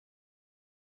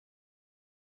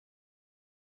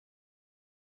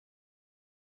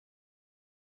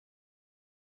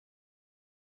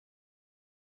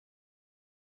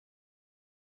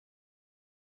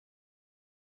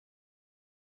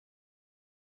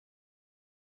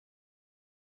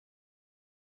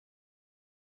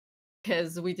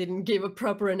because we didn't give a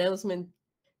proper announcement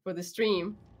for the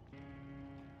stream.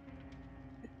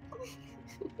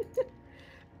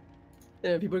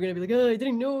 People are gonna be like, "Oh, I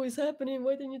didn't know it's happening.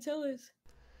 Why didn't you tell us?"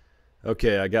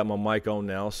 Okay, I got my mic on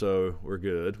now, so we're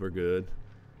good. We're good.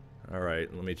 All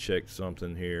right, let me check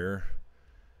something here.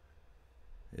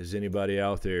 Is anybody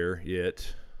out there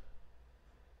yet?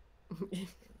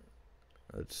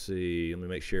 Let's see. Let me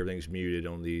make sure everything's muted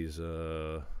on these.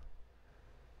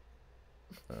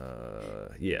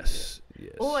 Yes.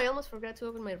 Yes. Oh, I almost forgot to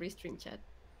open my restream chat.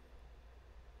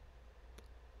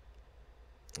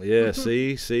 Yeah.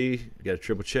 see. You got to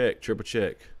triple check.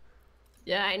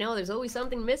 Yeah, I know. There's always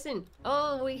something missing.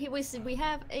 Oh, we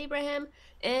have Abraham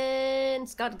and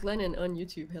Scott Glennon on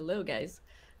YouTube. Hello, guys.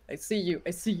 I see you. I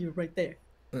see you right there.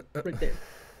 Right there.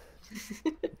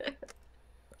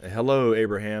 Hello,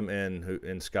 Abraham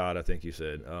and Scott. I think you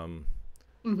said.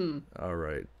 All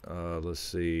right. Let's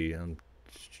see.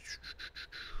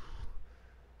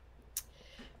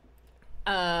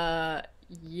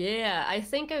 Yeah. I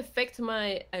think I fixed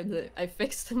my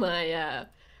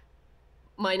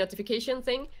my notification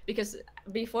thing, because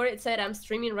before it said I'm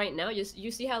streaming right now.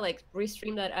 You see how like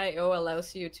restream.io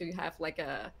allows you to have like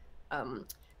an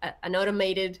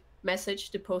automated message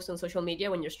to post on social media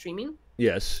when you're streaming.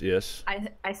 Yes.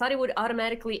 I thought it would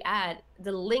automatically add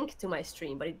the link to my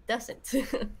stream, but it doesn't.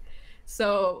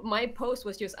 So my post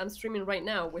was just I'm streaming right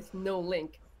now with no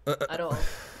link at all.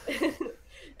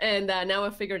 And now I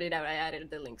figured it out. I added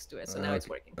the links to it, so now it's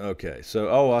working. Okay,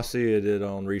 so I see it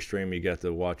on Restream. You got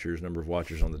the number of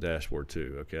watchers on the dashboard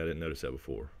too. Okay, I didn't notice that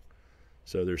before.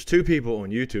 So there's 2 people on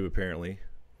YouTube apparently.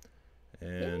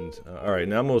 And all right,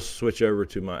 now I'm gonna switch over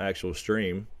to my actual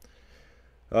stream.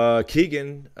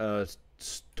 Keegan,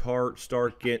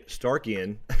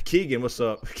 Starkian. Keegan, what's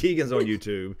up? Keegan's on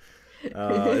YouTube.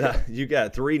 You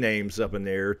got 3 names up in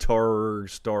there.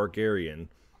 Starkarian.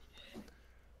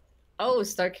 Oh,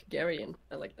 Starkarian.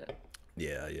 I like that.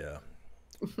 Yeah.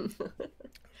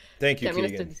 Thank you,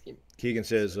 Keegan. Keegan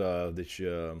says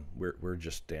that we're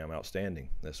just damn outstanding.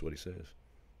 That's what he says.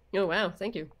 Oh wow,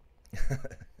 thank you.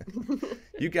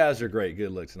 You guys are great.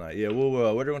 Good luck tonight. Yeah,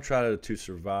 we're gonna try to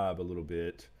survive a little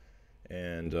bit,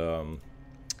 and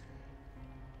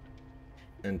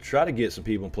try to get some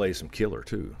people and play some killer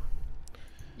too.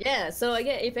 Yeah. So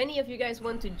again, if any of you guys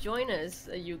want to join us,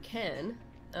 you can.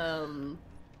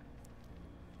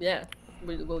 Yeah,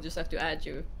 we'll just have to add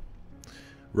you.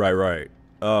 Right.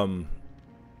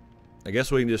 I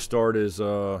guess we can just start as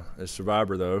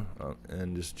Survivor though,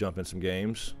 and just jump in some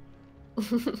games.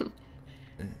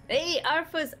 Hey,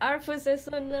 Arfus is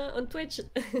on Twitch.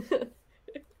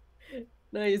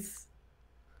 Nice.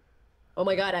 Oh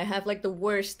my god, I have like the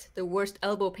worst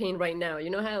elbow pain right now. You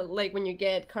know how like when you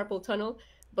get carpal tunnel,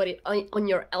 but on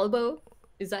your elbow?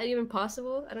 Is that even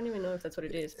possible? I don't even know if that's what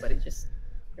it is, but it just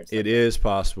hurts. It is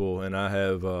possible, and I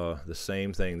have the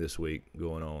same thing this week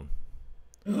going on.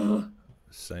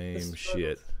 Same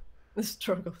shit. The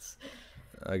struggles.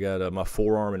 I got my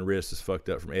forearm and wrist is fucked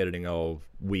up from editing all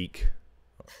week.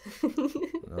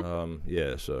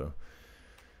 Yeah, so.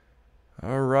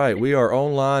 All right, we are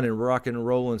online and rocking and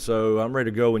rolling, so I'm ready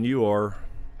to go when you are.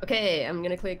 Okay, I'm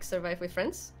gonna click survive with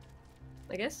friends,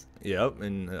 I guess. Yep,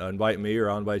 and invite me or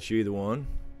I'll invite you, either one.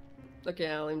 Okay,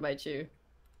 I'll invite you.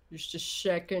 Just a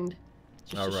second.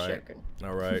 All right.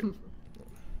 All right.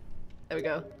 There we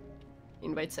go.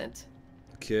 Invite sent.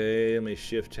 Okay, let me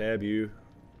shift tab you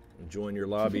and join your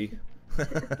lobby. I'm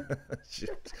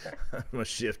gonna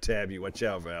shift tab you. Watch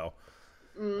out, Val.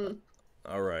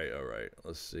 All right.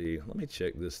 Let's see. Let me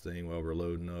check this thing while we're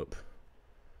loading up.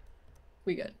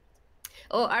 We good.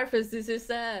 Oh, Arfus, this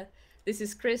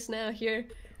is Chris now here,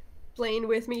 playing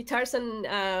with me. Tarzan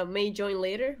may join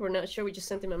later. We're not sure. We just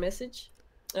sent him a message.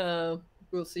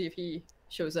 We'll see if he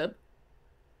shows up.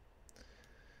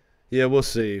 Yeah, we'll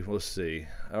see.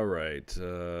 All right.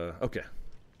 Okay.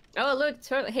 Oh, look,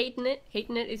 hating it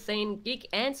is saying Geek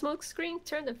and SmokeScreen.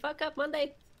 Turn the fuck up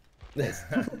Monday.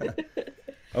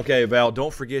 Okay, Val,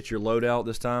 don't forget your loadout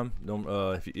this time. Don't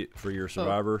for your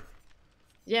Survivor.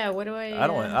 Yeah, what do I? I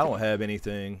don't have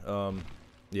anything.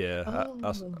 Yeah,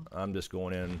 I'm just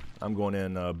going in. I'm going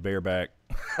in bareback.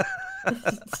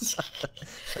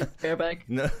 Bareback.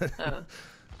 No.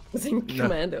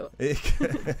 Commando.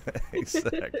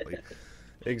 Exactly.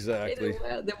 Exactly.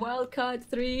 Hey, the wild card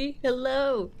 3.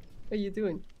 Hello. How are you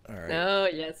doing? All right. Oh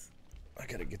yes. I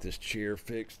gotta get this chair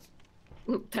fixed.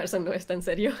 Tarzan no está en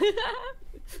serio.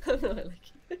 No, I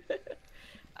like it.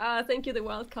 Thank you, the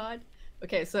wild card.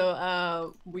 Okay,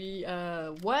 so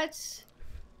what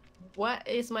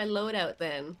is my loadout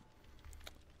then?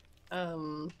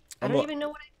 I don't even know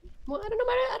what I don't know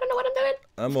what I don't know what I'm doing.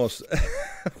 I'm almost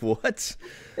what?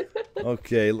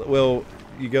 Okay, well,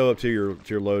 you go up to your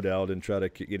loadout and try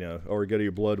to or go to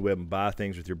your blood web and buy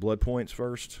things with your blood points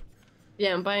first.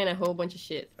 Yeah, I'm buying a whole bunch of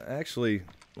shit. Actually,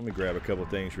 let me grab a couple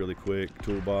things really quick.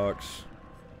 Toolbox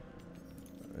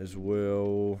as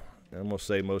well. I'm gonna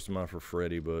save most of mine for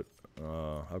Freddy, but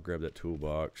I'll grab that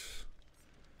toolbox.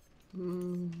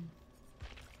 And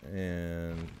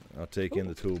I'll take in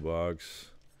the toolbox.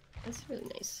 That's really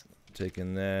nice.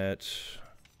 Taking that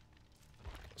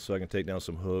so I can take down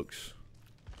some hooks.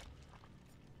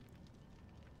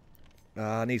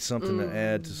 I need something to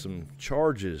add to some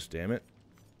charges, damn it.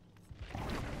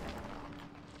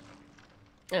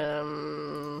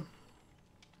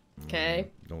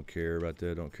 Okay. Don't care about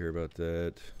that, don't care about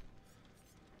that.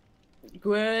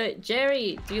 Good.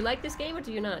 Jerry, do you like this game or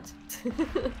do you not?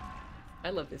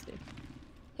 I love this game.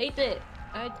 Hate it.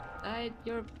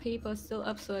 Your PayPal's still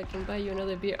up so I can buy you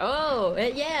another beer. Oh,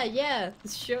 yeah,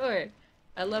 sure.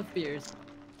 I love beers.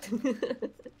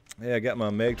 Yeah, I got my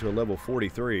Meg to a level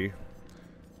 43.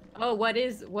 Oh, what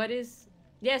is?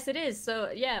 Yes, it is.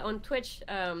 So yeah, on Twitch,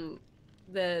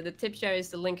 the tip share is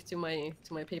the link to my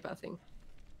PayPal thing.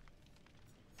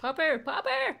 Popper,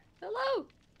 hello.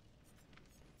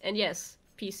 And yes,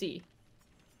 PC.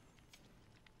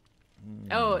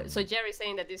 Oh, so Jerry's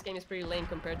saying that this game is pretty lame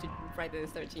compared to Friday the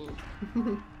 13th.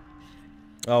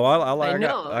 Oh,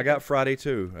 I got Friday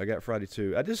too. I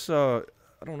just I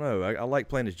don't know. I like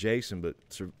playing as Jason, but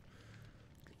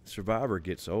Survivor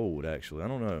gets old. Actually, I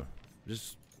don't know.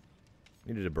 Just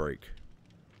needed a break.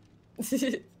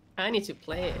 I need to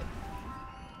play it.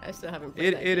 I still haven't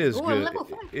played it. It is good. I'm level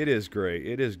 5. It is great.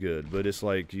 It is good, but it's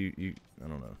like you I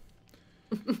don't know.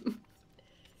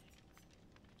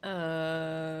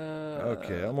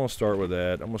 Okay, I'm gonna start with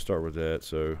that.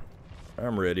 So,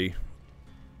 I'm ready.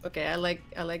 Okay, I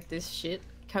like this shit.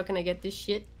 How can I get this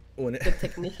shit? The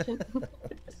technician.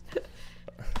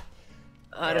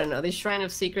 I don't know. The Shrine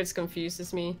of Secrets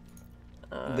confuses me.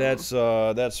 That's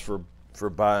for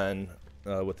buying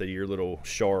with your little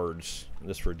shards.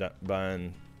 That's for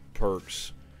buying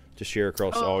perks to share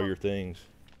across all your things.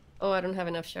 Oh, I don't have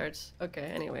enough shards.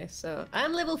 Okay, anyway, so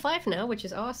I'm level 5 now, which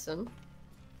is awesome.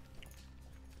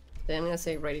 Then I'm gonna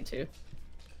say ready to.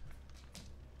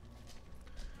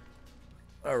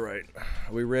 All right,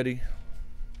 are we ready?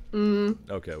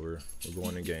 Okay, we're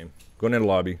going in game. Going in the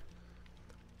lobby.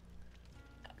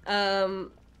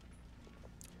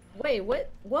 Wait, what?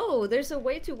 Whoa, there's a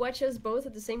way to watch us both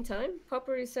at the same time?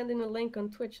 Popper is sending a link on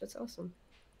Twitch. That's awesome.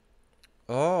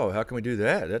 Oh, how can we do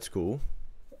that? That's cool.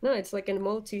 No, it's like a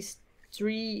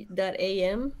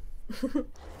multi-3.am.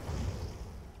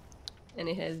 And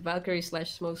it has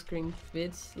Valkyrie/SmokeScreen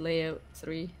vids layout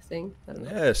 3 thing. I don't know.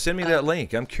 Yeah, send me that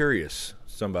link. I'm curious.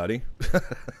 Somebody.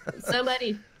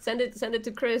 Somebody send it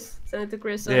to Chris. Send it to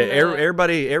Chris. Yeah,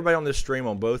 everybody on this stream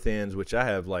on both ends, which I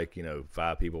have 5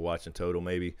 people watching total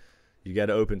maybe. You got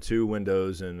to open 2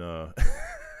 windows and you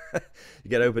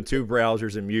got to open 2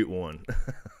 browsers and mute one.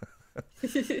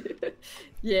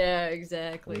 Yeah,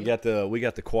 exactly. We got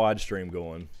the quad stream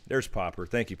going. There's Popper.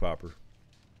 Thank you, Popper.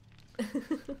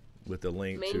 With the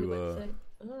link to website.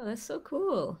 Oh, that's so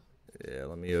cool. Yeah,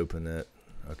 let me open that.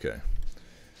 Okay.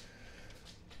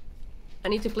 I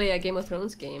need to play a Game of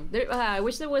Thrones game. I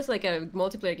wish there was like a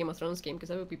multiplayer Game of Thrones game because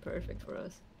that would be perfect for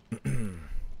us.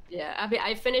 Yeah,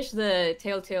 I finished the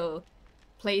Telltale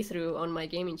playthrough on my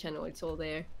gaming channel. It's all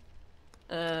there.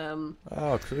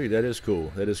 Oh, sweet. That is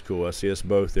cool. That is cool. I see us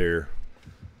both there.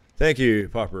 Thank you,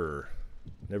 Popper.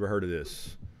 Never heard of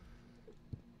this.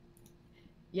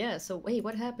 Yeah, so wait,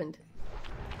 what happened?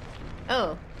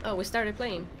 Oh, we started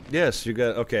playing. Yes, you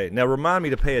got. Okay, now remind me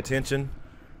to pay attention.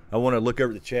 I want to look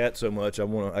over the chat so much.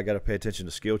 I got to pay attention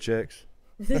to skill checks.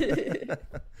 Did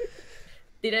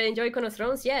I enjoy Game of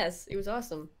Thrones? Yes, it was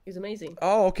awesome. It was amazing.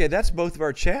 Oh, okay, that's both of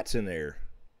our chats in there.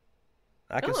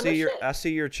 I can see I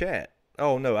see your chat.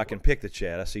 Oh no, I can pick the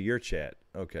chat. I see your chat.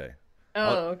 Okay.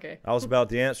 Oh, okay. I was about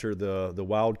to answer the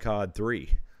Wild Cod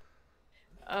 3.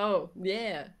 Oh,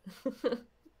 yeah.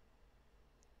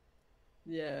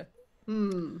 Yeah.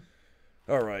 All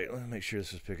right, let me make sure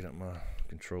this is picking up my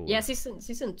controller. Yeah,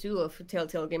 season 2 of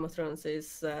Telltale Game of Thrones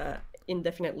is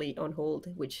indefinitely on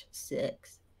hold, which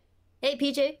sucks. Hey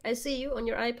PJ, I see you on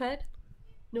your iPad.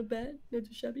 Not bad, not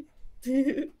too shabby.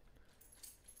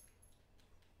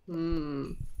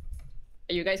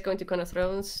 Are you guys going to Game of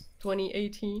Thrones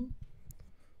 2018?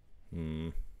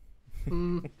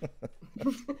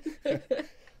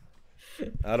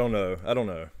 I don't know.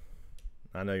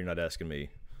 I know you're not asking me.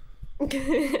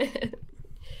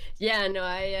 Yeah, no,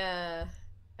 I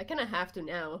kind of have to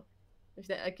now.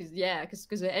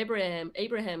 Because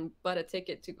Abraham bought a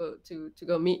ticket to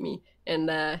go meet me,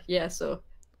 and yeah, so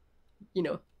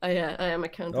I am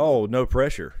accountable. Oh, no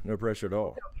pressure, no pressure at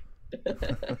all.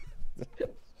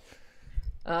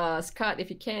 Scott, if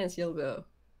you can, you'll go.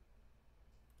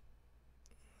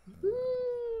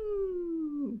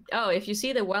 Oh, if you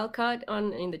see the wild card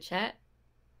in the chat,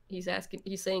 he's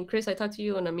saying, Chris, I talked to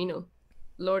you on Amino,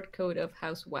 Lord Code of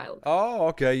House Wild. Oh,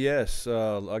 okay, yes,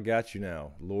 I got you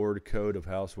now. Lord Code of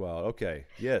House Wild. Okay,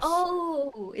 yes.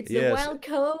 Oh, it's the wild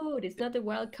code. It's not the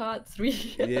wild card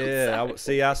 3. Yeah,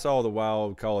 I saw the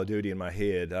wild Call of Duty in my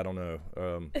head. I don't know,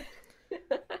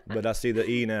 but I see the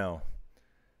E now.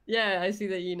 Yeah, I see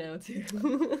the E now too.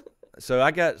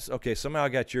 So somehow I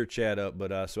got your chat up,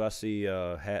 but so I see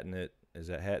Hatnit. Is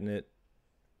that Hatnit?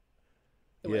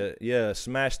 Yeah,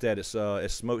 smash that. It's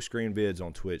SmokeScreen Vids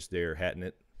on Twitch there,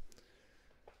 Hatnit.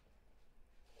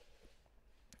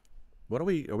 What are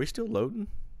we still loading?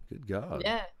 Good God.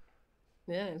 Yeah,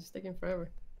 it's taking forever.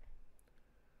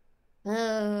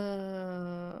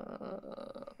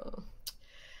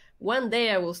 One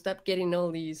day I will stop getting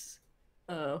all these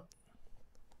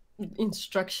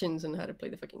instructions on how to play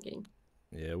the fucking game.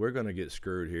 Yeah, we're gonna get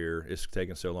screwed here. It's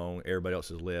taking so long. Everybody else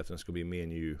has left, and it's gonna be me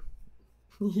and you.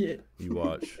 Yeah. You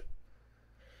watch.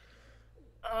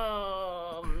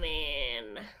 Oh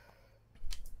man.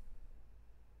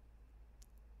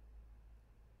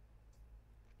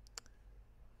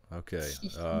 Okay.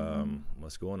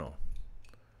 What's going on?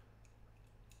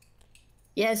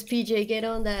 Yes, PJ, get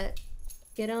on that.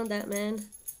 Get on that, man.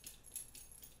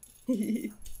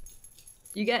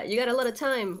 You got a lot of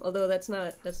time, although that's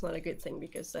not a good thing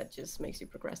because that just makes you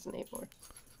procrastinate more.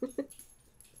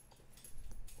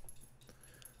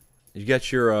 You got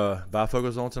your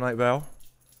bifocals on tonight, Val?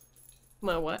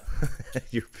 My what?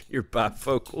 your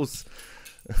bifocals.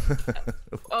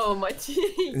 Oh, my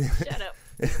teeth. Shut up.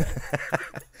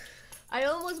 I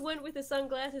almost went with the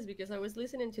sunglasses because I was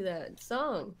listening to that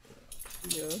song.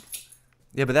 You know?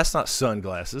 Yeah, but that's not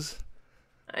sunglasses.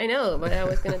 I know, but I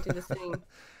was gonna do the thing.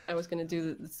 I was gonna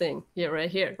do the thing. Yeah, right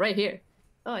here.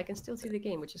 Oh, I can still see the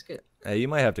game, which is good. Hey, you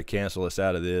might have to cancel us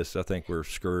out of this. I think we're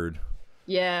screwed.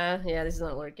 Yeah, this is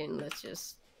not working. Let's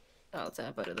just I'll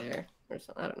tap out of there or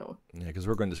something. I don't know. Yeah, because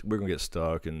we're gonna get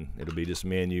stuck, and it'll be just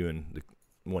me and you and the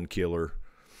one killer.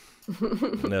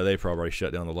 No, they probably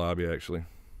shut down the lobby actually.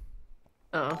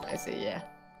 Oh, I see. Yeah.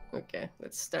 Okay,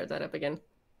 let's start that up again.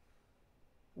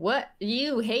 What?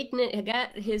 You hating it?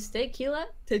 Got his tequila?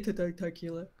 Tequila.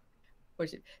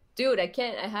 Dude, I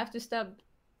can't. I have to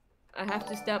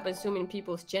stop assuming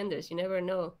people's genders. You never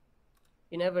know.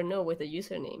 You never know with a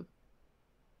username.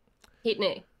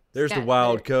 Hitney. There's the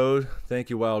wild code. Thank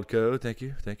you, wild code. Thank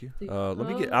you. I'm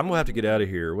gonna have to get out of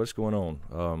here. What's going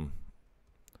on?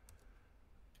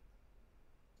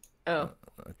 Oh.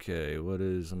 Okay. Let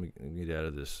me get out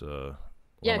of this.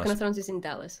 Yeah, Game of Thrones is in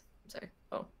Dallas. I'm sorry.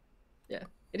 Oh. Yeah.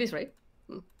 It is, right?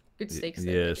 Good stakes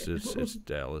there. Yes, it's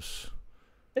Dallas.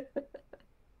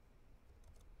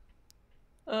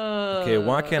 Okay,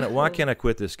 why can't I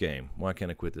quit this game? Why can't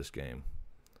I quit this game?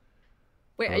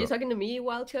 Wait, are you talking to me,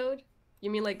 wild code? You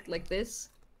mean like this?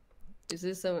 Is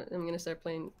this I'm gonna start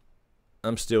playing?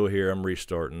 I'm still here. I'm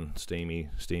restarting. Steamy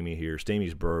here.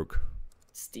 Steamy's broke.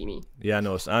 Steamy. Yeah,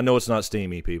 I know it's not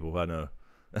Steamy, people. I know.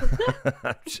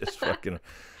 I'm just fucking.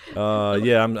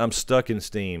 Yeah, I'm stuck in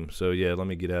Steam. So yeah, let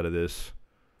me get out of this.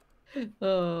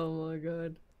 Oh my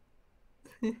god.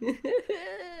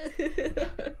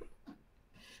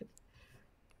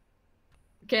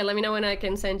 Okay, let me know when I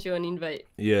can send you an invite.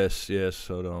 Yes.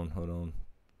 Hold on.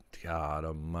 God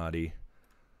almighty.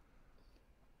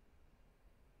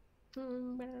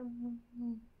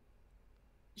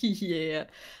 Yeah.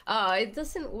 It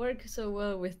doesn't work so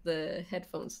well with the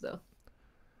headphones though.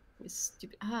 It's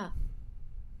stupid.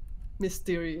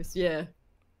 Mysterious. Yeah.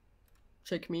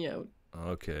 Check me out.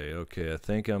 Okay. I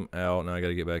think I'm out now. I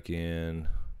gotta get back in.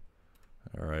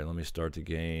 All right, let me start the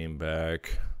game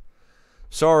back.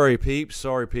 Sorry, peeps.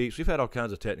 We've had all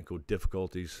kinds of technical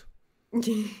difficulties.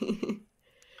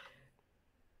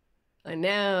 I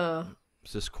know.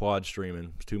 It's just quad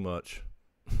streaming. It's too much.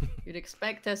 You'd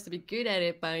expect us to be good at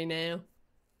it by now.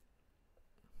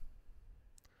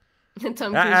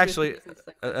 Actually,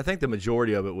 I think the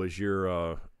majority of it was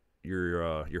your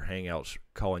Hangouts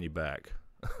calling you back.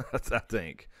 I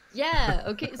think. Yeah.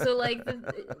 Okay. So like,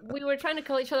 we were trying to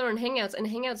call each other on Hangouts, and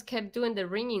Hangouts kept doing the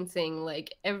ringing thing.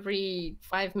 Like every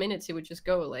 5 minutes, it would just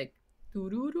go like, doo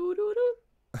doo doo doo doo,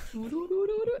 doo doo doo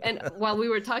doo, and while we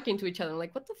were talking to each other, I'm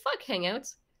like, what the fuck,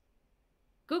 Hangouts?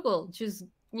 Google, just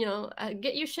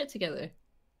get your shit together.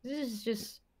 This is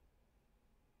just.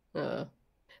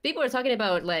 People are talking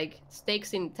about like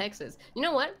steaks in Texas. You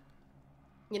know what?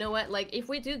 You know what? Like, if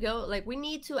we do go, like, we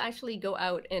need to actually go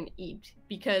out and eat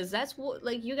because that's what,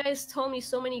 like, you guys told me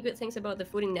so many good things about the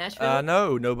food in Nashville.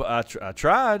 No, I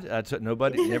tried.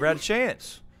 Nobody never had a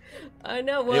chance. I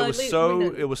know. Well,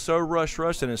 It was so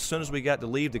rushed, and as soon as we got to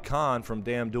leave the con from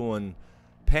damn doing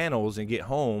panels and get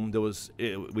home,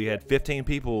 we had 15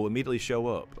 people immediately show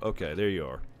up. Okay, there you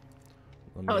are.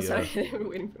 Oh,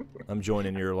 sorry. I'm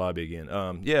joining your lobby again.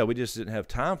 Yeah, we just didn't have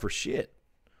time for shit.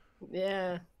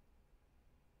 Yeah.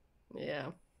 Yeah.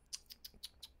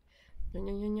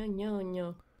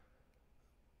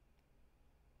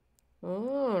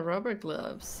 Oh, rubber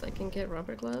gloves. I can get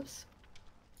rubber gloves.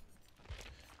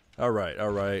 All right.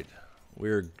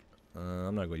 We're.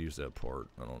 I'm not going to use that part.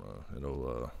 I don't know.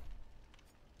 It'll.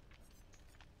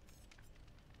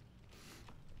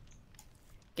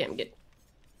 Okay, I'm good.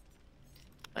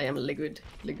 I am liquid.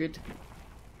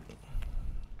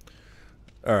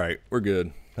 All right, we're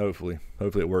good. Hopefully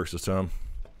it works this time.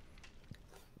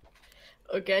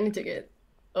 Okay, I need to get.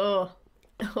 Oh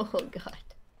God.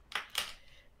 I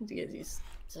need to get these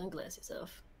sunglasses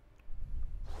off.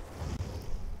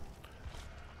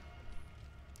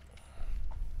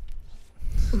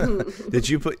 Did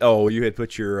you put? Oh, you had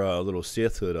put your little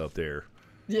Sith hood up there.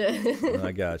 Yeah.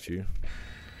 I got you.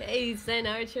 Hey, Sen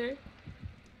Archer.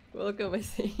 Welcome. I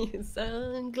see you.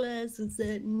 Sunglasses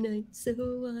at night, so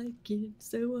I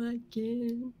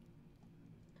can.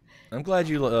 I'm glad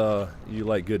you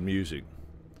like good music.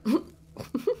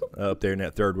 Up there in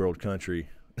that third world country.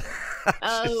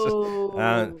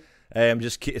 Oh. Hey, I'm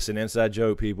just kidding. It's an inside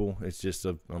joke, people. It's just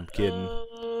I'm kidding.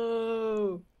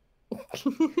 Oh.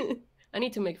 I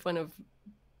need to make fun of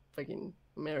fucking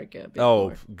America a bit Oh,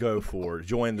 more. go for it.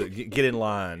 Join the get in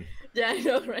line. Yeah, I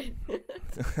know, right?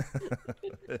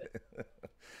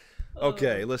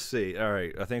 Okay, let's see. All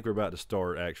right, I think we're about to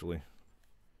start actually.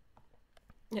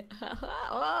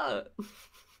 Oh.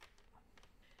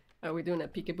 Are we doing a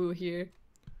peekaboo here?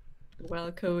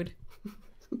 Wild code.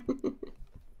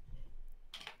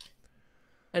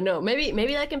 I know.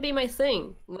 Maybe that can be my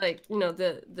thing. Like, you know,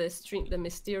 the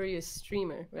mysterious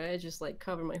streamer, right? I just like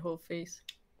cover my whole face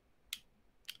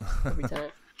every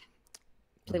time.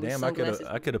 Damn, I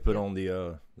could have put on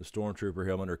the stormtrooper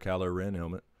helmet or Kylo Ren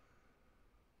helmet.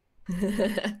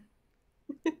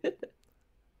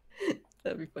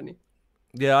 That'd be funny.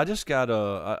 Yeah, I just got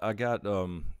I got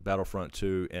Battlefront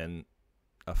 2 and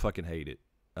I fucking hate it.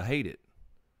 I hate it.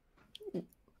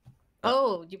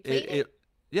 Oh, you played it?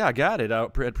 Yeah, I got it. I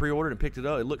had pre-ordered and picked it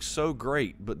up. It looks so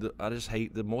great, but I just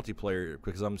hate the multiplayer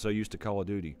because I'm so used to Call of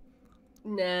Duty.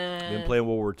 Nah. Been playing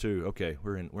World War II. Okay,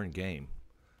 we're in game.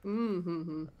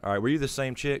 Mm-hmm. All right, were you the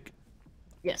same chick?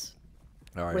 Yes.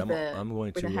 All right, I'm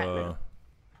going to.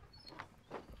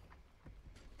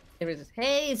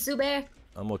 Hey, Zuber.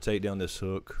 I'm gonna take down this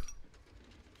hook,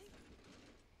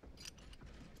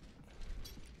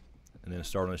 and then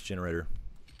start on this generator.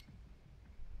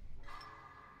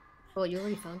 Oh, you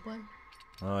already found one?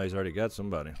 Oh, he's already got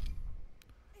somebody.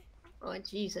 Oh,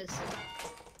 Jesus.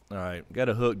 All right, got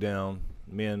a hook down.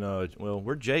 Me and well,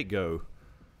 where'd Jake go?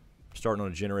 Starting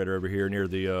on a generator over here near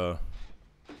the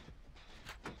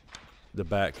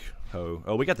back hoe.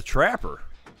 Oh, we got the trapper.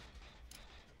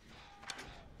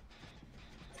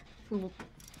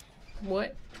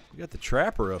 What? We got the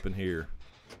trapper up in here.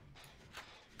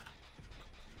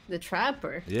 The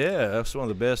trapper? Yeah, that's one of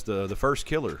the best. The first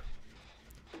killer.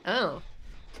 Oh.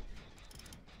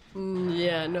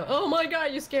 Yeah, no. Oh my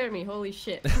God, you scared me. Holy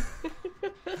shit.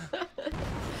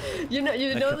 you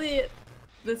know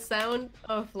the sound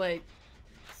of like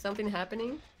something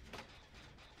happening?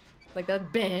 Like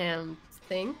that bam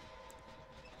thing?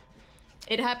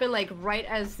 It happened like right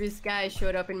as this guy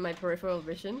showed up in my peripheral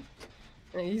vision.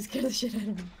 And he scared the shit out of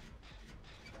me.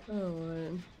 Oh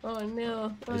man. Oh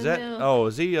no. Oh, is that no. Oh,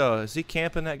 is he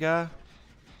camping, that guy?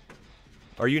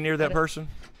 Are you near that person?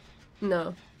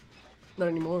 No. Not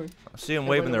anymore. I see them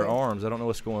waving their arms. I don't know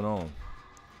what's going on.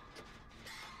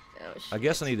 Oh, shit. I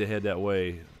guess I need to head that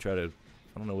way. I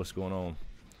don't know what's going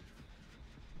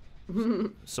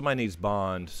on. Somebody needs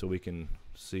bond so we can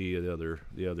see the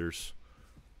others.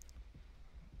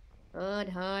 Odd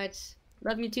hearts.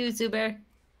 Love you too, Zuber.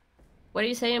 What are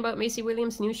you saying about Macy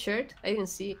Williams' new shirt? I didn't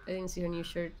see her new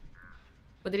shirt.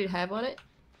 What did it have on it?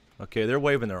 Okay, they're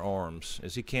waving their arms.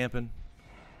 Is he camping?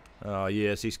 Oh,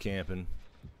 yes, he's camping.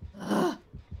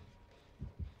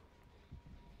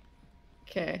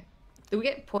 Okay. Do we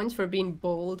get points for being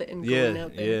bold and going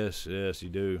out there? Yes, you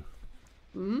do.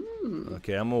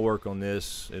 Okay, I'm gonna work on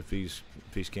this if he's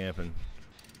camping.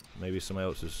 Maybe somebody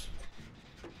else is.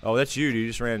 Oh, that's you, dude. You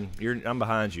just ran. I'm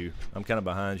behind you. I'm kind of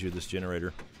behind you. This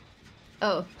generator.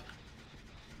 Oh.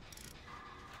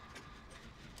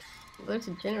 There's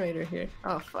a generator here.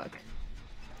 Oh, fuck.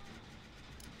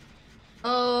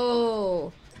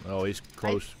 Oh. Oh, he's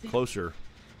closer.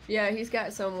 Yeah, he's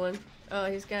got someone. Oh,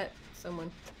 he's got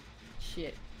someone.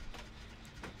 Shit.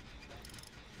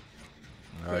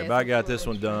 Alright, but I got this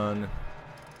one done.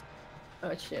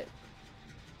 Oh, shit.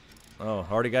 Oh,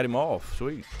 already got him off.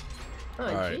 Sweet.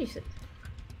 Oh, right. Jesus.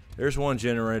 There's one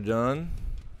generator done.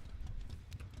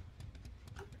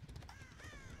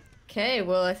 Okay,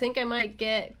 well, I think I might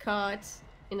get caught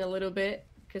in a little bit,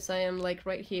 because I am, like,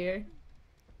 right here.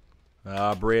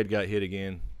 Bread got hit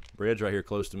again. Bread's right here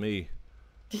close to me.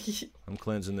 I'm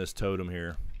cleansing this totem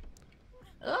here.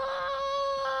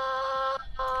 Oh,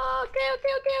 okay,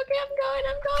 I'm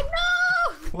going,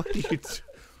 no! What are you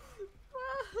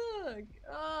Fuck.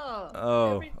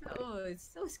 Oh. Oh, it's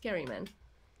so scary, man.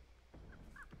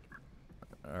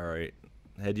 Alright.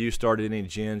 Had you started any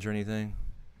gens or anything?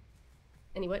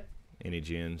 Any what? Any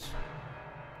gens?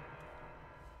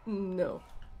 No.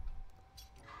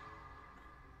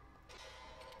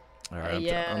 Alright,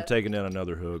 yeah. I'm taking down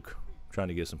another hook. Trying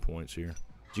to get some points here.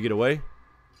 Did you get away?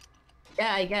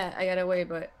 Yeah, I got away,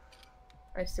 but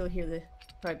I still hear the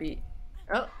heartbeat.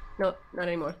 Oh, no, not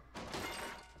anymore.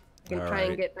 I can try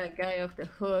and get that guy off the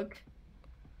hook.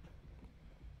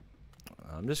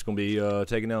 I'm just going to be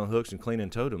taking down hooks and cleaning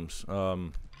totems.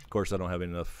 Of course, I don't have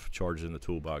enough charges in the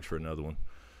toolbox for another one.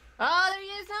 Oh, there he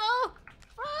is! No!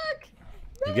 Fuck!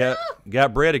 You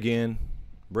got bread again.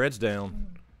 Bread's down.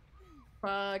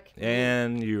 Fuck.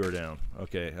 And you are down.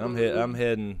 Okay, I'm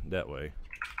heading that way.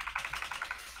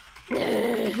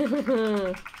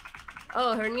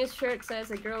 Oh, her new shirt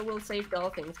says a girl will save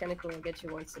dolphins. Kind of cool. I'll get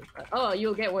you one soon. Oh,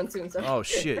 you'll get one soon. So. Oh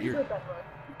shit!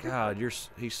 God,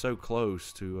 he's so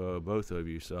close to both of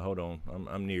you. So hold on,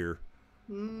 I'm near.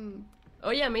 Oh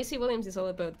yeah, Macy Williams is all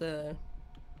about the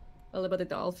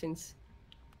dolphins.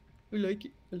 We like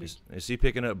it. Is he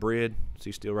picking up bread? Is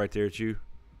he still right there at you?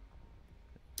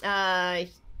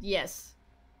 Yes.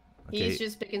 Okay. He's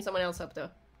just picking someone else up though.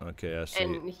 Okay, I see.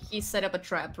 And he set up a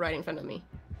trap right in front of me.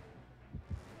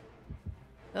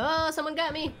 Oh, someone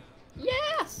got me!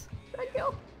 Yes! Thank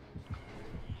you!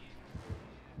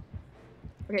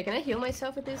 Okay, can I heal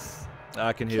myself with this?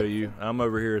 I can heal you. I'm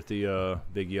over here at the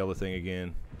big yellow thing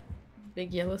again.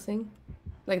 Big yellow thing?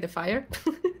 Like the fire?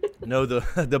 No, the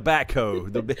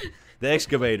backhoe, the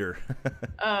excavator.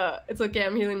 It's okay,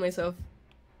 I'm healing myself.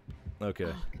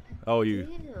 Okay. Oh, you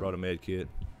brought a med kit.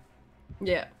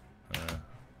 Yeah.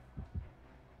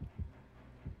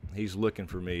 He's looking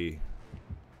for me.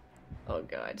 Oh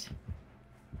god.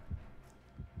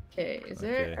 Okay, is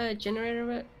there a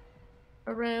generator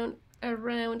around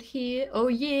here? Oh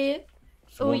yeah.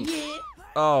 Oh yeah.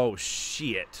 Oh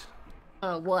shit.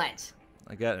 What?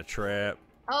 I got in a trap.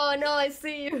 Oh no, I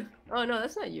see you. Oh no,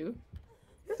 that's not you.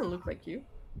 Doesn't look like you.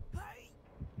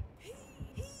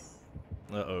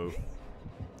 Uh-oh.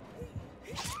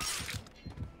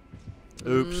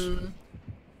 Oops.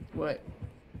 What?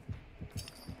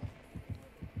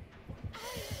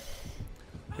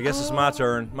 I guess it's my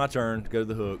turn. My turn to go to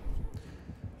the hook.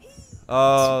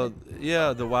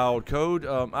 Yeah, the wild code.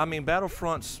 I mean,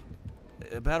 Battlefront's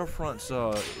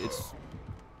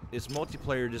it's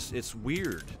multiplayer. Just it's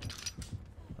weird.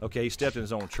 Okay, he stepped in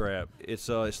his own trap. It's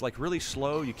like really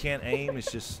slow. You can't aim.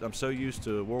 It's just I'm so used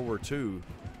to World War II.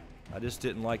 I just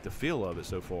didn't like the feel of it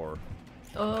so far.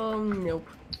 Oh nope.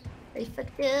 I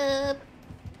fucked up.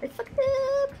 I fucked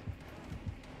up.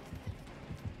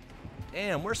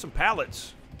 Damn, where's some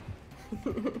pallets?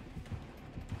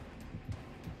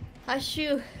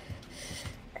 Hashu.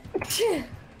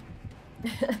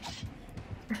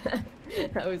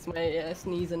 That was my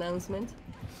sneeze announcement.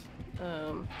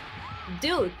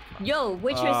 Dude, yo,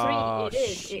 Witcher 3. It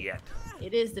is. Shit.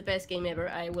 It is the best game ever.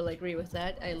 I will agree with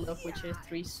that. I love Witcher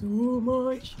 3 so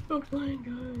much. Oh my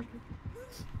god.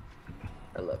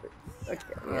 I love it.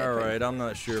 Okay. Alright, I'm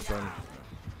not sure if I'm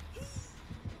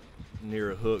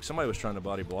near a hook. Somebody was trying to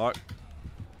body block.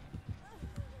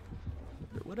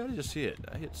 What did I just hit?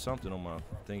 I hit something on my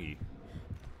thingy.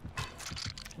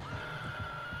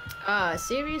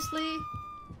 Seriously?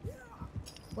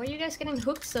 Why are you guys getting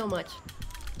hooked so much?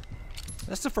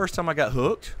 That's the first time I got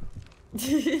hooked.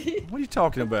 What are you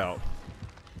talking about?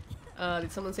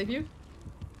 Did someone save you?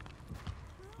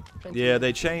 Yeah,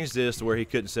 they changed this to where he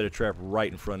couldn't set a trap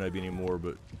right in front of you anymore,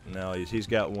 but now he's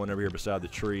got one over here beside the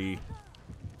tree.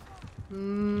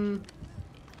 And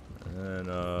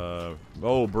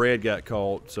oh, Bread got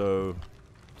caught, so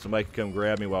somebody can come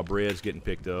grab me while Bread's getting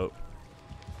picked up.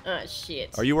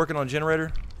 Shit. Are you working on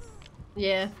generator?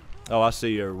 Yeah. Oh, I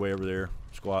see you way over there,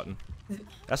 squatting.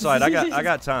 That's all right. I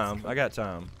got time. I got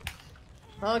time.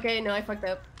 Okay, no, I fucked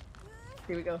up.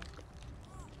 Here we go.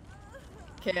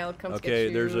 Okay, I'll come to get Okay,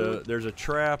 you. there's a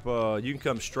trap. You can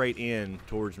come straight in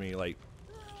towards me. Like,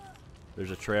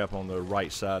 there's a trap on the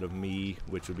right side of me,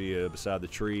 which would be beside the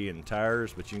tree and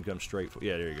tires. But you can come straight.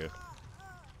 Yeah, there you go.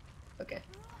 Okay,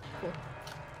 cool.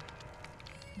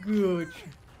 Good.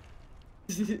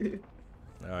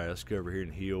 All right, let's go over here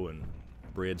and heal. And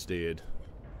Bread's dead.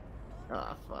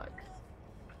 Oh fuck.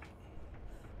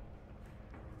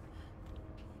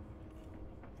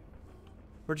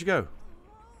 Where'd you go?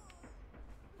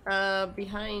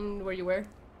 Behind where you were.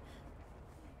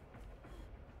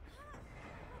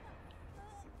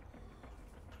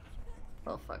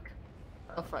 Oh fuck.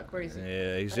 Oh fuck, where is he?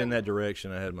 Yeah, he's in that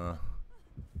direction. I had my. I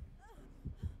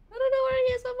don't know where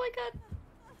he is, oh my god.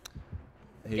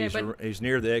 He's Okay, he's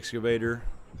near the excavator.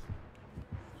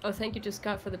 Oh, thank you to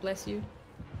Scott for the bless you.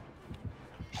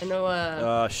 I know,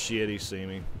 Oh shit, he see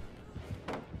me.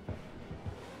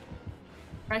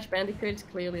 Crash Bandicoot is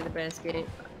clearly the best game.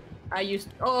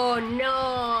 Oh no!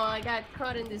 I got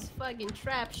caught in this fucking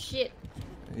trap shit.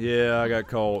 Yeah, I got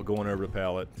caught going over the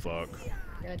pallet. Fuck.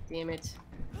 God damn it.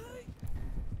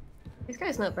 This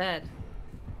guy's not bad.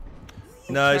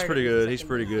 No, he's pretty good. He's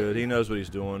pretty good. He knows what he's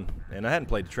doing. And I hadn't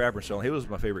played the Trapper, so he was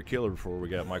my favorite killer before we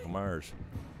got Michael Myers.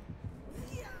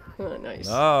 Oh, nice.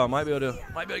 Oh, I might be able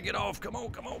to get off. Come on,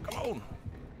 come on, come on.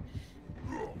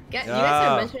 You guys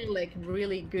are mentioning like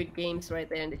really good games right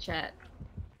there in the chat.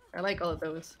 I like all of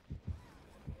those.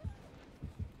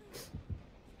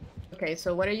 Okay,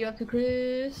 so what are you up to,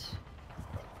 Chris?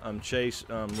 I'm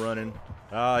running.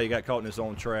 Ah, he got caught in his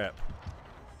own trap.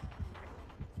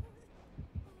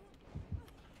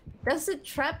 Does the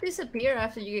trap disappear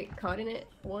after you get caught in it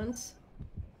once?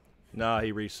 Nah,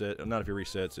 he reset. Not if he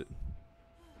resets it.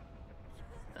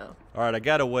 Oh. All right, I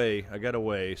got away.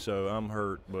 So I'm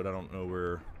hurt, but I don't know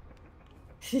where.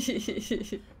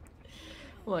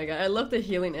 Oh my god, I love the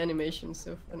healing animation.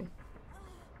 So funny.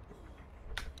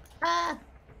 Ah.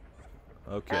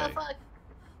 Okay. Oh fuck.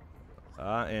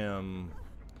 I am.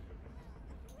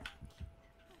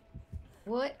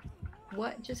 What?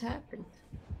 What just happened?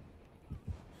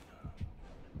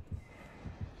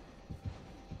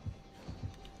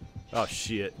 Oh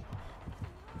shit.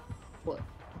 What?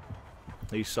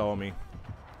 He saw me.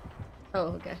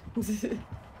 Oh, okay.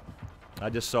 I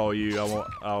just saw you.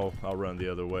 I'll run the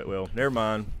other way. Well, never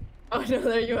mind. Oh no,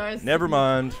 there you are. Never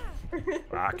mind.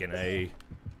 Rockin' A.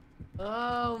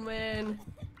 Oh man.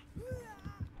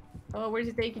 Oh, where's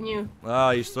he taking you?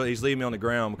 Ah, he's leaving me on the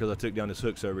ground because I took down his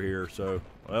hooks over here. So,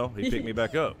 well, he picked me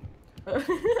back up.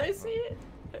 I see it.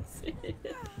 I see it.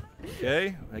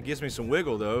 Okay, that gives me some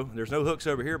wiggle though. There's no hooks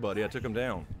over here, buddy. I took them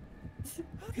down.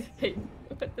 Hey,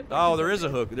 what the fuck Oh, there is a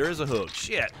hook. There is a hook.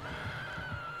 Shit.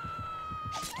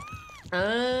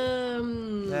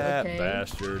 That okay.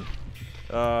 bastard.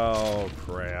 Oh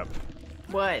crap.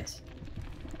 What?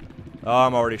 Oh,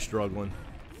 I'm already struggling.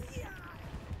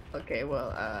 Okay,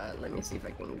 well, let me see if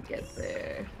I can get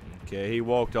there. Okay, he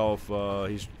walked off.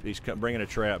 He's bringing a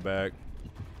trap back.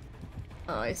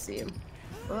 Oh, I see him.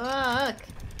 Fuck.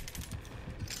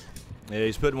 Yeah,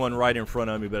 he's putting one right in front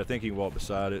of me, but I think he can walk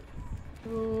beside it.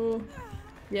 Oh,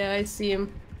 yeah, I see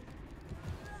him.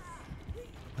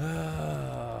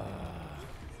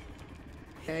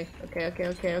 Okay,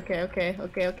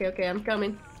 I'm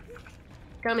coming.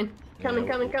 Coming.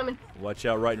 Watch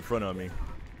out right in front of me.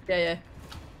 Yeah.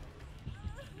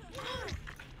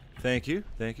 Thank you.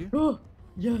 Oh,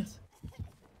 yes.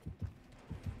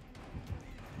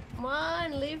 Come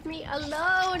on, leave me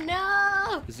alone,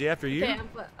 no! Is he after you? Okay,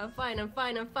 I'm fine.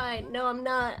 No, I'm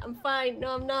not. I'm fine.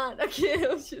 No, I'm not. Okay,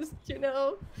 I was just,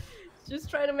 just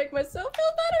trying to make myself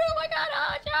feel better. Oh my god,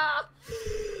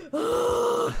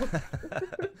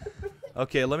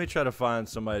 Okay, let me try to find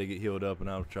somebody to get healed up, and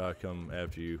I'll try to come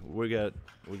after you. We got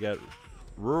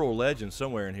rural legends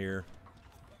somewhere in here.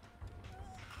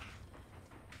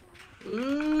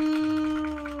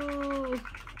 Ooh.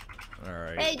 All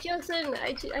right. Hey, Johnson,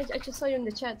 I just saw you in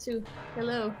the chat too.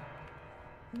 Hello.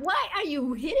 Why are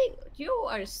you hitting? You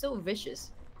are so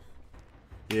vicious.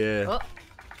 Yeah. Oh.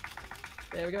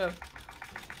 There we go.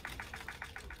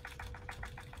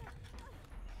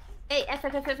 Hey,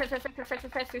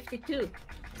 F52.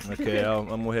 Okay, I'm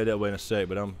gonna head that way in a sec,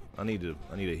 but I need to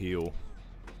heal.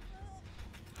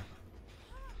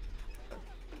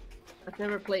 I've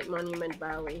never played Monument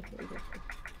Valley.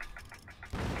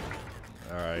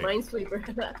 All right. Minesweeper.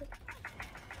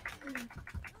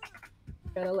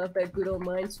 Gotta love that good old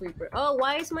Minesweeper. Oh,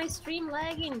 why is my stream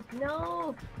lagging?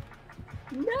 No.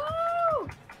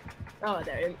 Oh,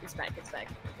 there it's back. Okay.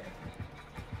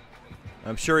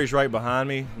 I'm sure he's right behind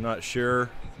me. I'm not sure.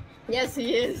 Yes,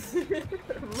 he is.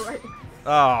 Right.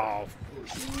 Oh.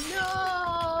 No.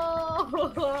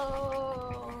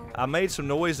 I made some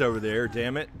noise over there,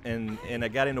 damn it, and I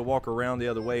got him to walk around the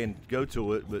other way and go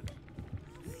to it, but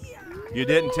you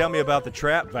didn't tell me about the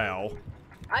trap, Val.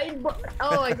 I'm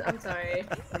sorry.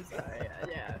 I'm sorry.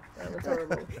 Yeah, I'm a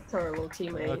terrible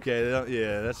teammate. Okay,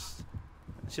 yeah, that's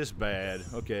just bad.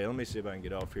 Okay, let me see if I can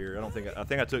get off here. I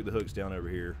think I took the hooks down over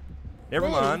here. Never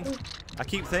mind. I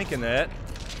keep thinking that.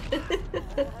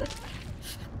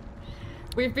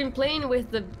 We've been playing with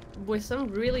some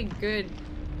really good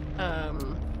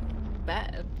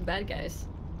bad guys,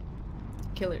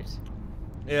 killers.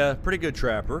 Yeah, pretty good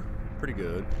trapper. Pretty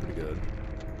good.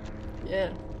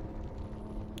 Yeah.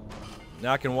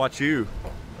 Now I can watch you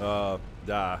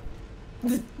die.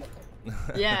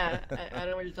 Yeah, I don't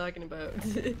know what you're talking about.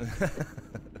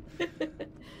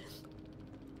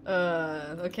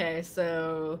 Okay,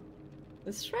 so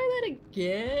let's try that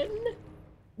again.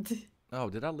 Oh,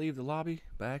 did I leave the lobby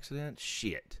by accident?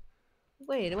 Shit.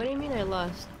 Wait, what do you mean I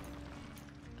lost?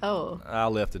 Oh. I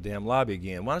left the damn lobby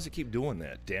again. Why does it keep doing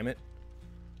that? Damn it.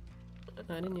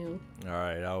 I don't know.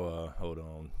 Alright, I'll hold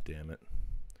on. Damn it.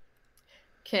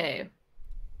 Okay.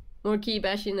 More key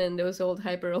bashing than those old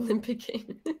Hyper Olympic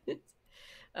games.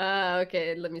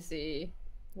 Okay, let me see.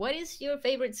 What is your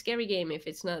favorite scary game if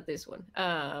it's not this one?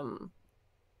 I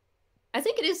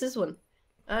think it is this one.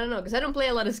 I don't know, because I don't play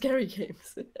a lot of scary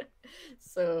games.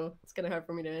 So it's kind of hard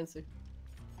for me to answer.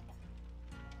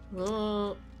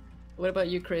 What about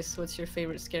you, Chris? What's your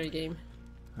favorite scary game?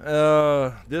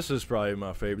 This is probably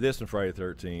my favorite. This and Friday the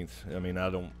 13th. I mean, I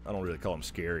don't really call them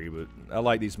scary, but I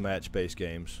like these match-based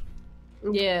games.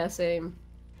 Yeah, same.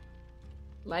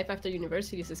 Life After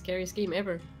University is the scariest game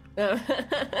ever.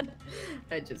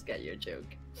 I just got your joke.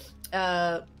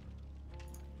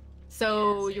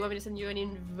 So you want me to send you an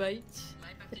invite?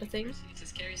 Life After University is the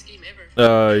scariest game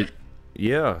ever.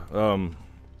 Yeah. Hold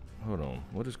on.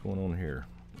 What is going on here?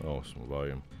 Oh, some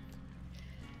volume.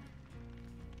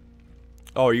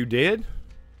 Oh, are you dead?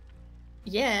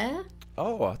 Yeah.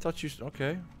 Oh, I thought you.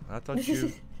 Okay. I thought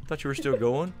you were still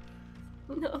going.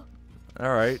 No.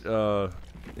 All right.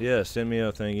 Yeah. Send me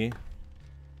a thingy.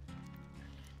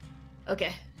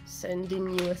 Okay.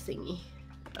 Sending you a thingy.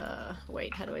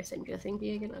 Wait. How do I send you a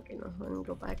thingy again? Okay, no. Let me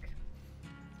go back.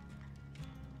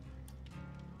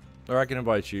 Or I can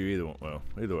invite you.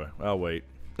 Either way. I'll wait.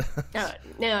 Oh,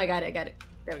 no, I got it.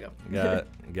 There we go.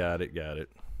 Got it.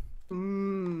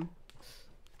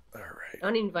 All right.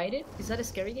 Uninvited? Is that a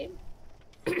scary game?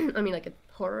 I mean, like a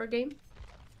horror game?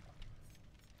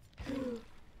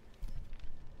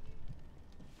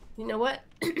 You know what?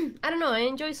 I don't know. I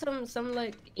enjoy some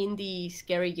like indie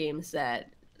scary games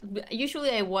that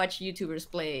usually I watch YouTubers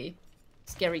play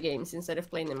scary games instead of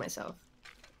playing them myself.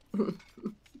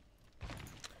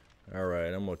 All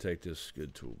right, I'm gonna take this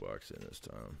good toolbox in this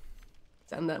time.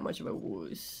 I'm not much of a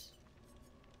wuss.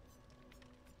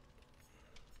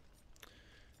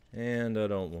 And I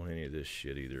don't want any of this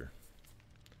shit either.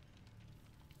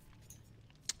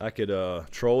 I could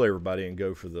troll everybody and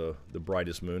go for the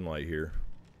brightest moonlight here.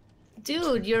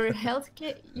 Dude, your health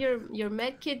kit, your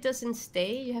med kit doesn't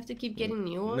stay. You have to keep getting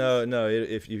new ones. No.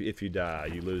 If you die,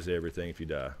 you lose everything. If you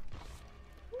die.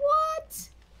 What?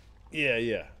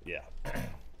 Yeah.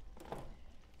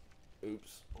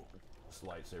 Oops. This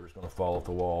lightsaber's gonna fall off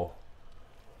the wall.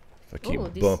 If I keep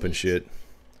bumping shit.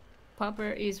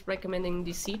 Popper is recommending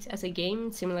Deceit as a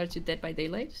game similar to Dead by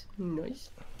Daylight.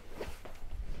 Nice.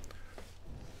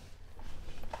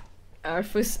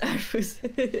 Arfus.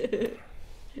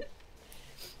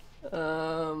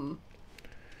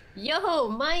 Yo,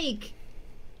 Mike.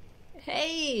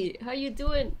 Hey, how you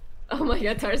doing? Oh my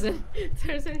God, Tarzan.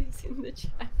 Tarzan is in the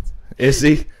chat. Is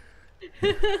he?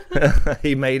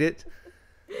 He made it.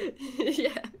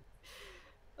 Yeah.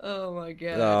 Oh my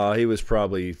God. He was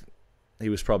probably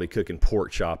cooking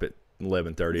pork chop at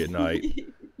 11:30 at night.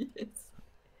 Yes.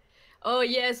 Oh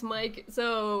yes, Mike.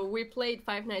 So we played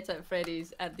Five Nights at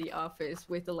Freddy's at the office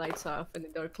with the lights off and the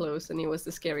door closed, and it was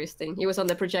the scariest thing. He was on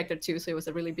the projector too, so it was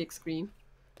a really big screen.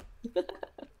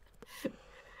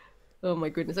 Oh my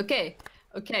goodness. Okay.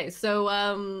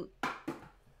 So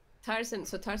Tarzan.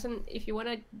 So Tarzan, if you want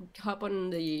to hop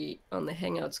on the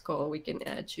Hangouts call, we can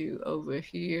add you over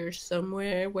here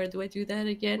somewhere. Where do I do that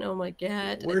again? Oh my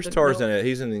God. Where's Tarzan at?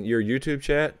 He's in your YouTube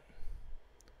chat.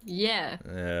 Yeah.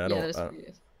 Yeah.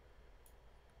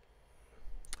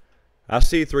 I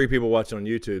see 3 people watching on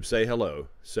YouTube. Say hello.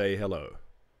 Say hello.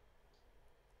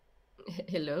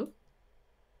 Hello.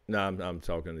 No, I'm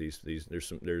talking to these.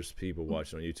 There's people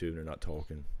watching on YouTube and they're not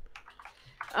talking.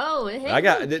 Oh, hey. I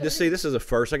got see. This is a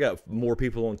first. I got more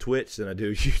people on Twitch than I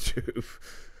do YouTube.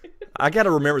 I got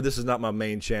to remember this is not my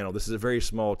main channel. This is a very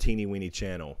small, teeny weeny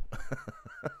channel.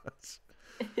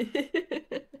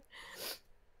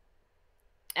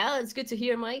 Oh, it's good to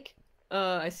hear, Mike.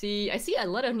 I see a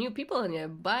lot of new people on here.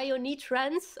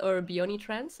 Bionitrans or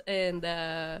Bionitrans, and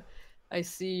I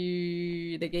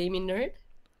see the gaming nerd.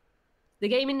 The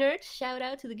gaming nerd. Shout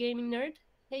out to the gaming nerd.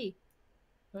 Hey,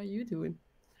 how are you doing?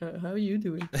 How are you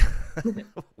doing?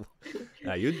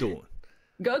 How you doing?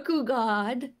 Goku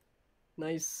God.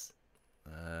 Nice.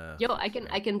 Yo, I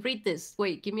can read this.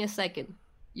 Wait, give me a second.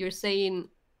 You're saying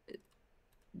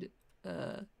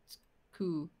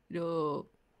Kuro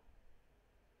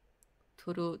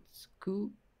Torotsuku.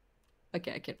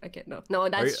 Okay, I can't. No,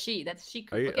 that's she. That's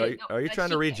Shiku. Are you trying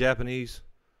to read Japanese?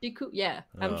 Shiku. Yeah,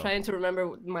 I'm trying to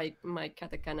remember my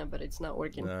katakana, but it's not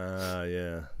working.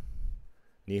 Yeah.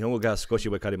 Nihongo ga skoshi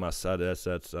wakarimasu.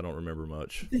 That's I don't remember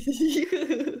much.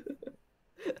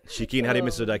 Shikin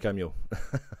harimitsu daikamyo.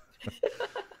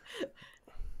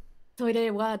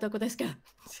 Toire wa doko desu ka?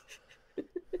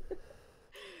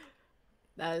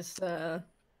 That's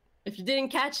if you didn't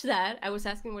catch that, I was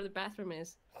asking where the bathroom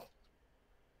is.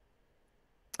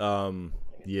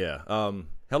 Yeah.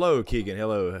 Hello, Keegan.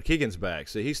 Hello. Keegan's back.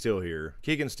 See, he's still here.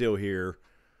 Keegan's still here.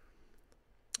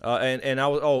 And I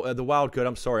was the wild code.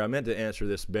 I'm sorry, I meant to answer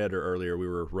this better earlier. We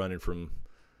were running from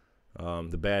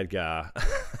the bad guy.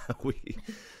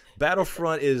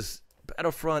 Battlefront is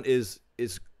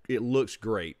it looks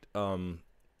great.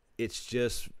 It's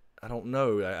just I don't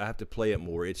know. I have to play it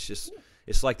more.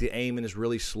 It's like the aiming is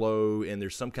really slow, and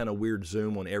there's some kind of weird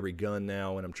zoom on every gun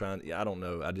now. And I don't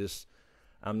know.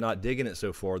 I'm not digging it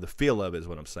so far. The feel of it is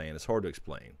what I'm saying. It's hard to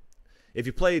explain. If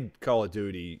you played Call of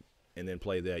Duty and then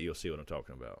play that, you'll see what I'm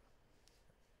talking about.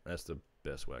 That's the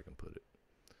best way I can put it.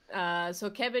 So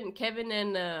Kevin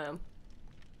and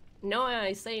Noah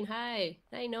is saying hi.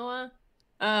 Hi, Noah.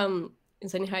 And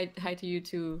saying hi to you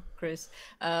too, Chris.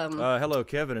 Hello,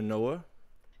 Kevin and Noah.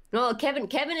 No, Kevin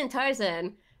and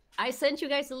Tarzan. I sent you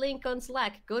guys a link on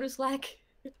Slack. Go to Slack.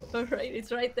 All right,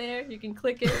 it's right there. You can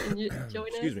click it and you join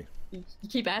us. Excuse me. You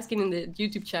keep asking in the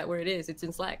YouTube chat where it is. It's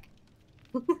in Slack.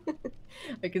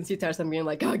 I can see Tarzan being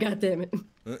like, "Oh, God damn it,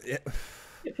 yeah.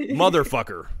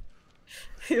 Motherfucker!"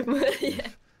 Yeah.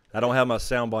 I don't have my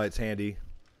sound bites handy.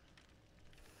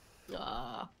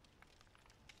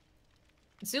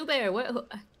 Zubair, who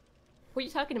are you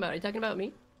talking about? Are you talking about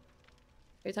me?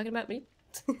 Are you talking about me?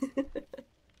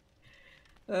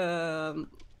 I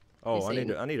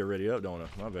need to ready up, don't I?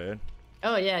 My bad.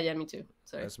 Oh yeah, me too.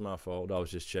 Sorry. That's my fault. I was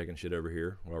just checking shit over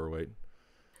here while we're waiting.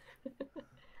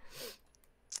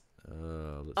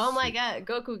 Oh my God,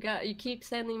 Goku God, you keep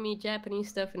sending me Japanese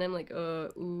stuff, and I'm like,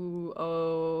 okay.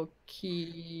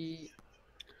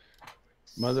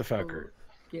 Motherfucker.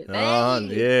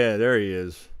 Yeah, there he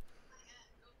is.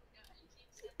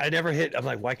 I never hit. I'm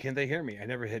like, why can't they hear me? I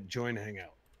never hit join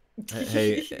hangout.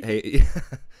 Hey,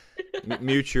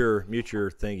 mute your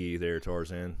thingy there,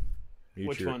 Tarzan.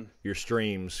 Which one? Your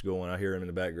streams going. I hear him in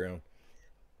the background.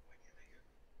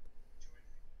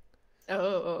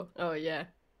 Oh yeah.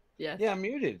 Yeah. Yeah, I'm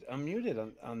muted. I'm muted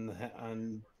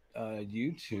on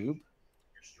YouTube.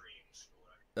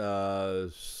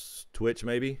 Twitch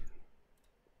maybe.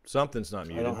 Something's not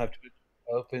muted. I don't have Twitch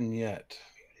open yet.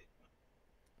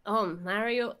 Oh,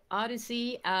 Mario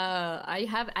Odyssey. I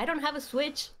don't have a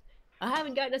Switch. I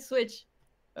haven't gotten a Switch.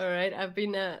 All right, I've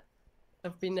been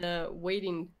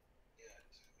waiting.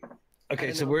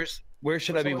 Okay, so where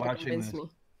should I be watching this?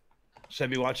 Should I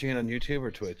be watching it on YouTube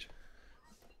or Twitch?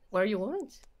 Where you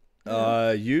want?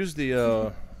 Use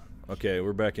the okay,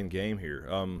 we're back in game here.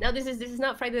 No, this is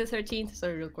not Friday the 13th.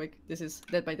 Sorry, real quick. This is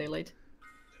Dead by Daylight.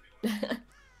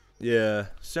 Yeah,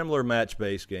 similar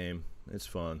match-based game. It's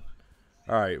fun.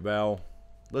 All right, Val.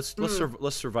 Let's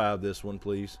survive this one,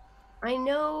 please. I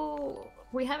know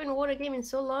we haven't won a game in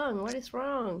so long. What is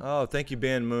wrong? Oh, thank you,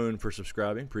 Ben Moon, for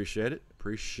subscribing. Appreciate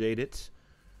it.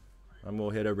 I'm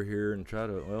gonna head over here and try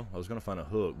to. Well, I was gonna find a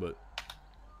hook, but.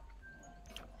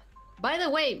 By the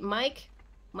way,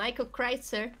 Michael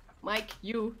Kreitzer, Mike,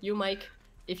 Mike,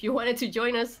 if you wanted to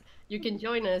join us, you can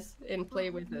join us and play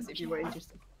with us if you were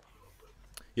interested.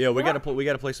 Yeah, we gotta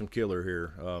play some killer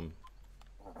here.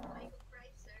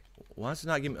 Why does it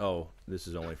not give me? Oh, this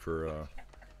is only for.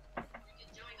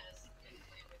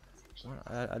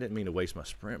 I didn't mean to waste my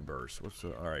sprint burst.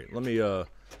 All right, let me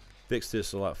fix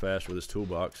this a lot faster with this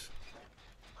toolbox.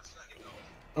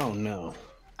 Oh no!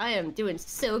 I am doing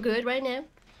so good right now.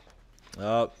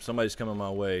 Somebody's coming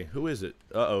my way. Who is it?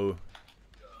 Uh-oh.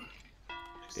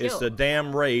 It's the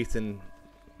damn Wraith, and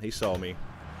he saw me.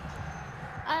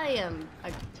 I am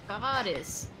a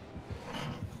goddess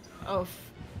of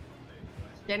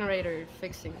generator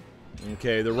fixing.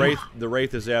 Okay, the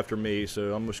wraith is after me,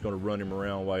 so I'm just gonna run him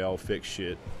around while y'all fix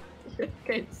shit.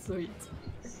 Okay, sweet.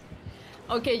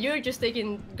 Okay, you're just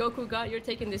taking Goku God. You're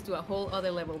taking this to a whole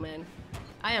other level, man.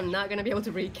 I am not gonna be able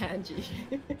to read kanji.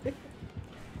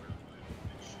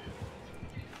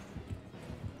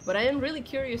 But I am really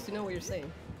curious to know what you're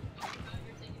saying.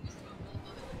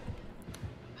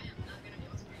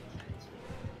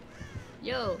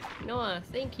 Yo, Noah,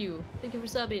 thank you. Thank you for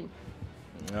subbing.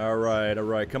 All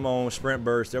right. Come on, sprint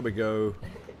burst. There we go.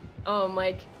 Oh,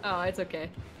 Mike. Oh, it's okay.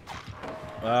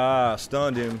 Ah,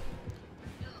 stunned him.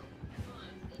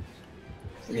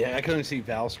 Yeah, I couldn't see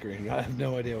Val's screen. I have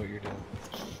no idea what you're doing.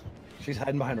 She's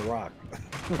hiding behind a rock.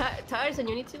 Tarzan,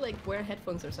 you need to like wear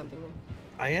headphones or something. Man.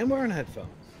 I am wearing headphones.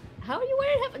 How are you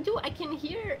wearing headphones? Dude, I can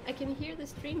hear the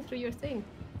stream through your thing.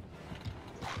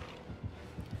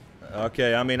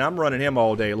 Okay, I mean, I'm running him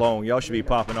all day long. Y'all should be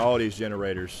popping all these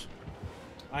generators.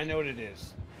 I know what it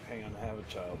is. Hang on, I have a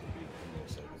child.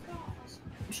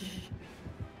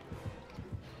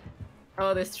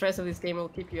 Oh, the stress of this game will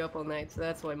keep you up all night, so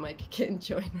that's why Mike can't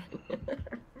join.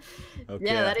 Okay.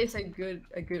 Yeah, that is a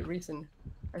good reason.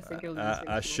 I think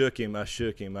I shook him.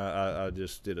 I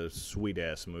just did a sweet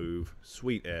ass move.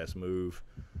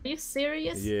 Are you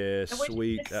serious? Yeah,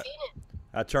 sweet.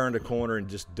 I turned a corner and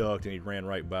just ducked, and he ran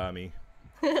right by me.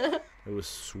 It was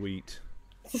sweet.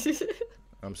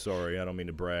 I'm sorry, I don't mean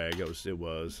to brag. It was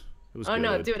oh good.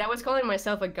 No, dude, I was calling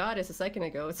myself a goddess a second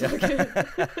ago. It's okay.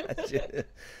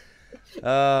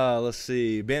 Let's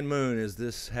see. Ben Moon, is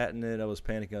this happening? I was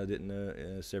panicking. I didn't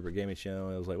know. Separate gaming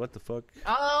channel. I was like, what the fuck?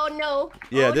 Oh no.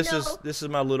 Yeah, oh, this is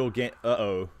my little game.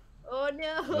 Oh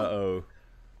no.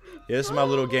 Yeah, this is my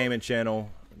little gaming channel.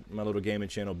 My little gaming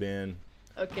channel, Ben.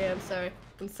 Okay, I'm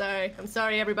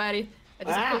sorry, everybody. I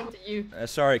just came to you.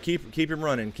 That's all right. Keep him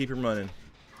running.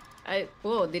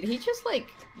 Whoa, did he just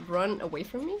like run away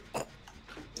from me? I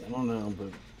don't know, but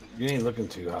you ain't looking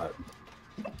too hot.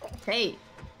 Hey.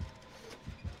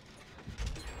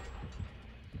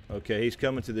 Okay, he's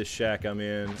coming to this shack I'm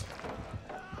in.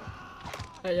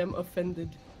 I am offended.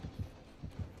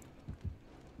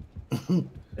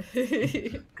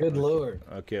 Good lord.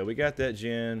 Okay, we got that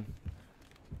gen.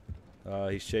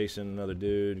 He's chasing another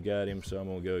dude. Got him, so I'm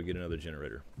gonna go get another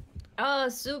generator.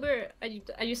 Super.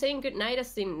 Are you saying good night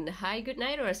as in hi good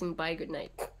night or as in bye good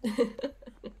night?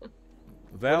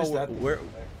 Val,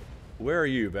 where are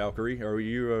you, Valkyrie? Are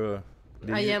you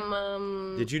I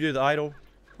am Did you do the idol?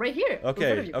 Right here.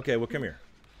 Okay, well come here.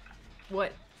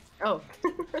 What? Oh.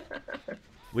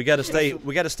 we gotta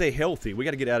stay healthy. We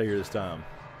gotta get out of here this time.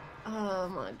 Oh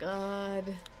my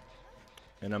god.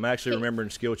 And I'm actually remembering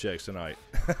skill checks tonight.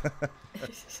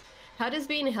 How does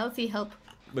being healthy help?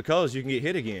 Because you can get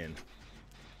hit again.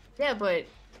 Yeah, but...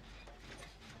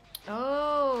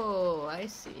 Oh, I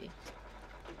see.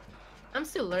 I'm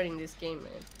still learning this game,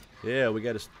 man. Yeah, you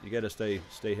gotta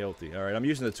stay healthy. All right, I'm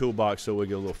using the toolbox so we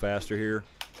go a little faster here.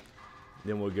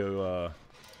 Then we'll go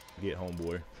get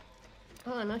homeboy.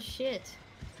 Oh no shit.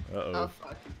 Uh-oh. Oh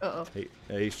fuck. Uh-oh.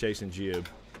 He's chasing Jib.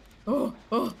 Oh,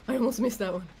 I almost missed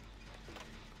that one.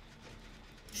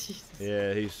 Jesus.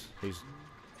 Yeah, he's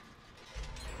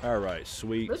all right,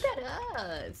 sweet. Look at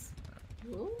us.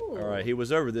 Ooh. All right, he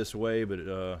was over this way, but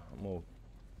I'm gonna...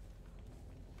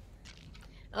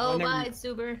 Oh, bye,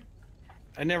 Super.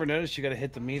 I never noticed you got to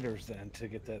hit the meters then to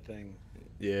get that thing.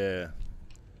 Yeah.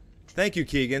 Thank you,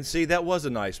 Keegan. See, that was a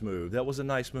nice move. We're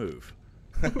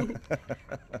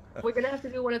gonna have to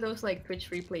do one of those like Twitch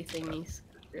replay thingies.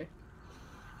 Yeah.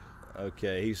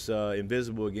 Okay, he's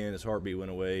invisible again. His heartbeat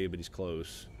went away, but he's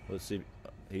close. Let's see.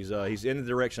 He's in the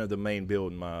direction of the main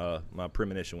building. My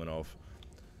premonition went off.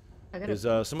 Is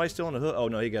somebody still on the hook? Oh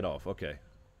no, he got off. Okay.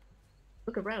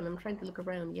 Look around. I'm trying to look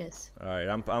around. Yes. All right,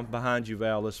 I'm behind you,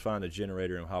 Val. Let's find a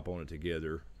generator and hop on it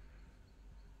together.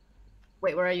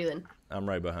 Wait, where are you then? I'm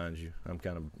right behind you. I'm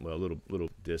kind of a little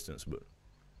distance, but.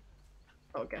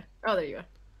 Okay. Oh, there you are.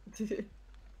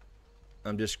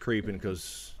 I'm just creeping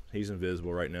because he's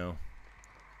invisible right now.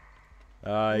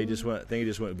 He just went. I think he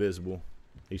just went visible.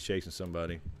 He's chasing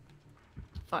somebody.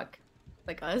 Fuck.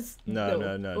 Like us?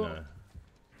 No.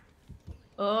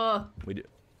 Oh. We do.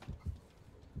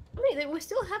 Wait, we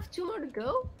still have 2 more to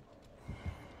go?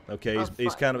 Okay,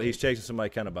 he's chasing somebody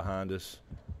kind of behind us.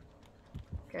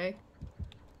 Okay.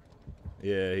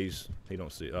 Yeah, he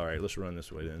don't see. All right, let's run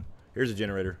this way then. Here's a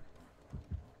generator.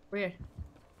 Where?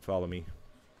 Follow me.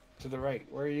 To the right.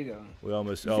 Where are you going? We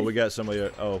almost. Oh, we got somebody.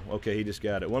 Oh, okay, he just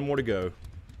got it. One more to go.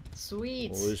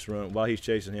 Sweet. We'll just run while he's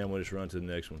chasing him. We'll just run to the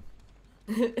next one.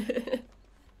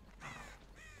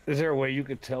 Is there a way you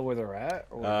could tell where they're at?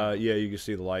 Or... Yeah, you can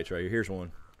see the lights right here. Here's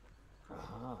one.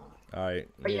 Uh-huh. All right.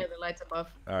 Oh yeah, the lights above.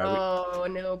 All right, oh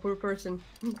no, poor person.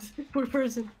 Poor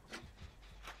person.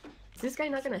 Is this guy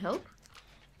not gonna help?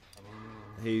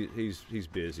 He's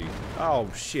busy.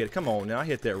 Oh shit! Come on now, I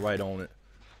hit that right on it.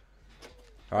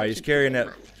 All right, he's carrying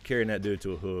that dude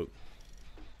to a hook.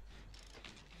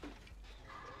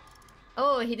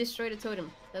 Oh, he destroyed a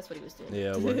totem. That's what he was doing.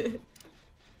 Yeah, well,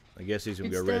 I guess he's gonna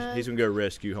go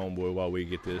rescue homeboy while we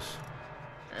get this.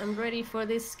 I'm ready for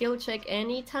this skill check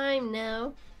anytime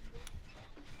now.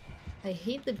 I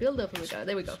hate the build up of the guy.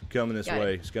 There we go. It's coming this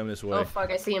way. It's coming this way. Oh fuck!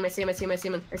 I see him. I see him. I see him. I see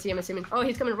him. I see him. I see him. Oh,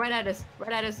 he's coming right at us.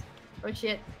 Right at us. Oh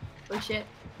shit. Oh shit.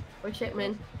 Oh shit,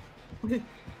 man.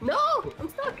 No! I'm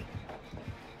stuck.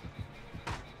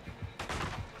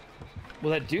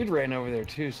 Well, that dude ran over there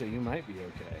too, so you might be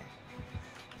okay.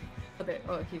 Okay.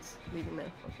 Oh, he's leaving now.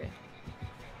 Okay.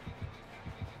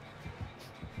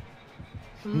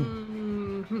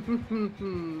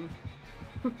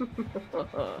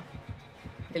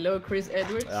 Hello, Chris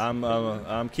Edwards.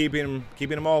 I'm keeping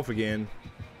him off again.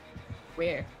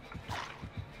 Where?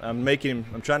 I'm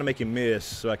trying to make him miss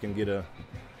so I can get a.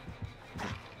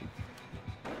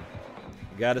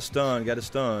 Got a stun. No.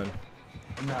 Where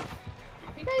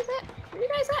you guys at? Where you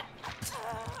guys at?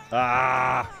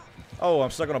 Ah! Oh,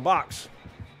 I'm stuck on a box.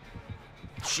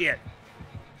 Shit.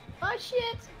 Oh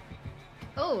shit!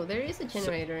 Oh, there is a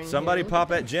generator in Somebody here. pop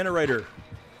that generator.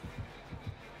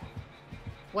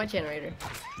 What generator?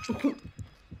 I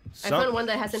found one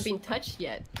that hasn't been touched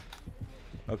yet.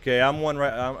 Okay, I'm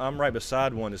right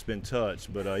beside one that's been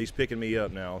touched, but he's picking me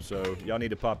up now. So y'all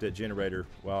need to pop that generator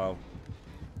while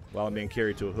I'm being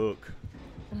carried to a hook.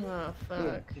 Oh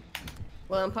fuck.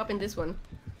 Well, I'm popping this one.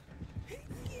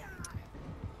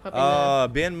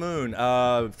 Ben Moon,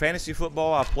 fantasy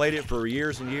football. I played it for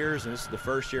years and years, and this is the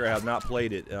first year I have not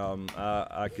played it.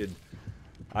 I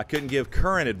couldn't give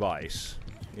current advice.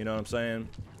 You know what I'm saying?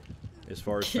 As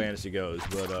far as fantasy goes,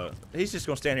 but he's just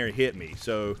gonna stand here and hit me.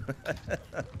 So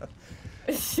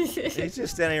he's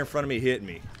just standing here in front of me, hitting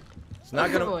me.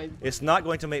 It's not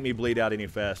going to make me bleed out any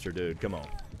faster, dude. Come on.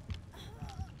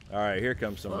 All right, here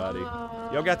comes somebody.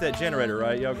 Y'all got that generator,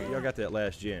 right? Y'all got that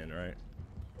last gen, right?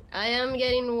 I am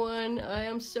getting one. I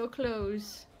am so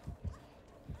close.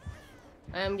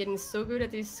 I am getting so good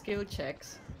at these skill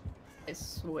checks. I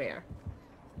swear.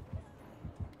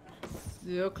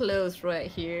 So close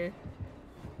right here.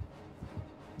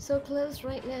 So close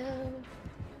right now.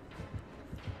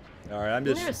 All right, I'm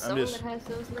just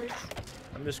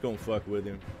gonna fuck with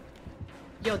him.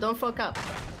 Yo, don't fuck up.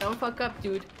 Don't fuck up,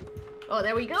 dude. Oh,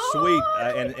 there we go. Sweet,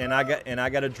 and I got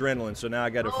adrenaline, so now I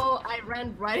got to. Oh, I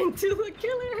ran right into the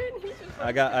killer, and he just.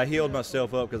 I healed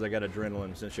myself up because I got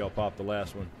adrenaline since y'all popped the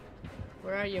last one.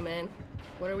 Where are you, man?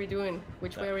 What are we doing?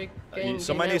 Which way are we going?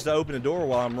 Somebody needs to open the door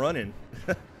while I'm running.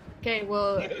 Okay,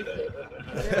 well.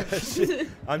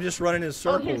 I'm just running in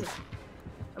circles.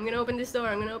 I'm gonna open this door.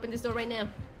 I'm gonna open this door right now.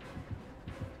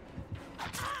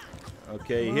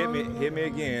 Okay, hit me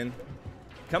again.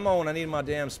 Come on, I need my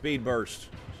damn speed burst.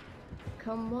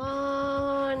 Come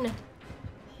on.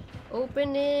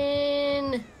 Open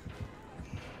in.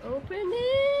 Open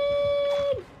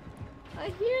in. I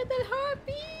hear the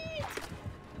heartbeat.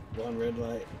 One red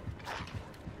light.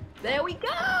 There we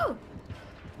go.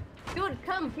 Dude,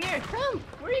 come here. Come.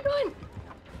 Where are you going?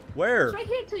 Where? It's right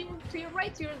here to your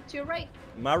right. To your right.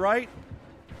 My right?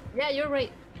 Yeah, you're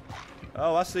right.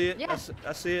 Oh, I see it. Yeah.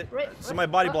 I see it. Right.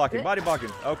 Somebody body blocking. Body blocking.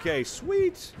 Okay,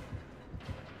 sweet.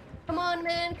 Come on,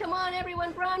 man. Come on,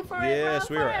 everyone. Run for it. Yes,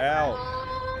 we are out.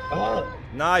 Oh.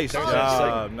 Nice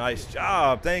job. Nice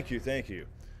job. Thank you. Thank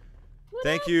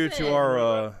you to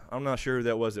our, I'm not sure who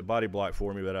that was that body blocked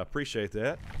for me, but I appreciate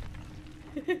that.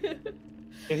 Did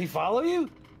he follow you?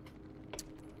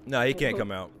 No, he can't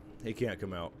come out. He can't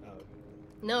come out.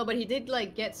 No, but he did,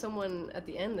 like, get someone at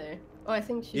the end there. Oh, I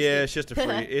think she's... Yeah, it's just a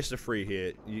free, it's a free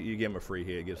hit. You give him a free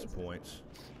hit, give some points.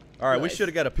 All right, we should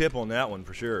have got a pip on that one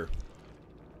for sure.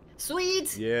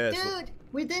 Sweet! Yes. Dude,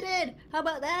 we did it! How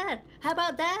about that? How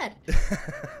about that?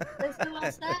 Let's do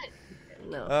that.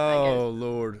 No. Oh,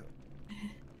 Lord.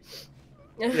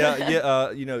 Yeah,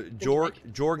 you know,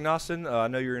 Jorgnassen, I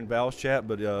know you're in Val's chat,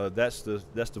 but that's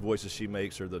the voices she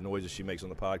makes or the noises she makes on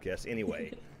the podcast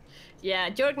anyway. Yeah,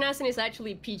 Jorgnassen is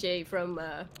actually PJ from...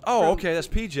 okay, that's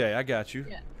PJ. I got you.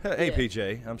 Yeah. Hey, yeah.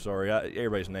 PJ. I'm sorry.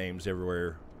 Everybody's names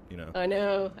everywhere, you know. I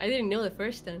know. I didn't know the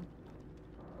first time.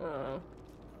 All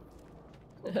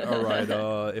right.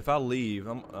 If I leave,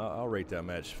 I'll rate that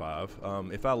match 5.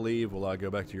 If I leave, will I go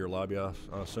back to your lobby? I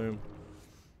assume.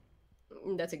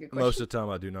 That's a good question. Most of the time,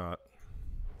 I do not.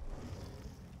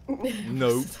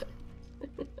 Nope.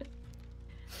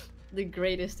 The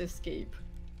greatest escape.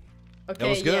 Okay, That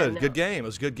was good. Yeah, no. Good game. It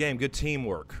was a good game. Good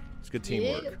teamwork. It's good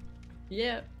teamwork.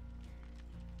 Yeah.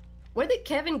 Where did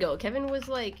Kevin go? Kevin was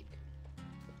like,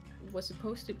 was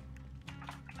supposed to.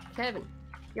 Kevin,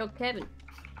 yo, Kevin.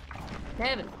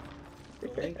 Kevin. I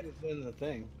think it's in the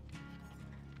thing.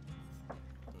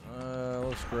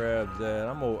 Let's grab that.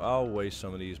 I'll waste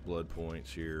some of these blood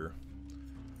points here.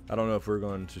 I don't know if we're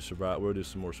going to survive. We'll do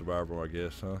some more survival, I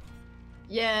guess, huh?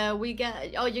 Yeah, we got.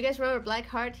 Oh, you guys remember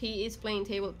Blackheart? He is playing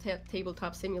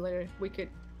tabletop simulator. We could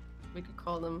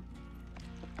call them.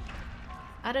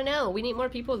 I don't know. We need more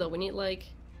people though. We need like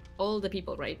all the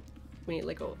people, right? We need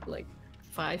like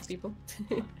 5 people.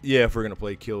 Yeah, if we're gonna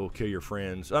play kill your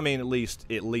friends. I mean, at least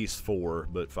 4,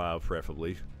 but 5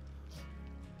 preferably.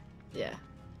 Yeah.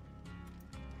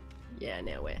 Yeah.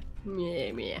 No way.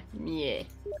 Yeah.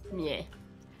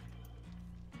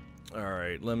 All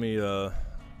right, let me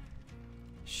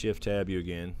shift tab you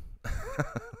again.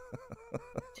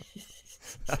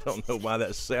 I don't know why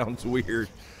that sounds weird.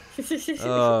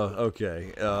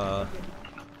 Okay.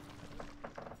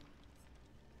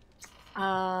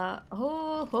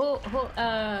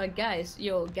 Guys,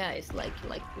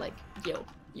 like, yo.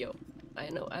 I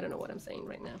don't know what I'm saying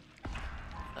right now.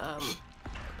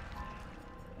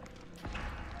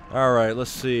 All right,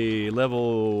 let's see.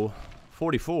 Level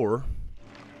 44.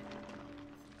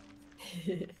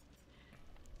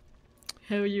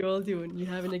 How are you all doing? You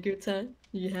having a good time?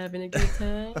 You having a good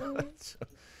time?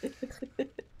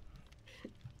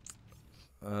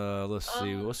 Let's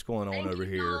see. What's going on over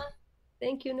here? Noah.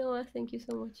 Thank you, Noah. Thank you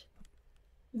so much.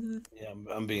 Yeah,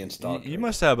 I'm being stalked. You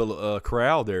must have a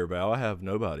crowd there, Val. I have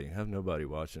nobody. I have nobody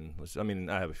watching. I mean,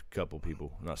 I have a couple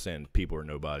people. I'm not saying people are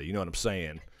nobody. You know what I'm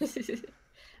saying?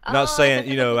 I'm not saying,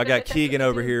 you know, I got Keegan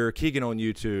over here. Keegan on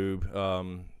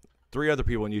YouTube. 3 other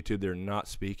people on YouTube. They're not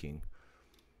speaking.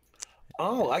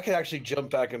 Oh, I could actually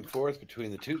jump back and forth between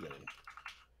the two then.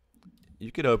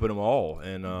 You could open them all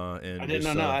and I didn't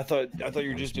know. No, I thought you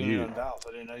were just doing it on Valve.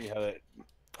 I didn't know you had it.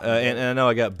 And I know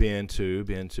I got Ben too.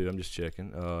 I'm just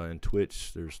checking. And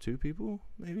Twitch, there's 2 people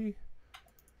maybe.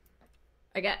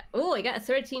 I got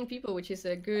 13 people, which is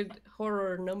a good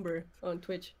horror number on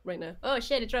Twitch right now. Oh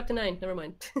shit, it dropped to 9. Never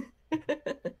mind.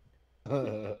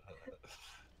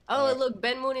 Oh look,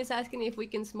 Ben Moon is asking if we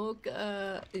can smoke.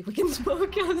 If we can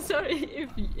smoke. I'm sorry.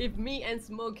 If me and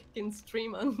Smoke can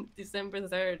stream on December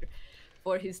 3rd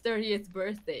for his 30th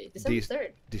birthday. December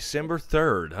 3rd. December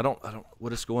 3rd. I don't.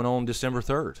 What is going on December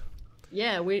 3rd?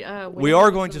 Yeah, we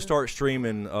are going to start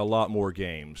streaming a lot more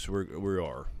games.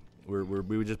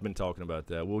 We've just been talking about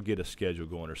that. We'll get a schedule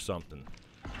going or something.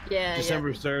 Yeah.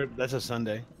 December 3rd. That's a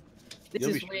Sunday. This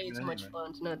is way too much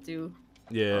fun to not do.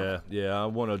 Yeah. I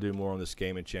want to do more on this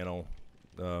gaming channel,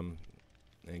 and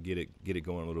get it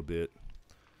going a little bit.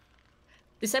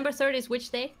 December 3rd is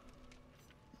which day?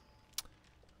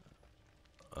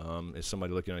 Is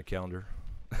somebody looking at a calendar?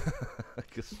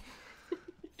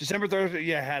 December 3rd.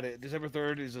 Yeah, I had it. December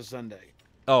 3rd is a Sunday.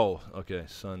 Oh, okay,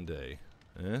 Sunday.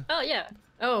 Oh yeah.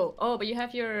 Oh, but you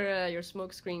have your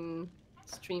SmokeScreen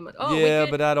stream. Oh yeah,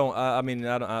 but I don't. I'm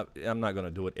not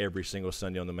gonna do it every single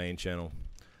Sunday on the main channel.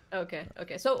 Okay.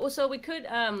 So we could.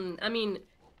 I mean,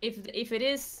 if it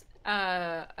is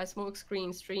a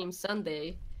SmokeScreen stream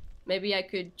Sunday, maybe I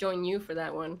could join you for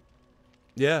that one.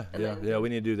 Yeah. We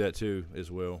need to do that too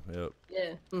as well. Yep.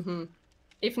 Yeah.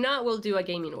 If not, we'll do a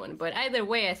gaming one. But either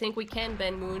way, I think we can,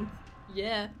 Ben Moon.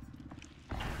 Yeah.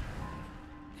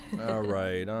 All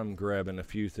right, I'm grabbing a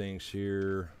few things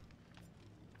here.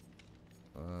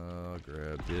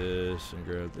 Grab this and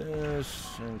grab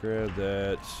this and grab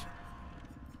that.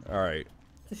 All right.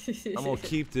 I'm gonna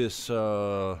keep this.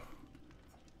 I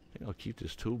think I'll keep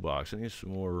this toolbox. I need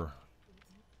some more.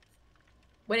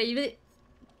 What are you?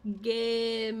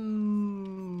 Game.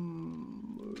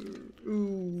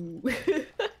 Ooh.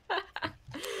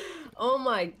 Oh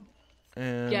my.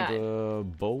 And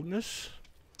God. Boldness.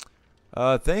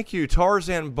 Thank you,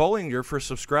 Tarzan Bollinger, for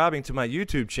subscribing to my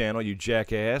YouTube channel, you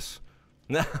jackass.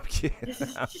 No, I'm kidding.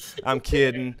 I'm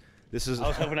kidding. This is. I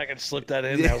was hoping I could slip that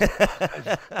in. Yeah.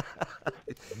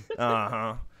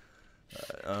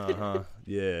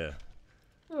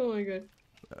 Oh my god.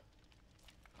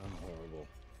 I'm horrible.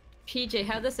 PJ,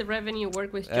 how does the revenue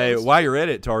work with Jones? Hey, while you're at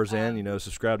it, Tarzan, you know,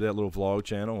 subscribe to that little vlog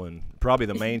channel and probably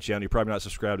the main channel. You're probably not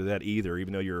subscribed to that either,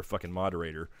 even though you're a fucking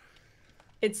moderator.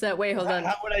 It's wait, hold on.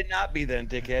 How would I not be then,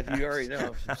 dickhead? You already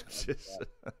know. What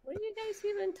are you guys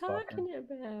even talking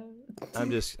about? I'm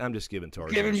just giving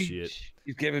Tarzan shit.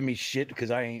 He's giving me shit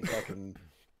because I ain't fucking.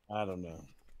 I don't know.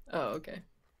 Oh, okay.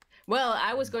 Well,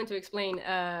 I was going to explain.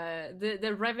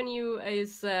 The revenue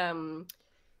is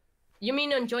You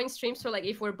mean on joint streams? So like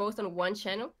if we're both on one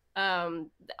channel,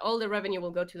 all the revenue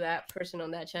will go to that person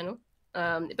on that channel.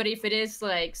 But if it is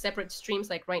like separate streams,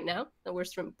 like right now, that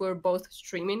we're both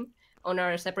streaming on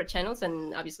our separate channels,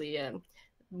 and obviously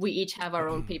we each have our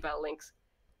own PayPal links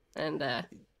and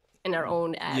our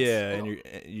own ads. Yeah, and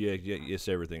yes,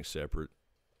 everything's separate.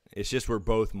 It's just we're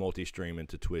both multi-streaming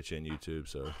to Twitch and YouTube,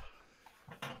 so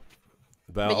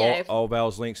all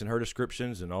Val's links in her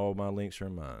descriptions, and all my links are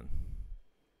in mine.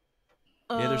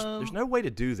 Yeah, there's no way to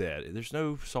do that. There's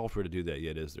no software to do that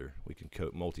yet, is there? We can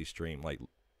multi-stream like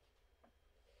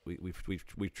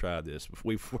we've tried this.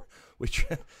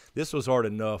 This was hard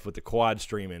enough with the quad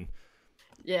streaming.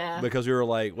 Yeah. Because we were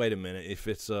like, wait a minute, if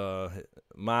it's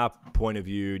my point of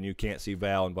view and you can't see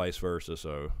Val and vice versa,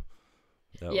 so.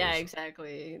 Yeah,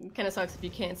 exactly. It kind of sucks if you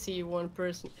can't see one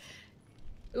person.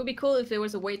 It would be cool if there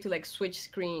was a way to like switch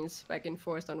screens back and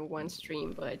forth on one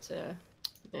stream, but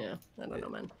yeah, I don't know,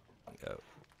 man. Yeah.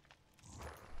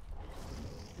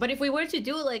 But if we were to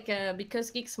do like a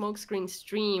Because Geek SmokeScreen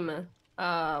stream,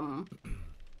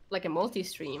 like a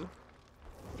multi-stream,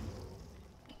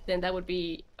 then that would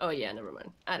be. Oh yeah, never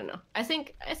mind. I don't know. I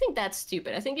think that's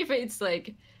stupid. I think if it's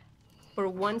like for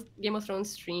one Game of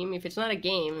Thrones stream, if it's not a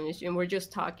game and we're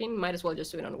just talking, might as well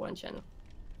just do it on one channel.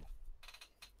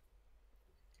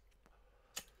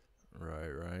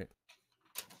 Right.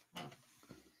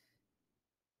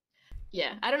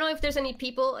 Yeah, I don't know if there's any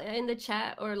people in the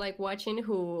chat or like watching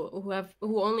who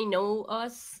only know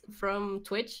us from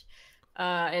Twitch,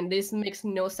 and this makes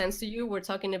no sense to you. We're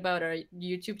talking about our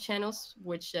YouTube channels,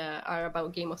 which are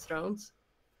about Game of Thrones.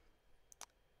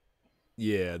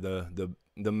 Yeah, the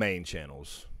main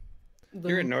channels.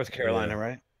 You're in North Carolina,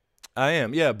 right? I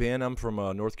am. Yeah, Ben, I'm from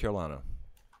North Carolina.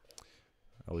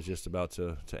 I was just about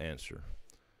to answer.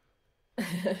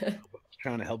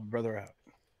 Trying to help a brother out.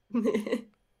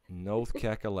 North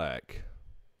Cackalack.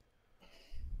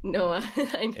 No, I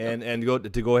know. And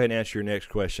to go ahead and answer your next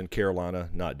question, Carolina,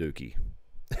 not Dookie.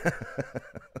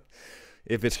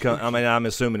 If it's coming, I mean, I'm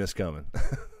assuming it's coming.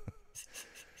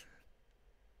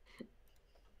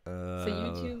 So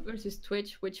YouTube versus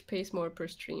Twitch, which pays more per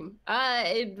stream?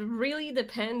 It really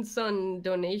depends on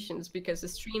donations because the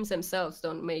streams themselves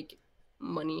don't make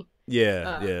money.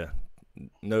 Yeah.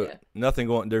 Nothing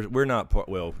going. We're not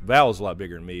well. Val's a lot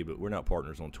bigger than me, but we're not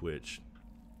partners on Twitch.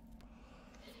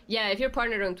 Yeah, if you're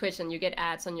partnered on Twitch and you get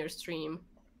ads on your stream,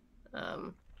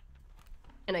 and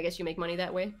I guess you make money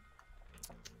that way.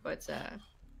 But yeah,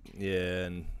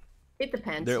 and it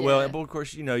depends. Yeah. Well, of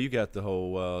course, you got the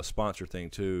whole sponsor thing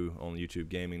too on YouTube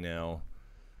Gaming now.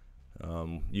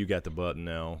 You got the button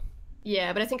now.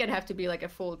 Yeah, but I think I'd have to be like a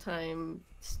full-time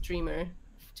streamer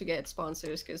to get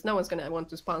sponsors because no one's gonna want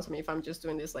to sponsor me if I'm just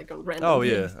doing this like on random. Oh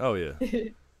yeah.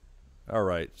 All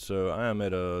right, so I am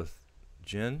at a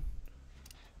Jen,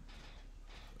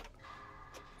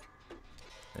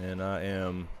 and I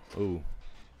am. Ooh.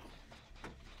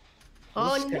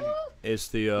 Oh no! It's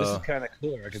the. This is kind of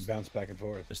cooler. I can bounce back and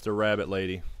forth. It's the rabbit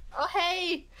lady. Oh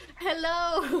hey,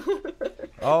 hello.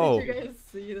 Oh. Did you guys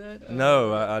see that?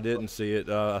 No, I didn't see it.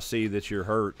 I see that you're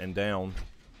hurt and down.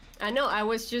 I know. I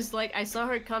was just like, I saw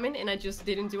her coming, and I just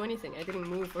didn't do anything. I didn't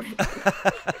move or anything.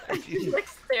 I just like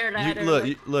stared at her.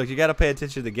 Look, like, you got to pay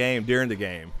attention to the game during the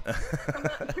game.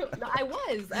 No, I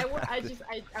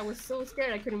was so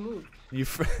scared I couldn't move. You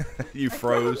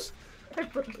froze. I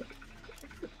froze.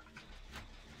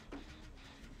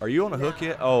 Are you on a hook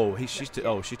yet? Oh, she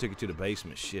took you to the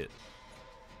basement. Shit.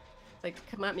 Like,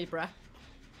 come at me, bruh.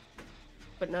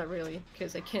 But not really,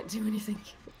 because I can't do anything.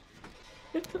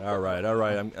 All right.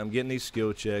 I'm getting these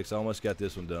skill checks. I almost got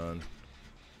this one done.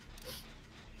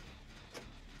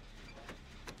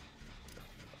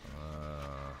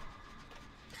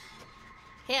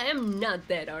 Hey, I am not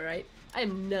dead. All right, I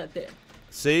am not dead.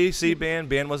 See, Ben.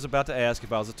 Ben was about to ask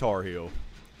if I was a Tar Heel.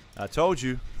 I told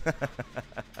you.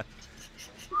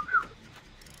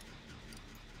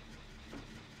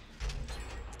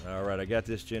 All right, I got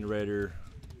this generator.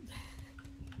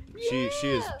 Yeah.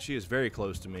 She is very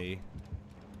close to me.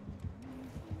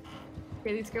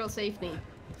 Okay, this girl saved me.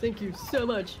 Thank you so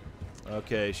much.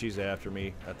 Okay, she's after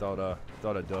me. I thought I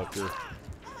ducked her.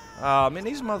 Ah, man,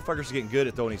 these motherfuckers are getting good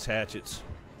at throwing these hatchets.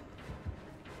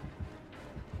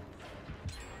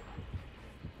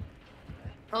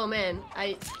 Oh man,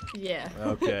 yeah.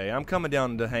 Okay, I'm coming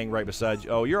down to hang right beside you.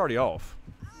 Oh, you're already off.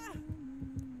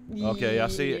 Okay, I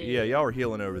see it. Yeah, y'all are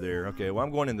healing over there. Okay, well,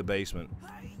 I'm going in the basement.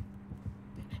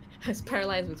 I was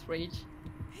paralyzed with rage.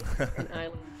 An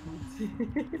island.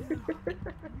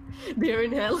 They're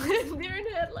in hell. They're in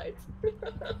headlights.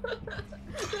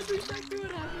 That's exactly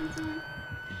what happened to me.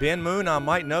 Ben Moon, I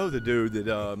might know the dude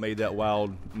that made that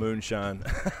wild moonshine.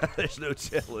 There's no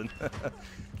telling.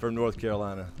 From North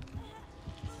Carolina.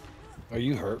 Are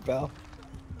you hurt, Val?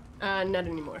 Not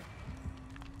anymore.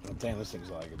 Oh, damn, this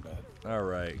thing's lagging bad. All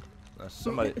right.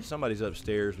 Somebody's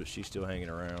upstairs, but she's still hanging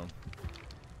around.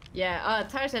 Yeah,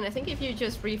 Tarzan, I think if you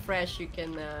just refresh, you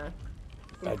can,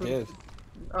 I did.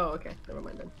 Oh, okay. Never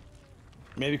mind then.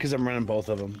 Maybe because I'm running both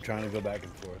of them, trying to go back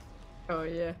and forth. Oh,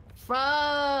 yeah.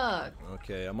 Fuck!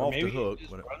 Okay, I'm off the hook.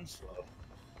 Just run slow.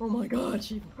 Oh my god,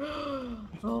 she...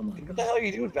 Oh my god. What the hell are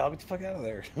you doing, Val? Get the fuck out of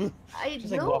there. I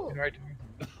Just know. like walking right to me.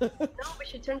 No, but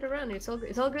she turned around. It's all good.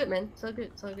 It's all good, man. It's all good.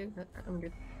 It's all good. I'm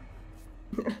good.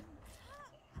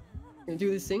 Gonna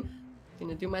do this thing.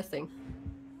 Gonna do my thing.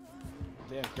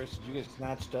 Damn, Chris, did you get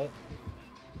snatched up?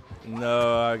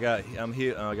 No, I'm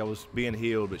healed. I was being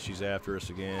healed, but she's after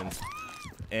us again.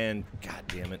 And god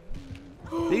damn it,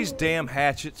 these damn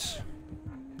hatchets.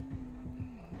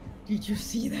 Did you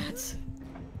see that?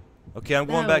 Okay, I'm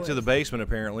going back to the basement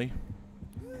apparently.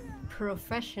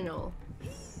 Professional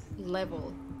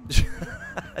level.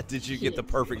 Did you get the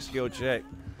perfect skill check?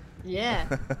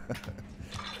 Yeah.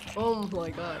 Oh my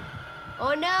god.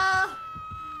 Oh no!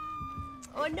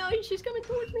 Oh no, she's coming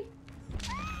towards me.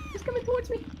 She's coming towards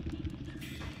me.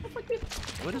 Oh, fuck you.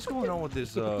 What is going on with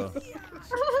this? Fuck you!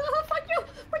 Fuck you!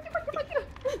 Fuck you!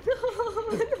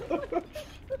 Fuck you!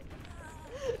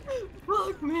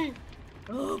 Fuck me!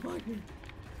 Oh, fuck me!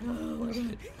 Oh my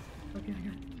god! Okay, I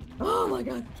got. Oh my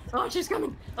god! Oh, she's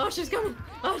coming! Oh, she's coming!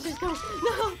 Oh, she's coming!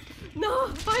 No! No!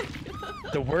 Fuck!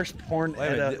 The worst porn.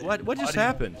 Wait a minute, what just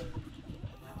happened?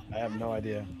 I have no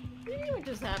idea. What do you mean what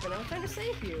just happened? I was trying to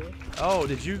save you. Oh,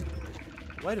 did you?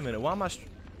 Wait a minute. Why am I?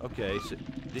 Okay, so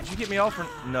did you get me off?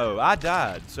 No, I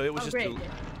died. So it was just. Great.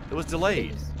 It was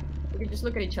delayed. We can just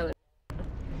look at each other.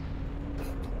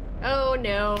 Oh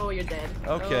no, you're dead.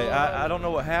 Okay, oh. I don't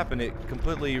know what happened. It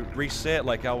completely reset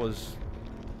like I was.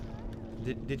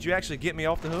 Did you actually get me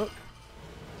off the hook?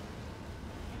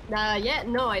 Yeah,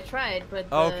 no, I tried,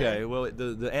 but. Okay, well,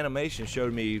 the animation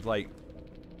showed me like.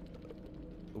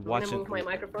 I'm gonna move my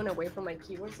microphone away from my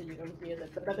keyboard so you don't hear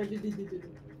that.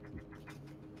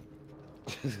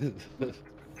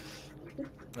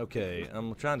 Okay,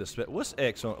 I'm trying to spell. What's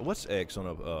X on an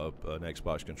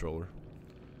Xbox controller?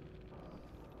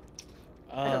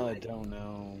 I don't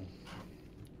know.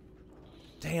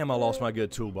 Damn, I lost my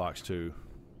good toolbox too.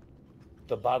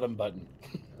 The bottom button.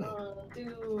 Oh,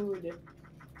 dude.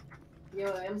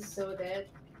 Yo, I'm so dead.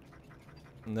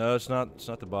 No, it's not. It's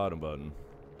not the bottom button.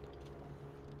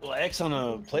 Well, X on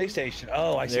a PlayStation.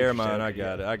 Oh, I see. Never mind. I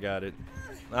got it. I got it.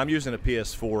 I'm using a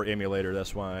PS4 emulator.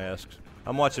 That's why I asked.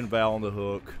 I'm watching Val on the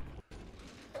hook.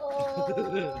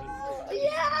 Oh,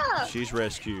 yeah. She's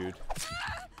rescued.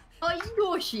 Oh,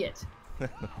 your shit.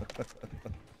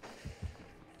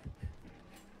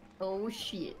 Oh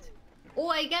shit. Oh,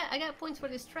 I got points for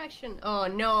distraction. Oh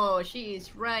no, she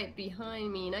is right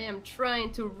behind me, and I am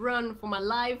trying to run for my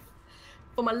life.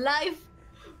 For my life.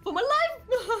 For my life.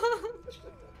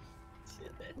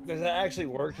 Does that actually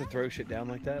work to throw shit down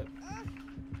like that?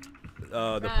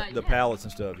 The yeah. pallets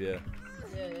and stuff, yeah.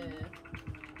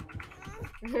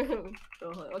 Yeah.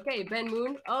 Okay, Ben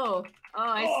Moon. Oh,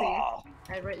 I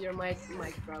see. I read your mic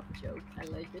drop joke. I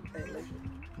like it. I like it.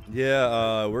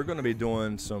 Yeah, we're going to be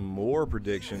doing some more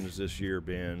predictions this year,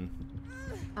 Ben.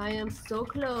 I am so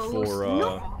close.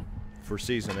 For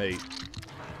season 8.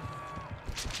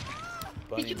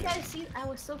 Did you guys see? I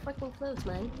was so fucking close,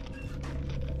 man.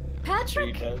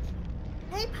 Patrick.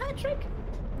 Hey, Patrick.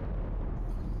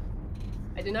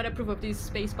 I do not approve of these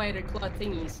space spider claw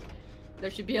thingies.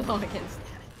 There should be a law against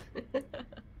that.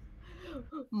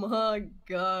 My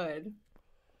god.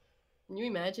 Can you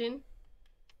imagine?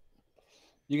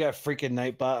 You got freaking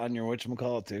Nightbot on your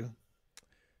whatchamacallit too?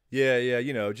 Yeah,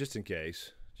 you know, just in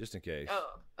case. Just in case.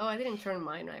 Oh, I didn't turn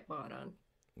my Nightbot on.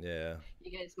 Yeah.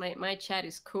 You guys, my chat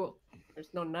is cool. There's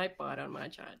no Nightbot on my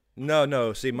chat.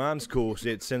 No. See, mine's cool.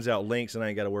 See, it sends out links and I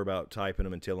ain't got to worry about typing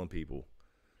them and telling people.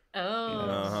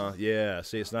 Oh. Yeah.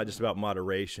 See, it's not just about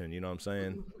moderation. You know what I'm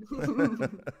saying?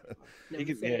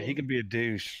 He can be a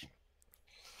douche.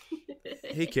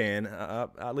 He can.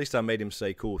 At least I made him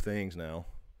say cool things now.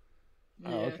 Yeah.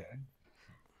 Oh, okay.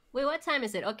 Wait, what time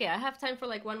is it? Okay, I have time for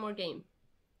like one more game.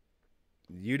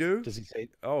 You do? Does he say?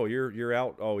 Oh, you're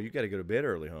out. Oh, you got to go to bed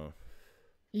early, huh?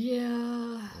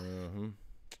 Yeah.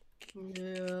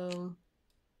 Yeah.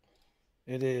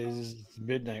 It is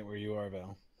midnight where you are,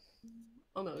 Val.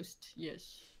 Almost,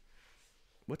 yes.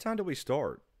 What time did we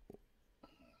start?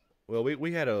 Well,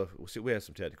 we had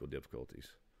some technical difficulties.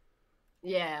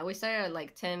 Yeah, we started at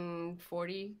like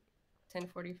 10:40,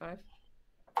 10:45.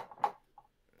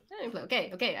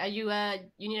 Okay, okay. Are you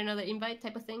you need another invite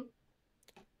type of thing?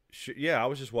 Yeah, I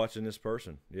was just watching this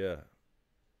person. Yeah.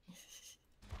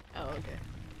 Oh, okay.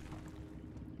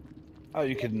 Oh,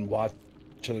 you can watch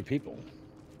other people.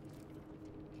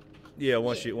 Yeah,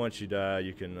 once you die,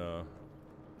 you can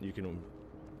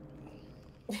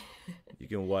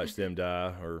watch them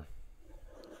die. Or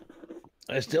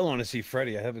I still want to see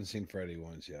Freddy. I haven't seen Freddy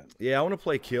once yet. yeah, I want to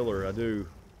play killer. I do.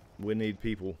 We need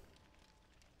people.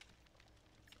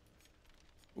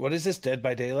 What is this? Dead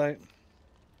by Daylight?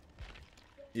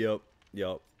 Yep.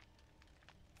 Yep.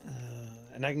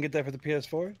 And I can get that for the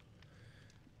PS4?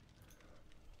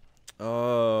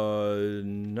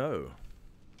 No.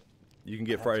 You can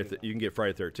get Friday. You can get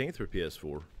Friday 13th for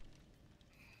PS4.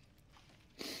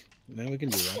 No, we can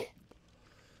do that.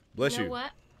 Bless you. You know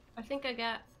what? I think I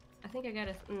got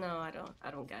it. No, I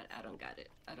don't got it.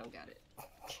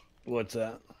 What's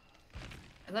that?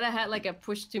 I thought I had like a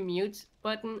push to mute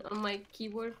button on my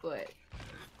keyboard, but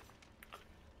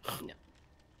no.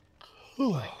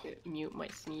 I could mute my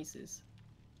sneezes.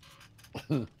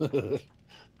 All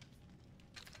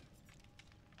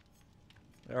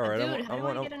right, Dude,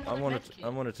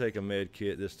 I'm gonna take a med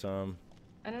kit this time.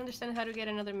 I don't understand how to get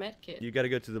another med kit. You got to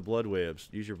go to the blood webs.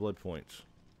 Use your blood points.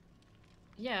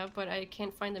 Yeah, but I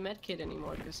can't find the med kit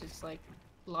anymore because it's like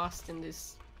lost in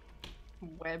this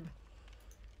web.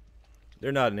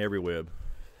 They're not in every web.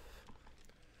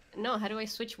 No, how do I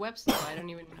switch webs now? I don't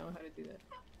even know how to do that.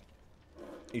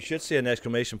 You should see an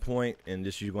exclamation point, and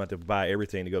just you're going to have to buy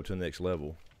everything to go up to the next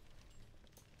level.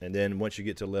 And then once you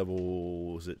get to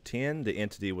level, was it 10? The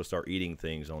entity will start eating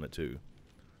things on it too.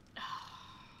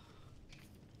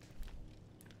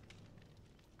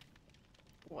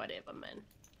 Whatever, man.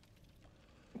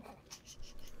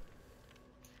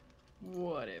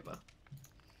 Whatever.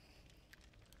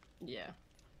 Yeah.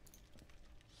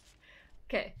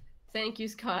 Okay. Thank you,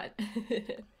 Scott.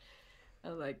 I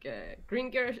like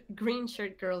green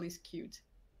shirt girl is cute.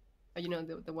 You know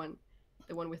the one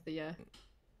with the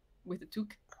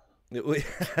toque.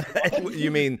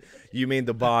 You mean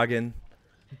the boggin?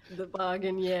 The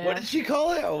boggin, yeah. What did she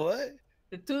call it? What?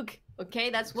 The toque. Okay,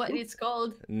 that's what it's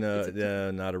called.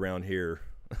 No, not around here.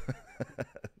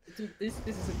 This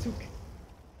is a toque.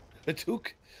 A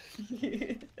toque?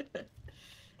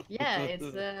 Yeah,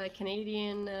 it's a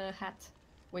Canadian hat,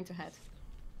 winter hat.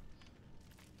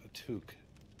 A toque.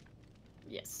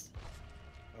 Yes.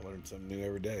 I learn something new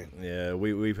every day. Yeah,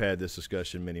 we've had this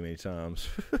discussion many times.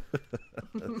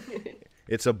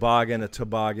 It's a boggin, a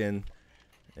toboggan,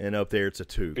 and up there it's a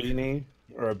toque. Beanie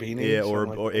or a beanie. Yeah,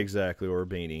 or exactly, or a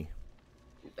beanie.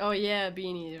 Oh yeah,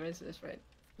 beanie. That's right.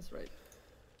 That's right.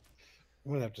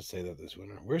 I'm gonna have to say that this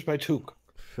winter. Where's my toque?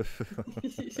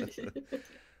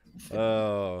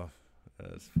 Oh,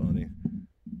 that's funny.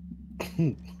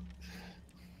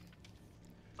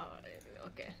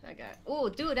 Okay, I got. Oh,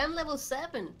 dude, I'm level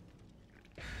 7.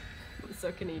 I'm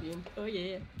so Canadian. Oh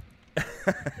yeah.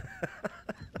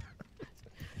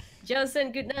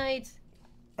 Johnson, good night.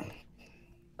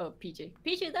 Oh, PJ.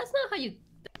 PJ, that's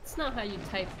not how you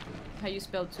type. How you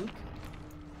spell toque.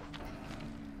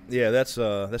 Yeah, that's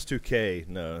 2K.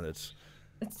 No, that's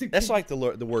like the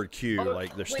word Q. Oh,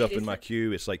 like there's stuff in my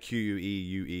queue. It's like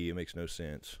QUE. It makes no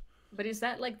sense. But is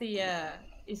that like the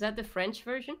is that the French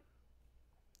version?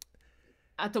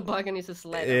 A toboggan is a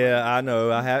sled. Yeah, I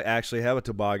know. I actually have a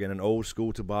toboggan, an old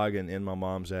school toboggan in my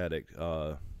mom's attic.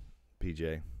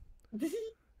 PJ.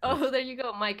 Oh, there you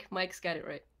go, Mike. Mike's got it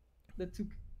right. The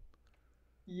toque.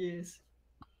 Yes.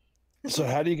 So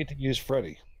how do you get to use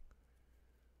Freddy?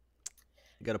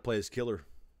 You got to play as killer.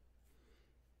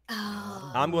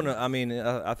 Oh.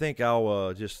 I think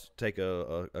I'll just take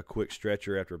a quick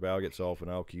stretcher after Val gets off, and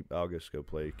I'll just go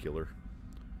play killer.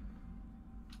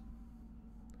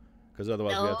 Because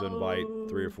otherwise we have to invite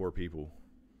 3 or 4 people.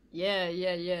 Yeah.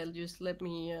 Just let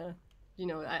me,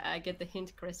 I get the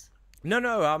hint, Chris.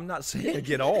 No, I'm not saying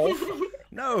get off.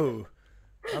 No,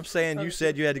 I'm saying you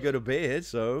said you had to go to bed,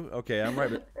 so okay, I'm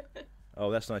right.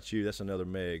 Oh, that's not you. That's another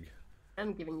Meg.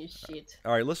 I'm giving you shit.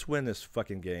 All right, let's win this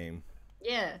fucking game.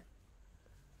 Yeah.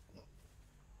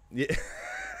 Yeah.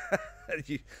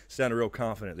 You sounded real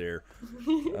confident there.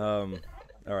 All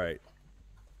right.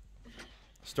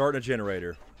 Starting a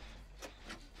generator.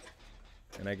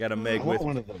 And I got a Meg with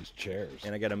one of those chairs.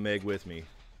 And I got a Meg with me.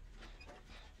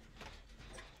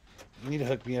 You need to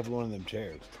hook me up with one of them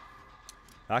chairs.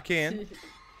 I can.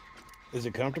 Is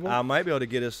it comfortable? I might be able to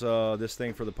get us this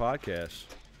thing for the podcast.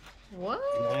 What?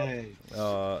 Nice.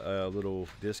 A little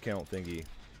discount thingy.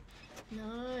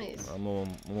 Nice. I'm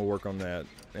gonna work on that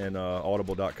and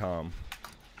audible.com.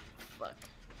 Fuck.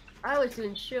 I was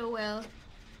doing so well.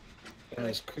 And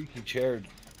this creaky chair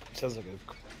Sounds like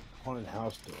a haunted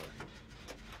house door.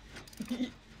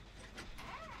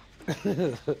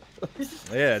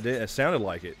 Yeah, it sounded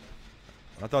like it.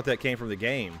 I thought that came from the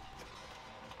game.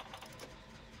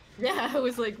 Yeah, I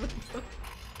was like, what the fuck?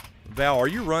 Val, are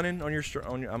you running on your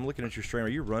I'm looking at your stream. Are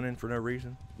you running for no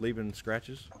reason, leaving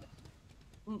scratches?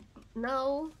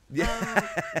 No. Yeah.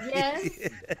 Yes.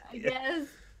 I guess.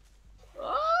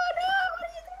 Oh no! What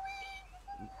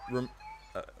are you doing?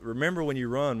 Remember when you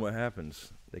run, what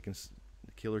happens? The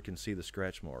killer can see the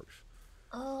scratch marks.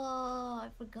 Oh, I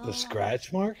forgot. The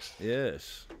scratch marks?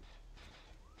 Yes.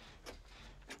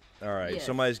 All right, Yes.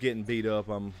 Somebody's getting beat up.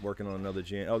 I'm working on another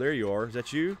gen. Oh, there you are. Is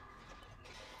that you?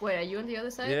 Wait, are you on the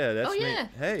other side? Yeah, that's oh, me. Yeah.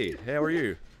 Hey, how are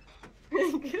you?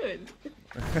 Good.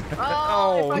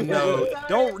 Oh, no!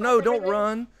 Don't run.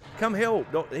 run. Come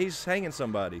help! Don't. He's hanging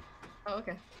somebody. Oh,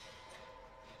 okay.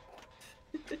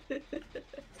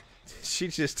 She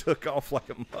just took off like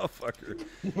a motherfucker.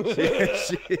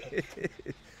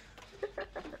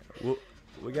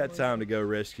 We got time to go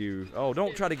rescue. Oh,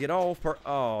 don't try to get off.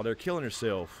 Oh, they're killing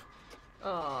herself.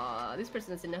 Oh, this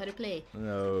person doesn't know how to play.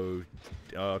 No.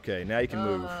 Okay, now you can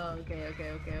move. Oh,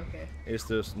 okay. It's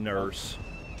this nurse.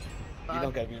 You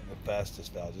don't gotta be the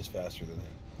fastest, Val. Just faster than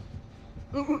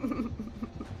him.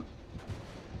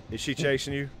 Is she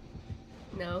chasing you?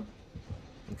 No.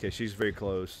 Okay, she's very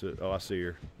close. Oh, I see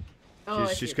her. Oh,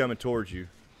 She's coming towards you.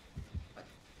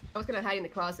 I was gonna hide in the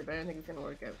closet, but I don't think it's gonna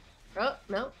work out. Oh,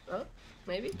 no. Oh,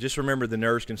 maybe. Just remember the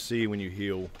nurse can see when you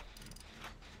heal.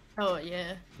 Oh,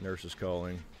 yeah. Nurse is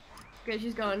calling. Okay,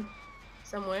 she's gone.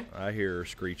 Somewhere. I hear her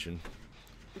screeching.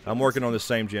 I'm working on the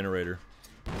same generator.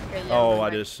 Okay, yeah, Oh, run I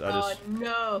back. just. Oh,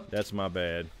 no. That's my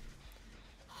bad.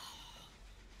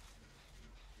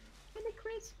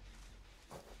 Chris.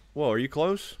 Whoa, are you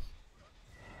close?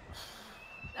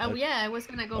 Oh, yeah, I was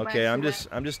gonna go back. Okay, I'm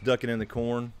just ducking in the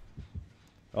corn.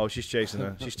 Oh, she's chasing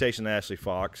Ashley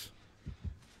Fox.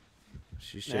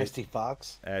 She's chasing Nasty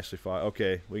Fox. Ashley Fox.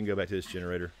 Okay, we can go back to this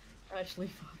generator. Ashley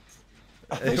Fox.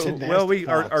 Well,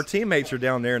 our teammates are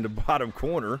down there in the bottom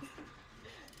corner.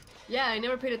 Yeah, I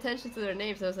never paid attention to their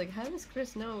names. I was like, how does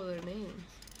Chris know their names?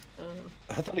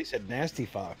 I thought he said Nasty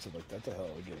Fox. I'm like, that's a hell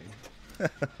of a game.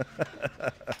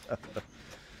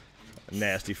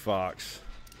 Nasty Fox.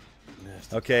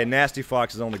 Nasty Okay, Nasty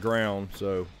Fox is on the ground,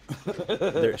 so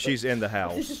she's in the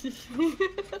house.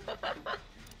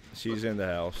 She's in the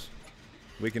house.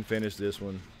 We can finish this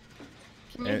one.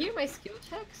 Can you hear my skill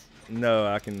checks? No,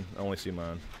 I can only see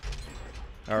mine.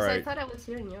 All right. I thought I was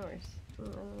hearing yours. I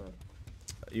don't know.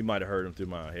 You might have heard them through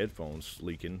my headphones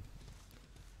leaking.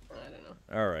 I don't know.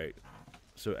 All right.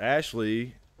 So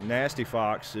Ashley, Nasty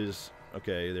Fox is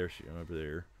okay. There she over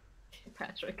there.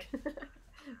 Patrick.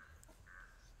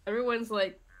 Everyone's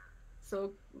like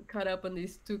so caught up on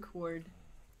these Took word.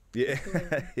 Yeah.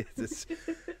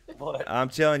 I'm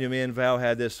telling you, me and Val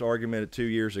had this argument 2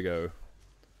 years ago.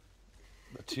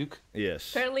 A toque?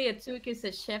 Yes. Apparently, a toque is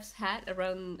a chef's hat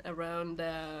around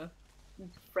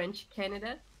French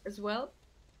Canada as well.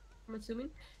 I'm assuming.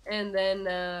 And then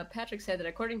Patrick said that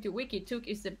according to Wiki, toque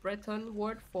is the Breton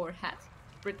word for hat.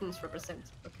 Britons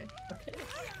represent. Okay.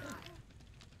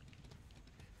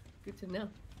 Good to know.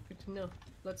 Good to know.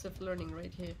 Lots of learning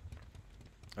right here.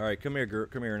 All right, come here, girl.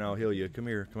 Come here, and I'll heal you. Come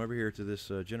here. Come over here to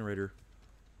this generator.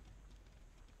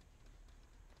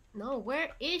 No, where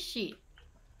is she?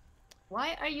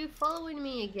 Why are you following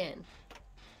me again?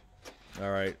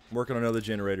 All right, working on another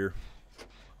generator.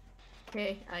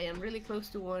 Okay, I am really close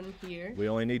to one here. We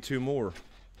only need 2 more.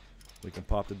 We can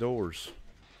pop the doors.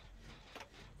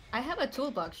 I have a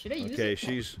toolbox. Should I use it? Okay,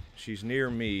 she's near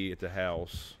me at the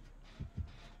house.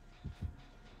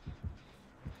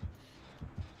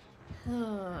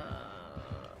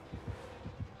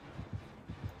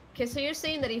 Okay, so you're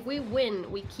saying that if we win,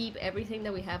 we keep everything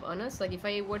that we have on us? Like if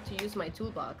I were to use my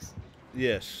toolbox?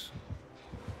 Yes.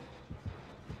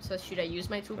 So should I use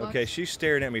my toolbox? Okay, she's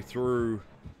staring at me through...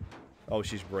 Oh,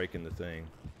 she's breaking the thing.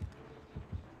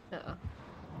 Uh-oh.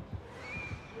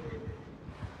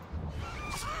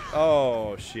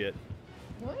 Oh, shit.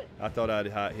 What? I thought I'd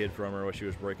hid from her while she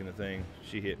was breaking the thing.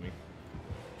 She hit me.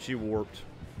 She warped.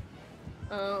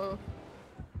 Oh.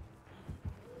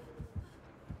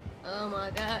 Oh my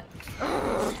god.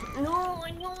 No,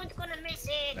 I know it's gonna miss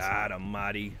it! Ah, the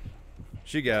mighty.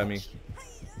 She got me.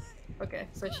 Okay,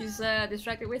 so she's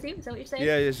distracted with you? Is that what you're saying?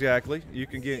 Yeah, exactly. You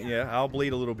can get... Yeah, I'll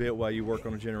bleed a little bit while you work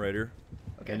on a generator.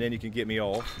 Okay. And then you can get me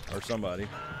off. Or somebody.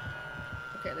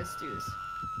 Okay, let's do this.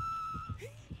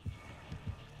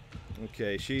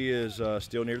 Okay, she is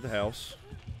still near the house.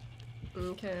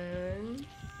 Okay.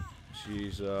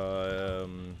 She's, are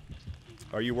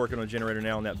you working on a generator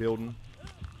now in that building?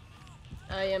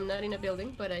 I am not in a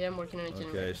building, but I am working on a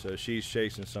generator. Okay, so she's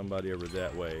chasing somebody over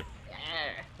that way.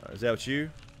 Yeah. Is that what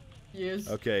you? Yes.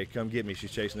 Okay, come get me.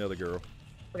 She's chasing the other girl.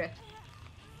 Okay.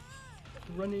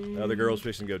 Running. The other girl's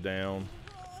fixing to go down.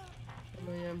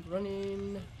 I am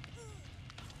running.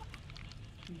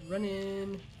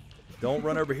 Running. Don't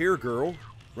run over here, girl.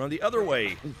 Run the other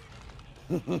way.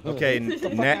 Okay,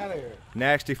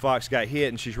 Nasty Fox got hit,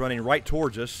 and she's running right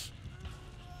towards us.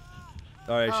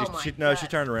 All right, no, she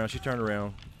turned around. She turned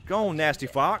around. Go on, Nasty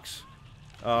Fox.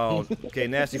 Oh, okay,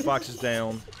 Nasty Fox is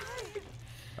down.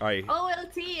 All right. Oh,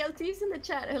 LT's in the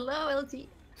chat. Hello, LT.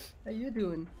 How you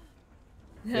doing?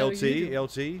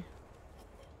 LT.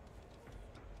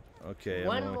 Okay,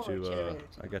 One I'm more going to. generator.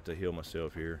 I got to heal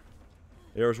myself here.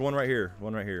 There's one right here.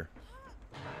 One right here.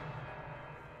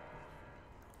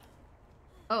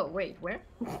 Oh wait, where?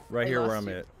 Right here where I'm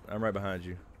at. I'm right behind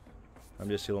you. I'm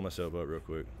just healing myself up real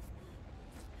quick.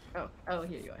 Oh,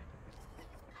 here you are.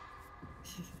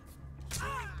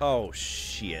 Oh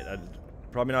shit!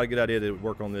 Probably not a good idea to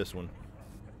work on this one.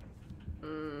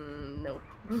 No.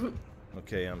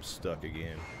 Okay, I'm stuck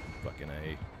again. Fucking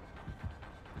A.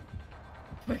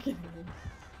 Fucking.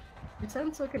 You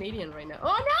sound so Canadian right now.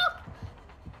 Oh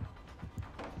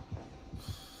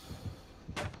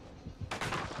no!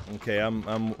 Okay,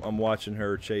 I'm watching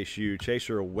her chase you. Chase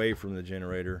her away from the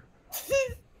generator.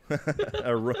 You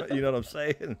know what I'm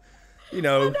saying? You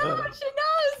know. Oh, no, she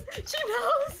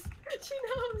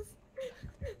knows.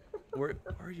 Where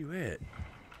are you at?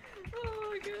 Oh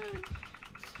my god.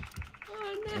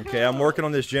 Oh no. Okay, I'm working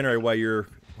on this generator while you're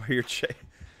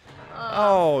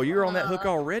Oh, you're on that hook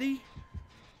already?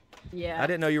 Yeah. I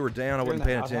didn't know you were down. I wasn't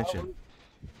paying attention.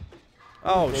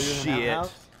 Oh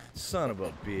shit! Son of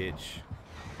a bitch.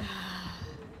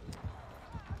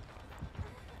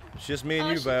 It's just me and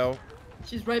you, Val.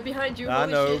 She's right behind you. I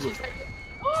know. Shit,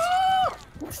 oh!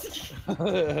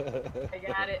 I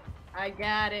got it. I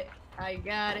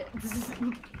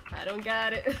don't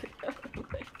got it. Oh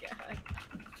my god.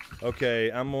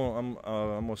 Okay, I'm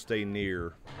gonna stay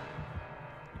near.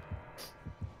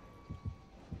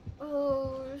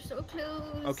 Oh, so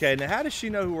close. Okay, now how does she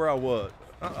know where I was?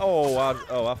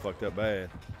 I fucked up bad.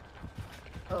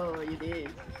 Oh, you did.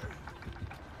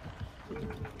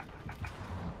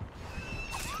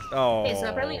 Oh. Okay, so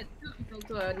apparently it's equal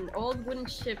to an old wooden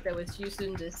ship that was used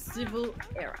in the Civil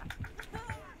Era.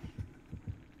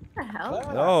 What the hell?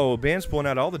 Oh, Ben's pulling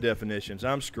out all the definitions.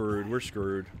 I'm screwed. We're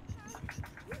screwed.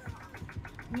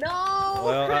 No!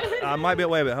 Well, I might be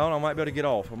able to, hold on, I might be able to get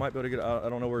off. I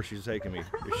don't know where she's taking me.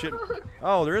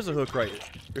 Oh, there is a hook right.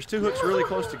 There's two hooks really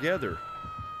close together.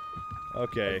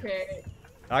 Okay. Okay.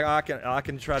 I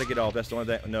can try to get off. That's the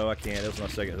only thing. No, I can't. That was my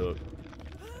second hook.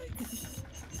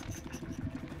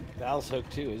 Val's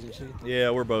hooked too, isn't she?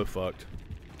 Yeah, we're both fucked.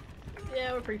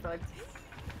 Yeah, we're pretty fucked.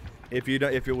 If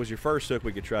it was your first hook,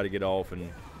 we could try to get off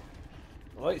and.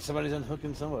 Wait, somebody's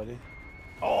unhooking somebody.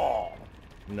 Oh.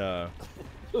 No.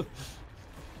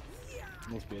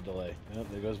 Must be a delay. Yep,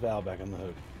 there goes Val back on the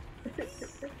hook.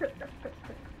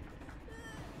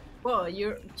 Whoa,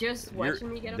 you're just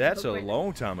watching me get on That's the hook a right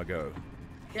long time ago.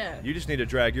 Yeah. You just need to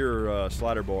drag your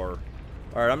slider bar. All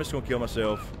right, I'm just gonna kill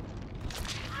myself.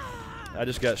 I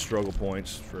just got struggle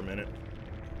points for a minute.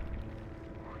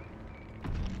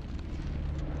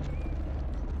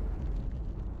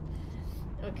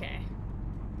 Okay.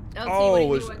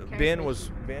 Oh, Ben was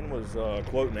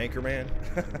quoting Anchorman.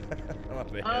 My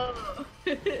bad. Oh.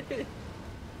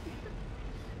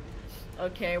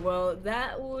 Okay, well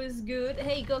that was good.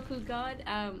 Hey Goku God.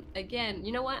 Again,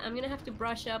 you know what? I'm gonna have to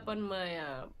brush up on my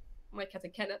my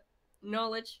katakana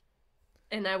knowledge,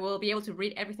 and I will be able to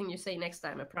read everything you say next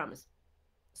time. I promise.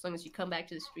 As long as you come back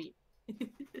to the street.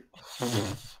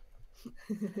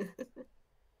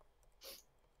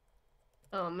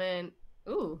 Oh man.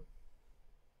 Ooh.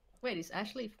 Wait, is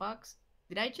Ashley Fox?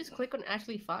 Did I just click on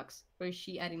Ashley Fox, or is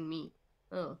she adding me?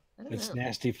 Oh, I don't know. It's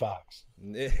Nasty Fox.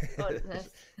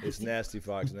 It's Nasty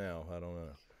Fox now. I don't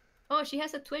know. Oh, she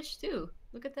has a Twitch too.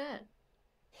 Look at that.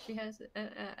 She has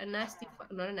a nasty,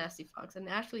 not a Nasty Fox, an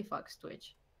Ashley Fox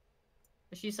Twitch.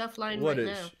 But she's offline right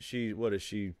now. What is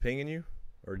she pinging you,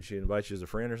 or did she invite you as a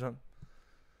friend or something?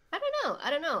 I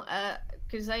don't know.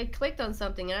 Cause I clicked on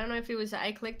something. I don't know if it was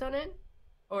I clicked on it,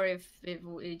 or if it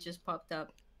just popped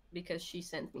up because she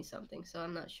sent me something. So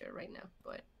I'm not sure right now.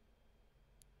 But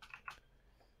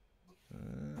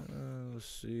let's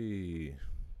see.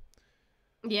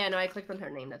 Yeah, no, I clicked on her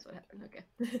name. That's what happened. Okay.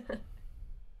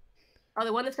 Oh,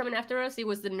 the one that's coming after us. It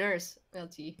was the nurse.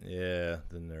 LT. Yeah,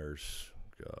 the nurse.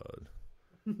 God.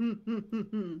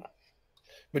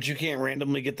 But you can't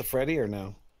randomly get the Freddy or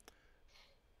no?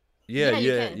 Yeah,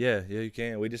 yeah, you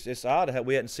can. It's odd how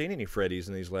we hadn't seen any Freddys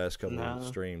in these last couple of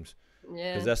streams.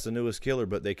 Yeah. Because that's the newest killer,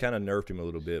 but they kind of nerfed him a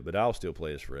little bit. But I'll still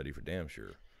play as Freddy for damn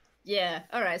sure. Yeah.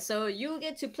 All right. So you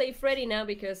get to play Freddy now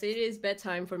because it is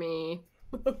bedtime for me.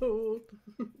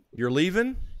 You're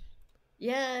leaving?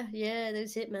 Yeah.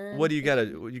 That's it, man. What do you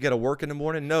gotta work in the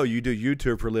morning? No, you do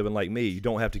YouTube for a living like me. You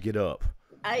don't have to get up.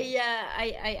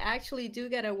 I actually do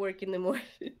gotta work in the morning.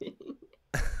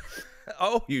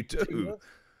 Oh, you do?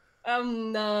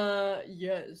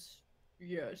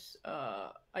 Yes.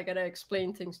 I gotta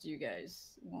explain things to you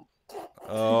guys.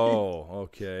 Oh,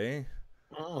 okay.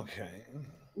 Okay.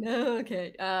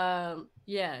 Okay.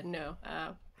 Yeah. No.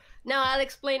 No, I'll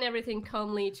explain everything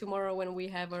calmly tomorrow when we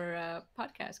have our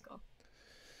podcast call.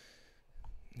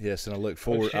 Yes, and I look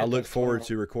forward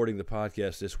to recording the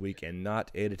podcast this week and not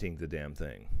editing the damn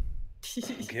thing.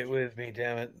 Get with me,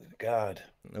 damn it. God.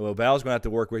 Well, Val's gonna have to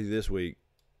work with you this week.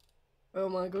 Oh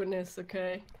my goodness.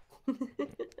 Okay. What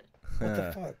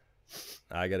the fuck?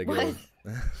 I gotta go.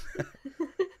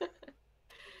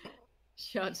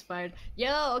 Shots fired.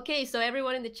 Yo, okay, so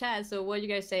everyone in the chat, so what are you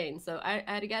guys saying? So,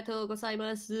 arigato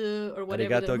gozaimasu, or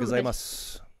whatever. Arigato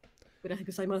gozaimasu.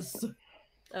 Arigato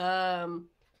gozaimasu.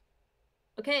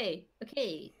 Okay.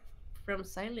 From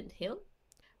Silent Hill?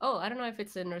 Oh, I don't know if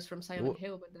it's a nurse from Silent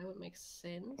Hill, but that would make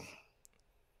sense.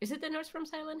 Is it the nurse from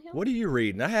Silent Hill? What are you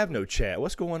reading? I have no chat.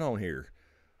 What's going on here?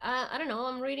 I don't know.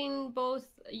 I'm reading both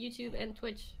YouTube and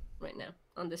Twitch right now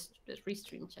on this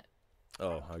restream chat.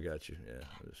 Oh, I got you. Yeah.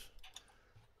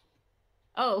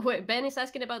 Oh, wait. Ben is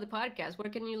asking about the podcast.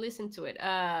 Where can you listen to it?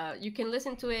 You can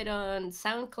listen to it on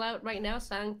SoundCloud right now.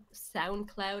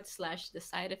 SoundCloud / The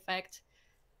Side Effect.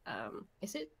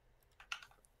 Is it?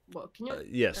 Well, can you?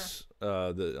 Yes.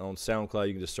 On SoundCloud,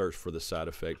 you can just search for The Side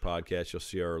Effect podcast. You'll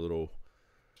see our little.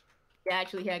 Yeah,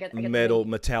 actually, I got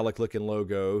metallic looking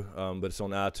logo, but it's on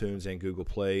iTunes and Google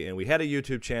Play. And we had a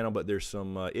YouTube channel, but there's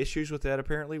some issues with that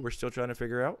apparently. We're still trying to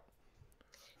figure out.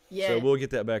 Yeah. So we'll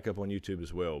get that back up on YouTube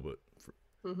as well. But.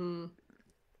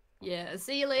 Yeah.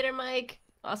 See you later, Mike.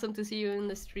 Awesome to see you in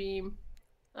the stream.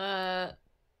 And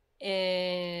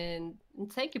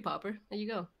thank you, Popper. There you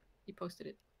go. He posted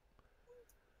it.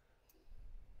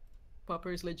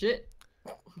 Popper is legit.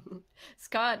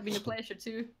 Scott, been a pleasure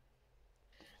too.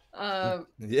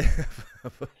 Yeah,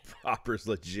 Popper's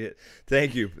legit.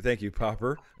 Thank you,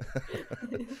 Popper.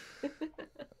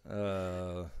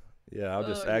 Yeah, I'll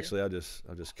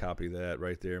just copy that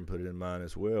right there and put it in mine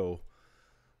as well.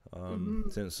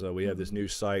 Since we have this new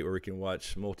site where we can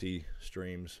watch multi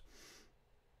streams.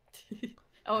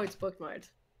 Oh, it's bookmarked.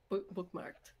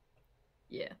 Bookmarked.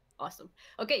 Yeah, awesome.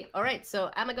 Okay, all right.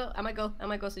 So I'm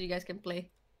gonna go so you guys can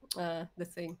play the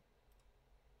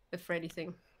Freddy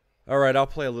thing. All right, I'll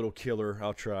play a little killer.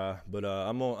 I'll try, but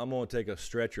I'm gonna take a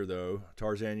stretcher though.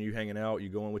 Tarzan, you hanging out? You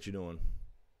going? What you doing?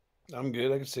 I'm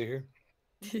good. I can sit here.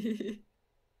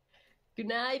 Good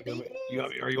night, baby.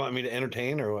 You want me to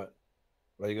entertain or what?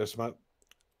 Let you go smoke?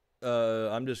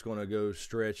 I'm just gonna go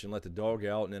stretch and let the dog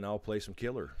out, and then I'll play some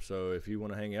killer. So if you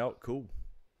want to hang out, cool.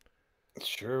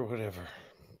 Sure, whatever.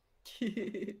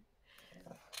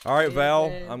 All right,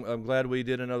 Val. I'm glad we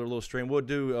did another little stream. We'll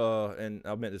do, and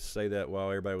I meant to say that while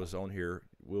everybody was on here.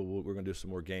 We're gonna do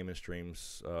some more gaming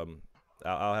streams.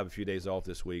 I'll have a few days off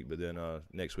this week, but then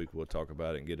next week we'll talk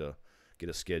about it and get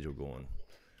a schedule going.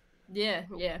 Yeah,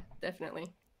 definitely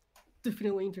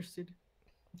interested.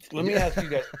 Let me ask you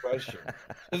guys a question.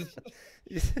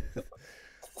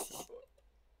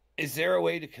 Is there a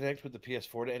way to connect with the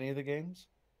PS4 to any of the games?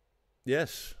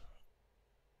 Yes.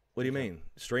 What do you mean?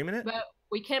 Streaming it? Well,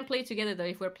 we can't play together though.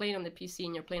 If we're playing on the PC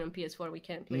and you're playing on PS4, we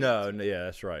can't play. No, yeah,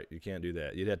 that's right. You can't do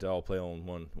that. You'd have to all play on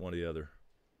one or the other.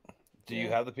 Do you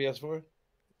have the PS4?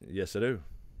 Yes, I do.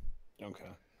 Okay.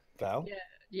 Val?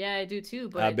 Yeah, I do too.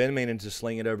 But I've been meaning to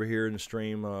sling it over here and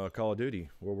stream Call of Duty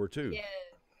World War II. Yeah,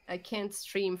 I can't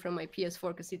stream from my PS4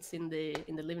 because it's in the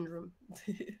living room.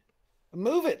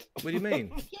 Move it. What do you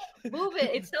mean? Move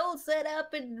it. It's all set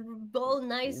up and all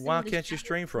nice. Why can't you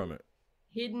stream from it?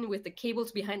 Hidden with the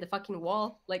cables behind the fucking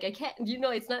wall. Like I can't.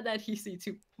 It's not that easy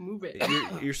to move it.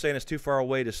 You're saying it's too far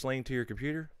away to sling to your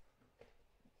computer?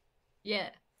 Yeah.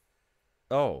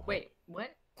 Oh. Wait.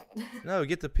 What? No,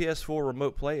 get the PS4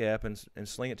 Remote Play app and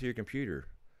sling it to your computer.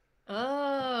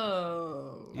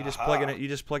 Oh. You just plug in it. You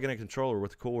just plug in a controller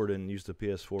with the cord and use the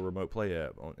PS4 Remote Play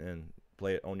app and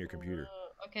play it on your computer.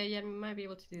 Okay, yeah, we might be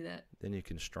able to do that. Then you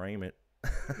can stream it.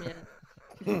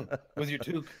 Yeah. With your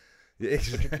toque.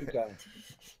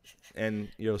 And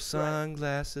your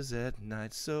sunglasses at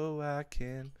night so I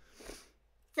can.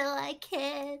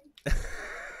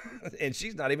 And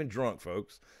she's not even drunk,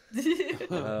 folks.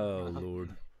 Oh,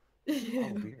 Lord. Oh,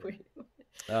 beer.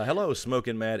 Hello,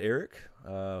 Smoking Mad Eric.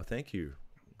 Thank you.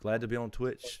 Glad to be on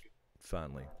Twitch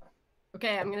finally.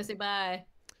 Okay, I'm gonna say bye.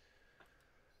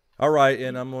 All right,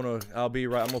 and I'll be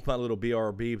right. I'm gonna put a little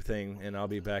BRB thing, and I'll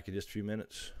be back in just a few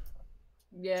minutes.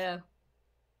 Yeah.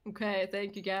 Okay,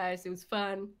 thank you guys. It was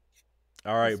fun.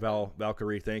 All right,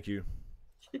 Valkyrie, thank you.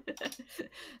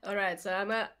 All right, so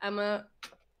I'm a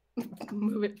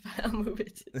move it. I'll move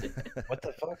it. What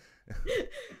the fuck?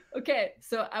 Okay,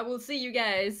 so I will see you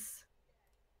guys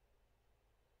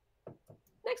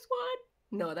next one.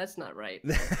 No, that's not right.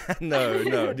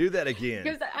 no, do that again.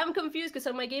 Because I'm confused because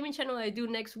on my gaming channel I do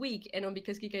next week, and on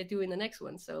Because Geek I do in the next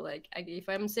one. So like, if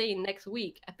I'm saying next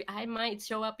week, I might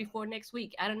show up before next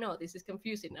week. I don't know. This is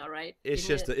confusing. All right. It's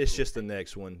just the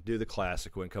next one. Do the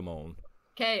classic one. Come on.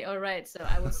 Okay. All right. So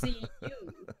I will see you in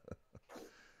the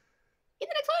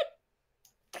next one.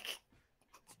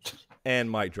 And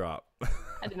mic drop.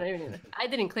 I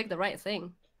didn't click the right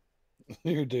thing.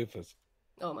 You're doofus.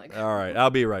 Oh my god. All right, I'll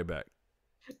be right back.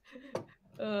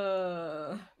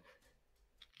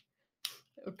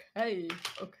 Okay.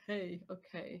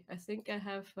 I think I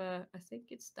have. I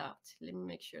think it stopped. Let me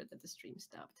make sure that the stream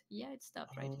stopped. Yeah, it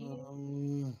stopped right here.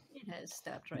 It has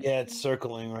stopped right. Yeah, it's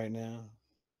circling right now.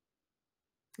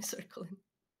 Circling.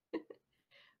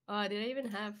 Oh, did I even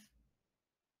have?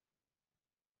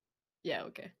 Yeah.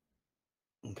 Okay.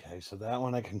 Okay, so that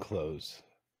one I can close.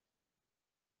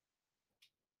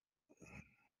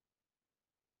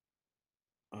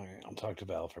 All right, I'll talk to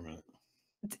Val for a minute.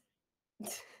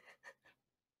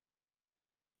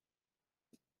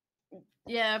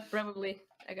 Yeah, probably.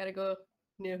 I gotta go.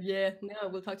 No, yeah, no.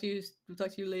 We'll talk to you. We'll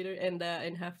talk to you later, and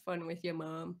have fun with your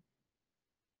mom.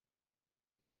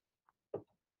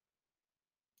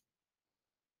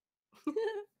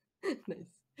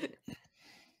 Nice.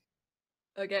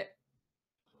 Okay.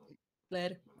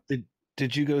 Later.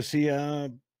 Did you go see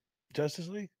Justice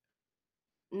League?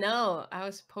 No, I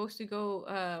was supposed to go.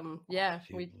 Yeah,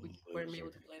 we weren't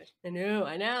able to play it. I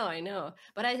know.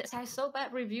 But I saw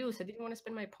bad reviews. I didn't want to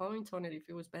spend my points on it if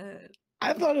it was bad.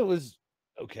 I thought it was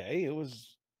okay. It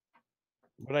was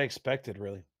what I expected,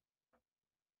 really.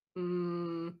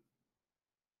 Mute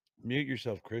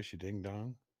yourself, Chris. You ding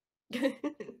dong.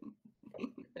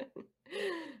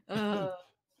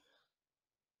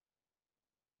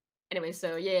 Anyway,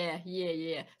 so yeah.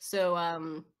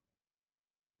 So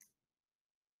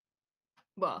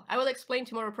well, I will explain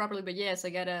tomorrow properly, but yes, I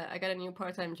got a new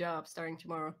part-time job starting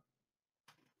tomorrow.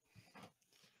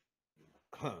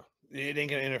 Huh. It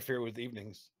ain't gonna interfere with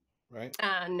evenings, right?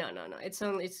 No. It's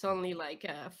only like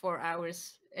 4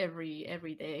 hours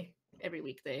every day, every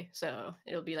weekday. So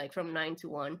it'll be like from 9 to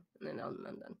 1, and then I'm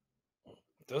done.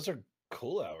 Those are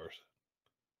cool hours.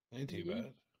 Ain't too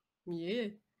bad. Yeah.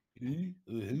 Yeah.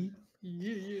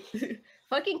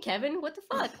 Fucking Kevin, what the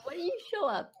fuck? Why didn't you show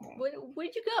up?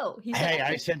 Where'd you go?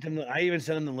 I sent him. I even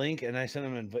sent him the link, and I sent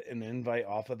him an invite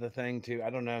off of the thing too. I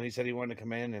don't know. He said he wanted to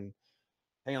come in and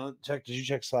hang on. Check. Did you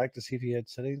check Slack to see if he had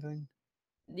said anything?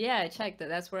 Yeah, I checked that.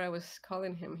 That's where I was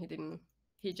calling him. He didn't.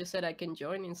 He just said I can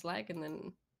join in Slack, and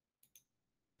then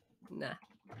nah,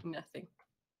 nothing.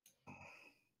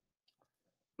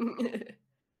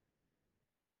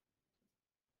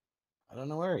 I don't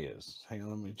know where he is. Hang on,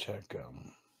 let me check.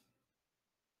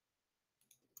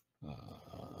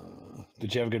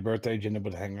 Did you have a good birthday? Did you end up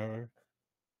with a hangover?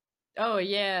 Oh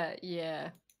yeah.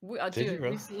 Dude, really?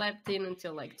 we slept in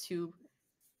until like 2.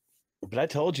 But I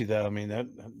told you though. I mean that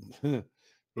you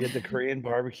had the Korean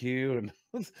barbecue and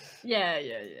yeah.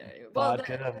 Well,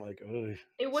 vodka. I'm like, oh,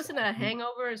 it wasn't a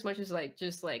hangover as much as like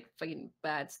just like fucking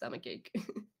bad stomach ache.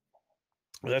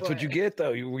 Well, that's what you get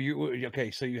though. You okay?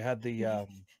 So you had the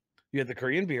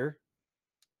Korean beer.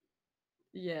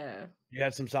 Yeah. You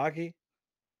had some sake.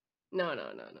 No.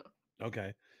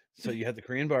 Okay, so you had the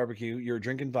Korean barbecue. You were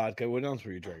drinking vodka. What else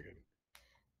were you drinking?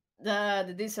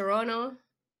 The Di Serono.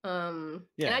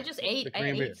 Yeah, and I just ate.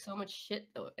 I ate beer. so much shit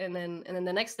though, and then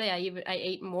the next day I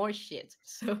ate more shit.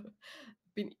 So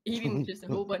I've been eating just a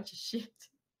whole bunch of shit.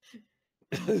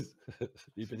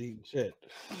 You've been eating shit.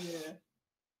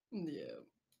 Yeah.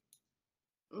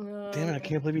 Damn it! I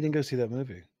can't believe you didn't go see that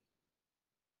movie.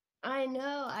 I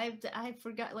know. I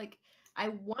forgot. Like I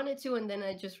wanted to, and then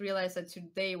I just realized that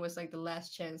today was like the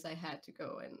last chance I had to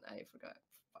go, and I forgot.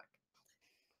 Fuck.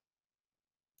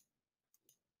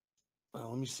 Well,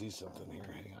 let me see something here.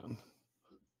 Hang on.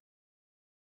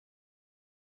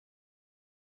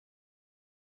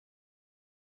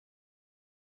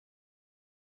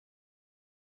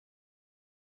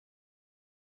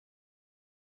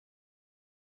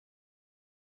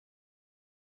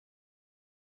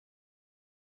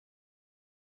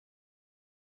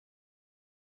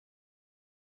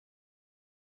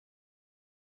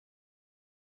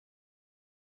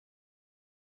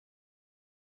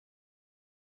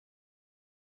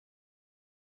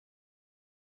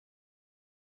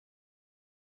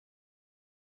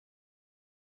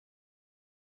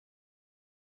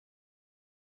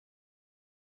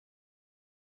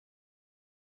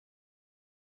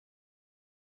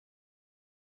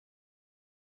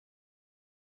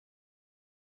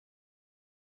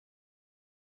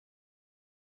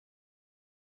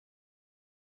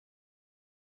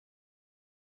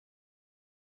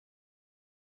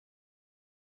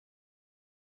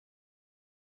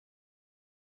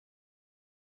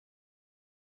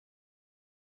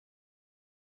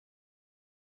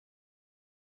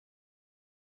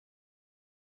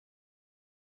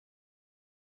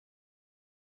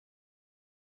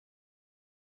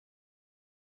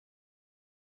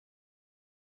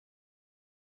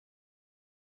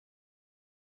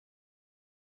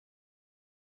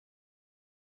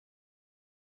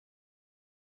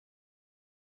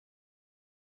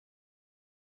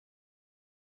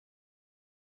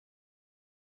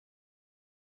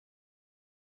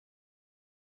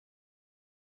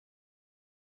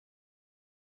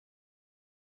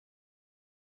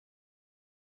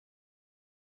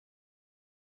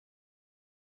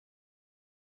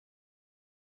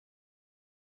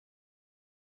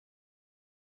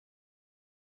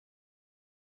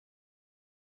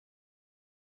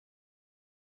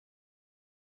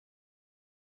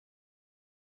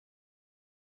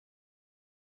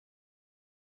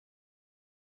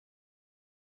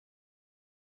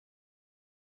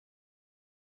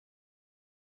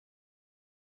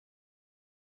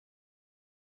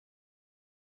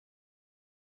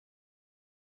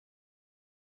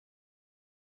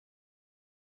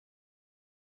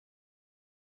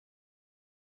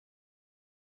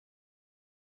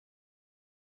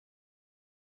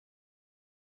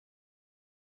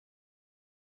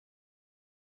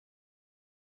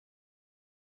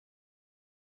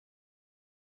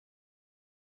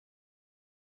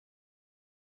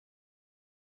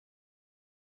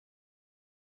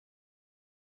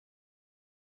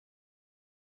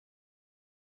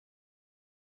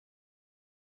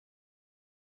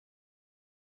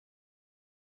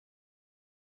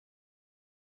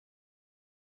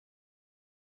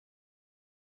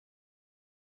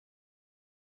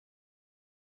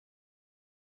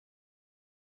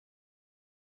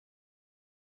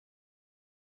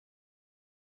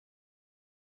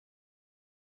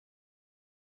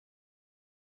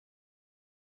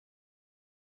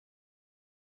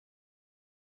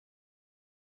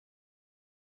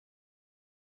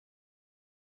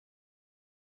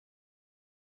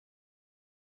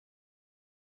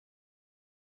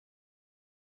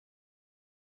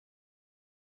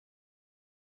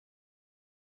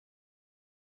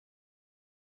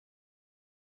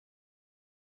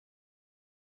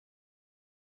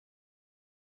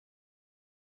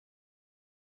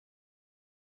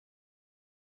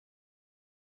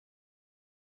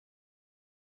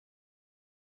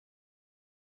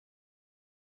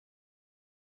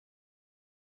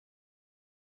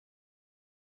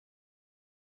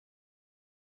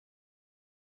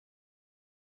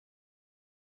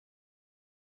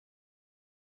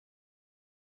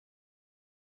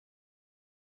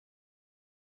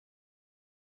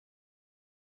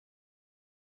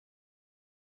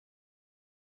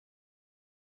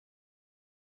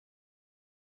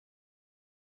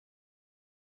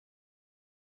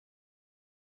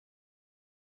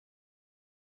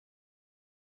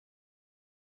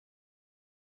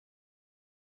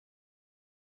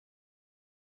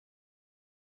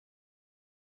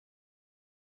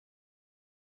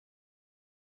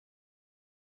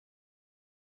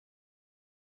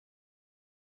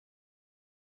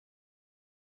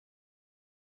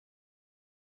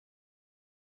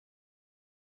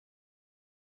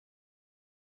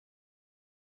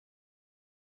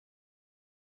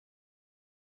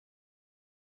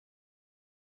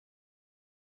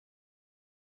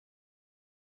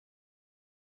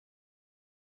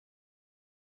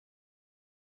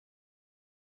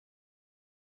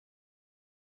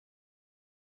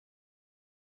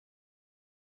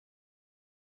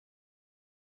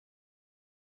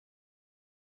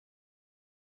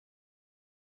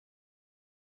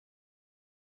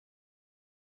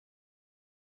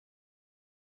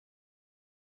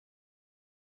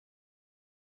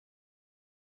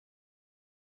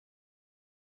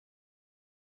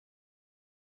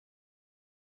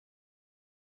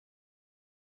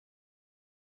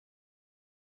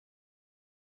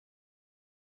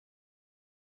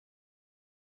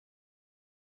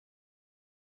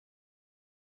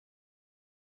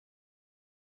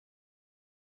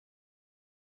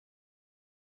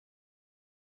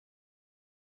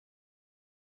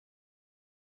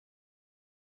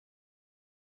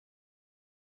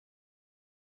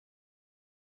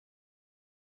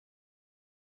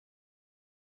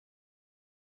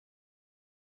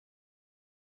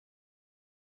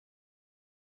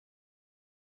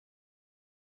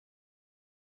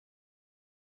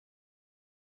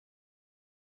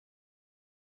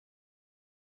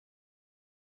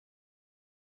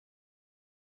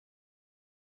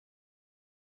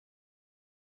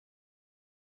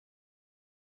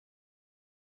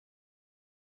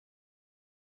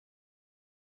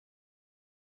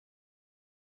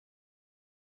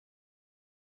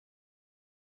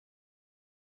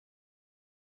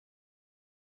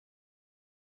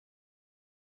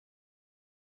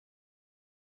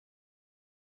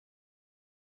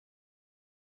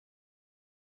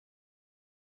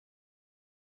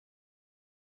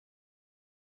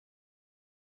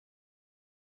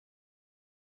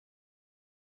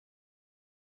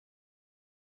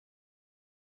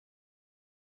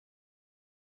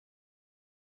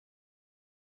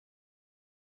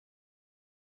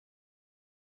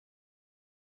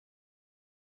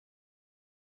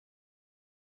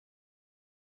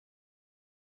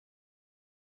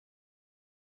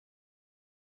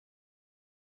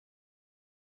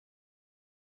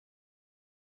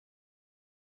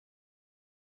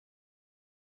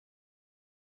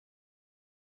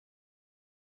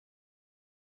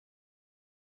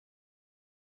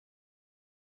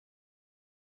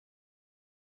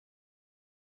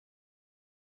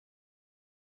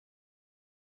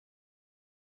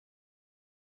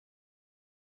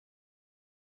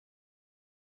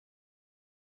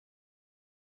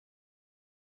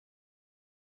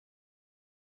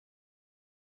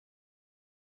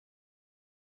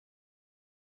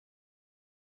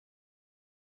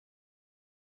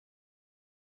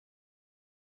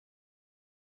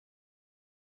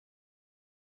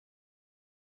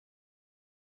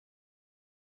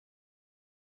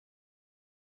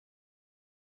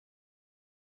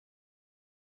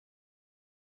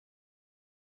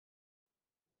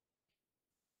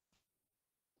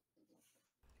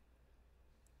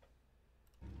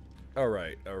 All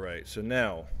right. So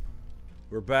now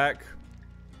we're back.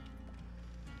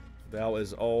 Val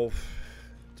is off.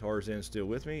 Tarzan's still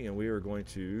with me, and we are going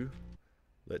to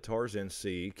let Tarzan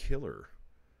see Killer.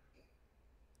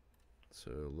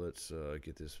 So let's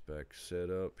get this back set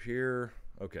up here.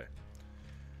 Okay.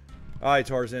 All right,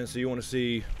 Tarzan. So you want to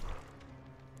see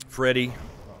Freddy?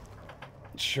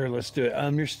 Sure, let's do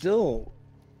it. You're still.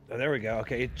 Oh, there we go.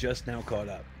 Okay, it just now caught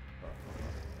up.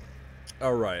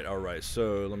 All right.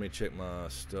 So let me check my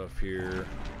stuff here.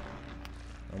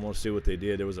 I want to see what they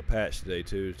did. There was a patch today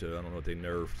too. I don't know if they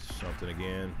nerfed something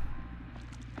again.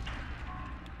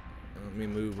 Let me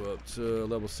move up to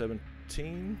level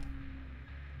 17.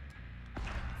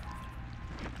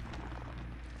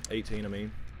 18, I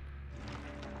mean.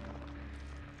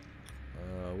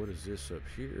 What is this up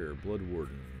here? Blood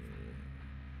Warden.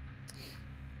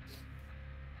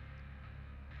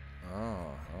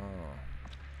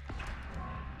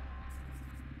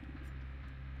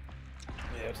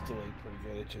 Yeah, it's delayed pretty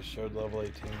good. It just showed level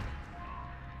 18.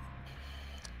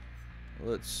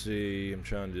 Let's see. I'm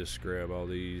trying to just grab all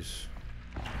these.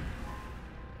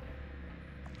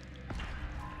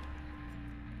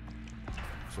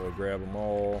 So I'll grab them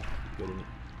all. Go to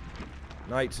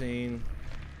 19.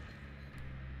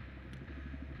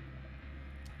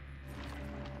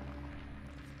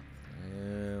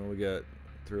 And we got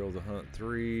Thrill of the Hunt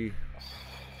 3.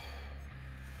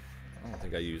 I don't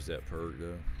think I used that perk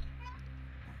though.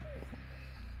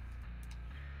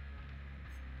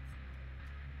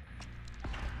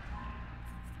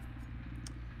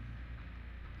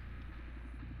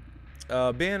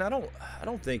 Ben, I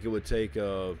don't think it would take.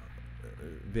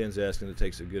 Ben's asking if it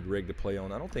takes a good rig to play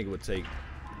on. I don't think it would take,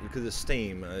 because it's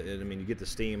Steam. I mean, you get the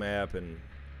Steam app and.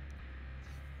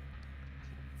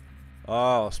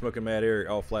 Oh, Smoking Mad Eric.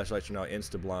 Oh, flashlights are now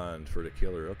insta blind for the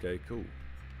killer. Okay, cool.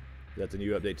 Is that the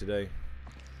new update today?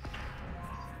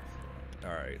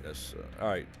 All right, that's all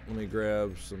right. Let me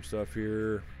grab some stuff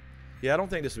here. Yeah, I don't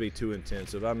think this would be too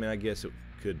intensive. I mean, I guess it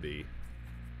could be.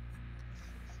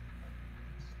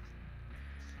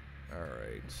 All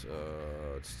right,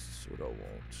 that's what I want.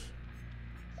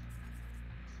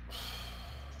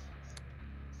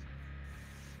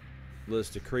 Let's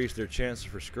decrease their chances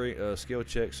for skill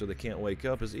checks so they can't wake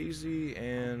up as easy,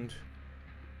 and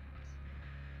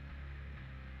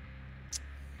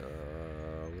what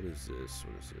is this?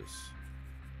 What is this?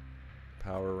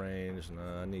 Power range.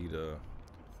 Nah, I need a.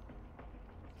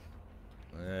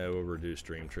 We'll reduce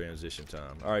stream transition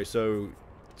time. All right, so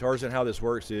Tarzan, how this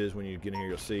works is when you get in here,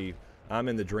 you'll see I'm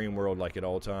in the dream world like at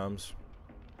all times,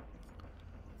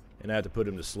 and I have to put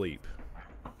him to sleep.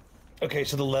 Okay,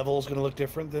 so the level is going to look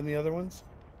different than the other ones?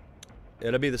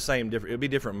 It'll be the same, it'll be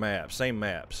different maps, same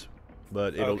maps,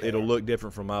 but it'll look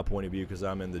different from my point of view because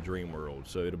I'm in the dream world.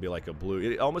 So it'll be like a blue.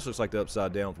 It almost looks like the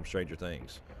Upside Down from Stranger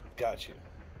Things. Got you.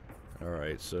 All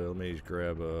right, so let me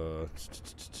grab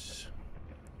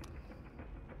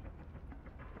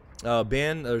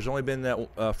Ben, there's only been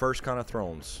that first kind of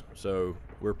thrones, so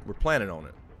we're planning on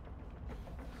it.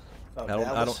 Oh,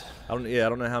 I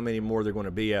don't know how many more they're going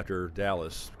to be after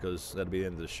Dallas, because that'll be the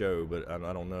end of the show. But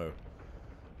I don't know.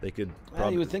 They could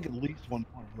probably. You would think at least one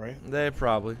more, right? They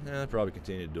probably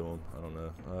continue to do them. I don't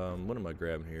know. What am I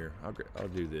grabbing here? I'll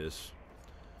do this.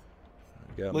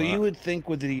 Well, you would think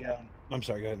with the. I'm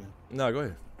sorry. Go ahead. Man. No, go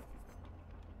ahead.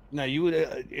 No, you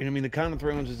would. I mean, the Con of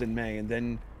Thrones is in May, and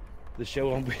then the show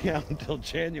won't be out until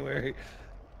January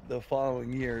the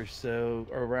following year, so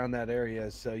or around that area.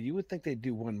 So you would think they'd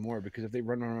do one more, because if they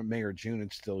run around May or June,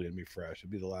 it's still gonna be fresh.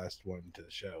 It'd be the last one to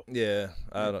the show. Yeah,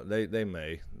 I don't. They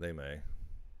may.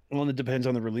 Well, it depends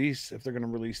on the release, if they're gonna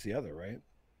release the other, right?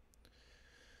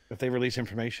 If they release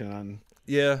information on.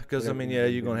 Yeah, because I mean, yeah,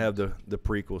 you're gonna have the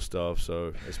prequel stuff,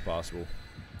 so it's possible.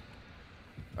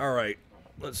 All right,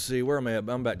 let's see, where am I at?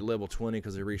 I'm back to level 20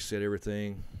 because they reset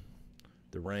everything,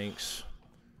 the ranks.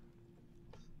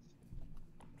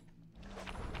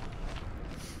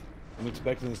 I'm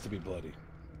expecting this to be bloody.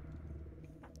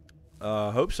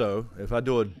 Hope so. If I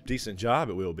do a decent job,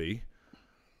 it will be.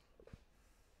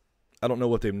 I don't know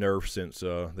what they've nerfed since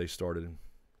they started.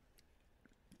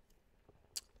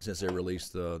 Since they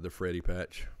released the Freddy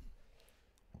patch.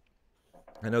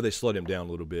 I know they slowed him down a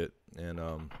little bit. And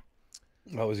oh,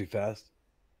 was he fast?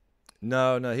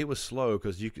 No, he was slow,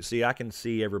 because you can see, I can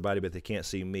see everybody, but they can't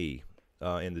see me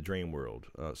in the dream world.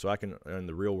 So I can, in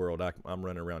the real world, I'm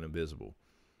running around invisible.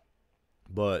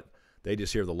 But they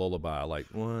just hear the lullaby, like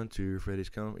 1, 2, Freddy's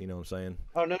coming. You know what I'm saying?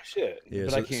 Oh, no shit. Yeah,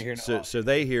 but so, I can't hear no. So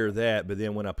they hear that, but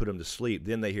then when I put them to sleep,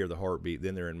 then they hear the heartbeat.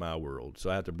 Then they're in my world. So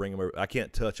I have to bring them over. I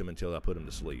can't touch them until I put them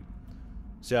to sleep.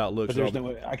 See how it looks. But there's no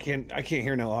way. I can't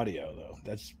hear no audio though.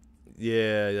 That's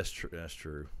Yeah, that's true. That's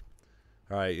true.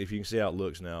 All right, if you can see how it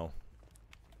looks now,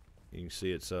 you can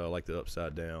see it's like the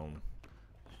upside down,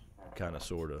 kind of,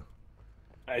 sort of.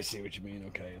 I see what you mean.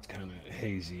 Okay, it's kind of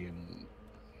hazy and.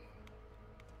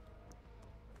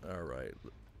 All right,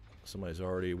 somebody's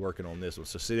already working on this one.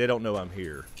 So see, they don't know I'm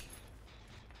here.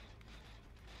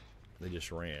 They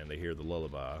just ran. They hear the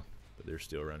lullaby, but they're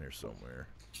still around here somewhere.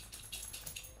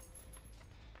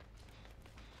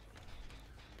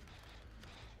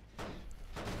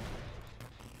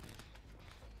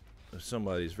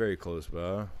 Somebody's very close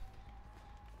by.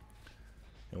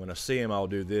 And when I see him, I'll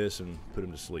do this and put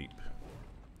him to sleep.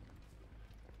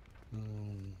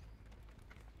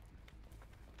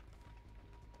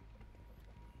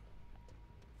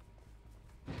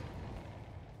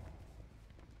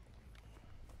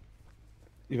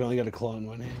 You've only got a claw in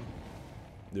one hand.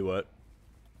 Do what?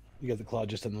 You got the claw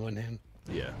just in the one hand.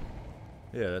 Yeah.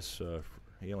 Yeah, that's,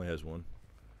 he only has one.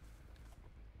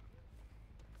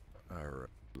 Alright,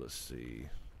 let's see.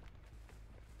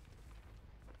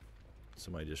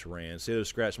 Somebody just ran. See those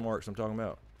scratch marks I'm talking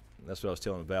about? That's what I was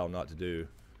telling Val not to do.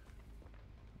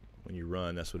 When you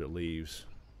run, that's what it leaves.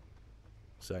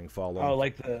 So I can follow. Oh,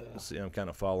 like the. See, I'm kind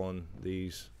of following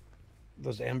these.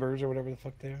 Those embers or whatever the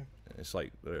fuck they are. It's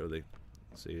like they.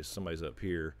 See, somebody's up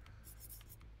here.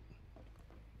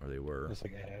 Or they were. It's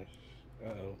like ash. Uh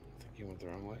oh, I think you went the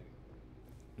wrong way.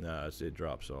 Nah, it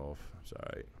drops off. It's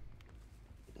alright.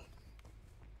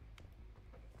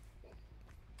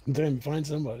 Then find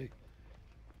somebody.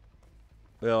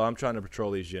 Well, I'm trying to patrol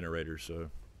these generators,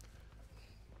 so.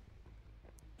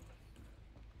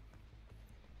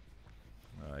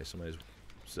 Alright, somebody's.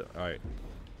 So, alright.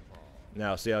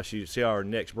 Now, see how her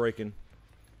neck's breaking?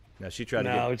 Now, she tried to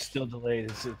get. No, it's still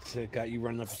delayed. It's got you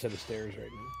running up a set of stairs right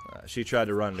now. She tried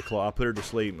to run in the closet. I put her to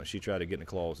sleep, but she tried to get in the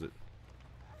closet.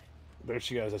 There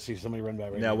she goes. I see somebody run by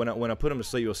right Now, now. when I put them to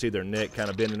sleep, you'll see their neck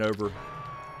kind of bending over.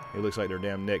 It looks like their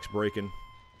damn neck's breaking.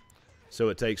 So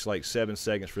it takes like 7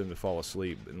 seconds for them to fall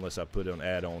asleep, unless I put an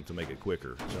add-on to make it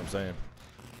quicker. You know what I'm saying?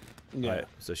 Yeah. Right,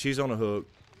 so she's on a hook.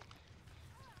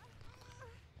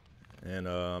 And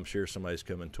I'm sure somebody's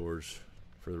coming towards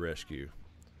for the rescue.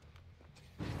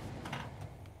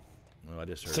 Oh, I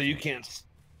just heard. So you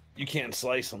can't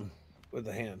slice them with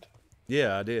the hand.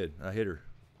 Yeah, I did. I hit her.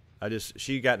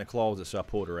 She got in the closet, so I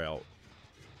pulled her out.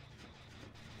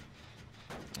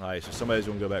 All right, so somebody's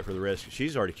gonna go back for the rescue.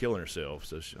 She's already killing herself,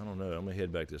 so I don't know. I'm gonna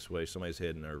head back this way. Somebody's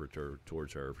heading over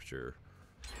towards her for sure.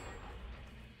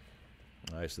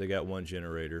 All right, so they got one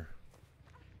generator.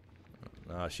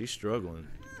 She's struggling.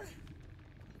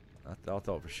 I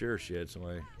thought for sure she had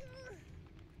somebody.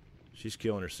 She's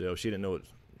killing herself. She didn't know it.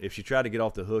 If she tried to get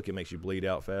off the hook, it makes you bleed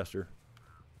out faster.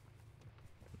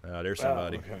 There's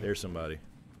somebody. Oh, okay. There's somebody.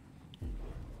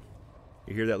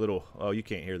 You hear that little... Oh, you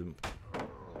can't hear them.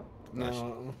 No.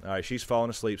 All right, she's falling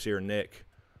asleep. See her neck.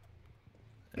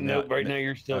 And Nope, right now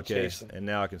you're still chasing. And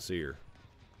now I can see her.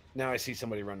 Now I see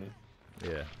somebody running.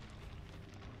 Yeah.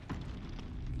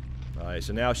 All right,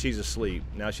 so now she's asleep.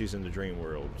 Now she's in the dream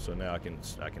world. So now I can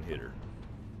hit her.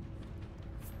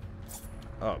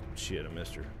 Oh shit! I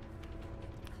missed her.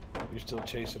 You're still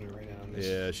chasing her right now.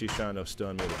 Yeah, she's trying to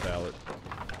stun me with a pallet.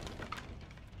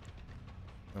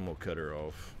 I'm gonna cut her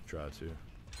off. Try to.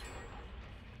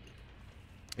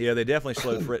 Yeah, they definitely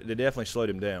slowed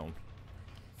him down.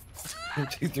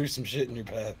 He threw some shit in your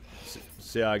path.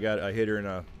 See, I hit her and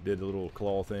I did the little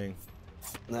claw thing.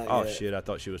 Not yet. Shit! I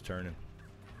thought she was turning.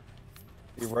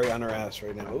 You're right on her ass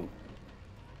right now. Ooh.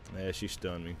 Yeah, she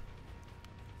stunned me.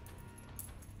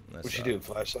 What's she do?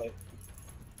 Flashlight?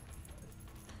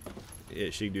 Yeah,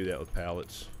 she can do that with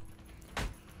pallets.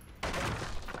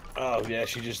 Oh yeah,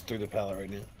 she just threw the pallet right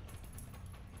now.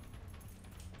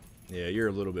 Yeah, you're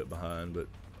a little bit behind, but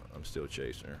I'm still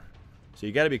chasing her. So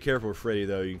you got to be careful with Freddy,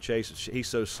 though. You can chase. He's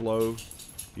so slow.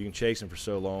 You can chase him for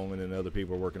so long, and then other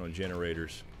people are working on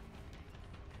generators.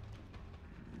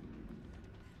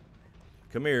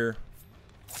 Come here.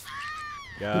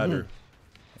 Got her.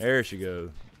 There she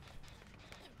goes.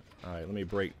 All right, let me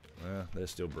break. That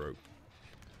still broke.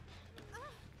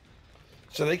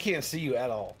 So they can't see you at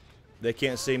all. They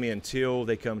can't see me until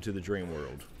they come to the dream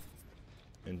world.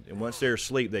 And once they're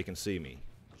asleep, they can see me.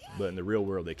 But in the real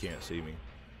world, they can't see me.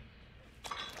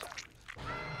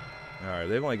 All right,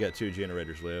 they've only got 2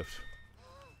 generators left.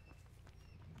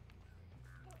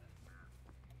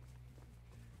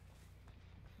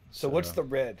 So what's the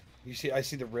red? You see, I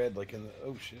see the red like in the.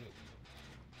 Oh shit.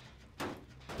 All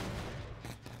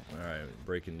right,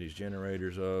 breaking these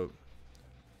generators up.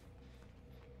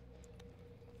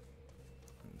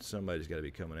 Somebody's got to be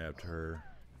coming after her.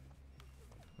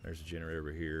 There's a generator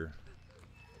over here.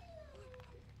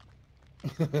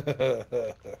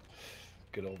 Good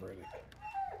old Freddy.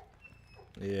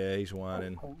 Yeah, he's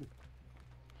whining.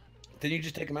 Didn't you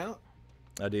just take him out?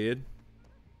 I did.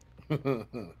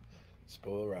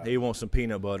 Spoil right. He wants some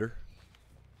peanut butter.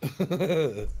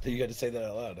 You got to say that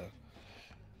out loud,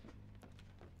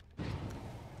 huh?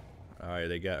 All right,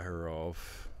 they got her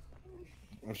off.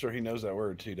 I'm sure he knows that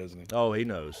word too, doesn't he? Oh, he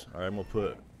knows. All right, I'm gonna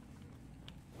put.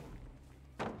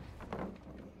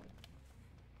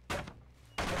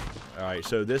 All right,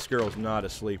 so this girl's not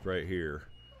asleep right here.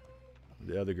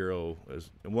 The other girl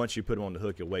is. Once you put him on the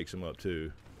hook, it wakes him up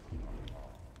too.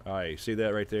 All right, see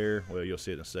that right there? Well, you'll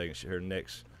see it in a second. Her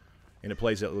next, and it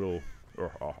plays that little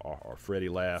or Freddy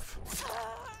laugh.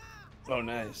 Oh,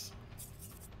 nice.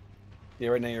 Yeah,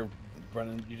 right now you're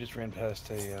running. You just ran past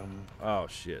a. Oh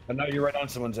shit! I know you're right on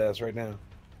someone's ass right now.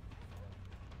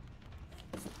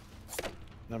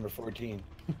 Number 14.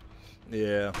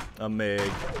 Yeah, I'm Meg.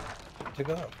 Took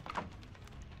off.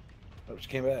 Oh, she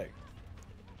came back.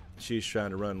 She's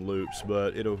trying to run loops,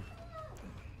 but it'll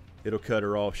cut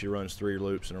her off. She runs 3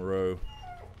 loops in a row.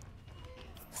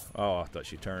 Oh, I thought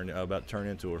she turned. I was about to turn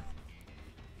into her.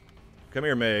 Come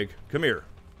here, Meg. Come here.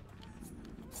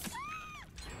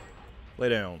 Lay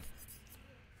down.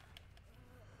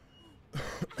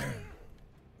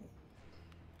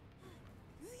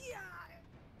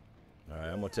 Alright,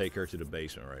 I'm gonna take her to the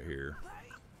basement right here.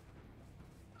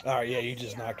 Oh, yeah, you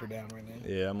just knocked her down right now.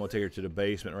 Yeah, I'm gonna take her to the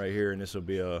basement right here, and this will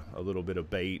be a little bit of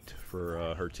bait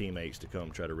for her teammates to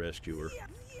come try to rescue her.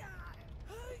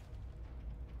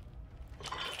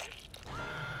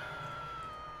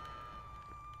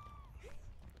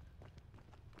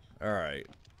 Alright.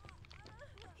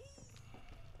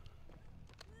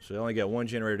 So I only got 1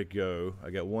 generator to go. I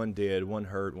got 1 dead, 1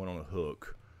 hurt, 1 on a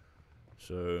hook.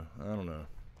 So, I don't know.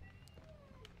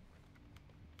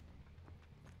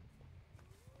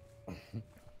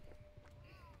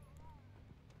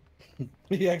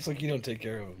 He acts like you don't take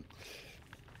care of him.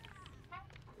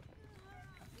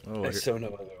 Oh, I so know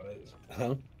otherwise.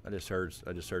 Huh? I just heard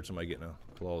somebody get in a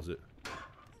closet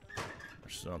or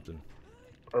something.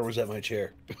 Or was that my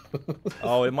chair?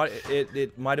 Oh, it might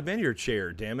have been your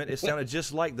chair. Damn it! It sounded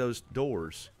just like those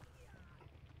doors.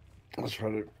 Let's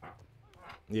try to.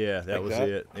 Yeah, that Like was that?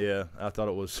 it. Yeah, I thought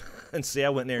it was. And see, I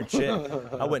went in there and checked.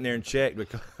 I went in there and checked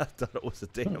because I thought it was a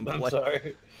damn I'm plane.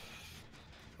 sorry.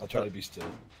 I'll try to be still.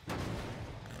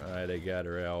 All right, they got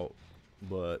her out,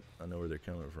 but I know where they're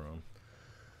coming from.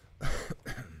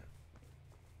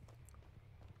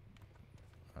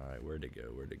 All right, where'd it go?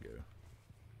 Where'd it go?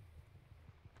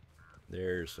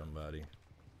 There's somebody.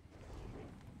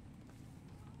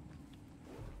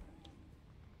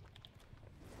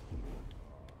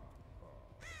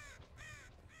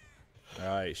 All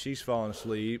right, she's falling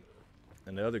asleep,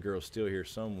 and the other girl's still here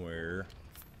somewhere.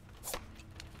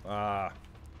 Ah.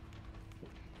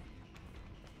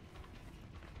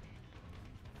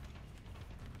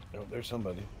 Oh, there's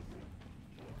somebody.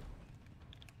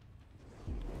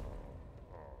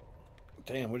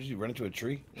 Damn, what did you run into a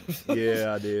tree?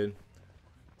 Yeah, I did.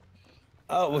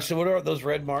 Oh, well, so what are those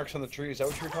red marks on the tree? Is that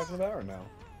what you were talking about, or no?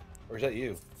 Or is that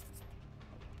you?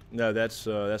 No, that's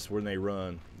when they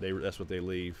run. That's what they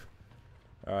leave.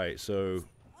 All right, so.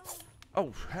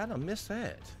 Oh, how did I miss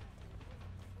that?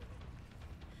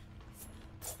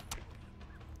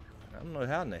 I don't know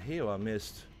how in the hell I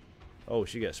missed. Oh,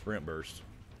 she got sprint burst.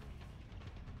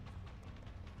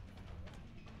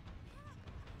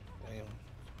 Damn.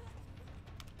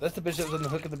 That's the bitch that was on the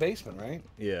hook in the basement, right?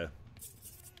 Yeah.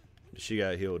 She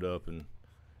got healed up, and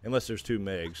unless there's 2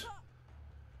 Megs.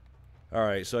 All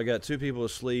right, so I got 2 people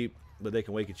asleep, but they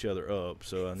can wake each other up.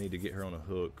 So I need to get her on a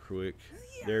hook quick.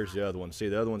 There's the other one. See,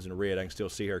 the other one's in red. I can still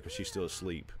see her because she's still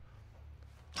asleep.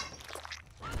 All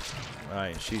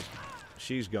right,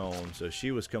 she's gone. So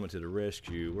she was coming to the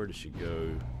rescue. Where did she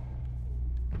go?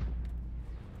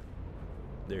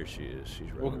 There she is.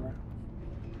 She's right over.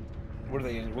 What are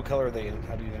they in? What color are they in?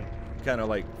 How do you know? Kind of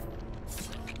like,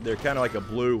 they're kind of like a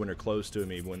blue when they're close to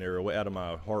me. When they're out of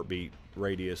my heartbeat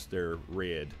radius, they're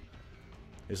red.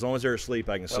 As long as they're asleep,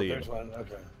 I can see them. There's one.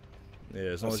 Okay. Yeah,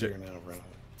 as long as they're, now, Brent.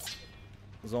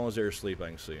 as long as they're asleep, I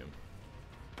can see them.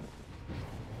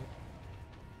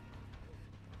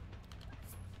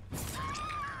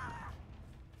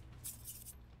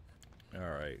 All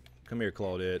right, come here,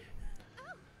 Claudette.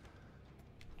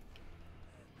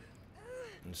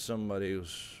 And somebody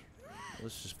was.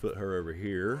 Let's just put her over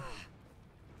here.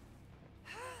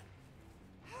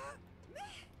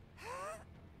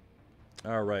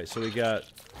 All right, so we got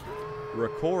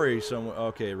Ricori.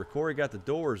 Okay, Ricori got the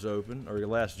doors open, or the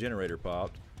last generator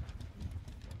popped.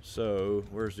 So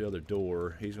where's the other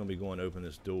door? He's gonna be going to open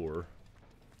this door.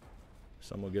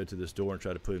 So I'm gonna go to this door and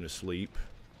try to put him to sleep.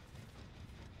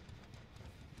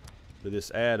 But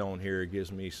this add-on here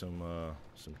gives me some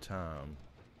time.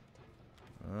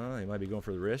 He might be going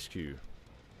for the rescue.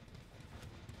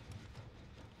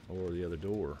 Or the other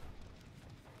door.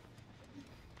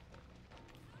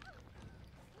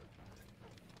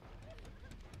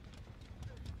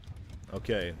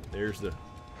 Okay, there's the...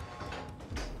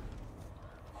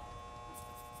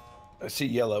 I see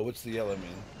yellow. What's the yellow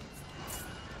mean?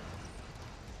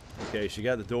 Okay, she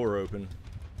got the door open.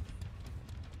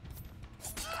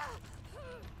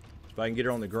 If I can get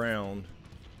her on the ground.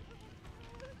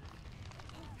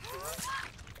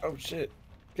 Oh shit!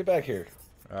 Get back here.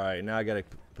 Alright, now I gotta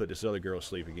put this other girl to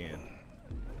sleep again.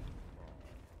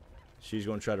 She's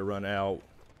gonna try to run out.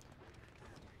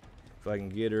 If I can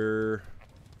get her.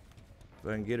 If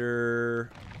I can get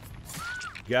her.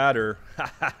 Got her.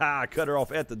 Ha ha ha! I cut her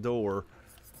off at the door.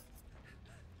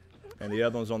 And the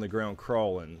other one's on the ground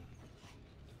crawling.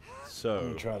 So. I'm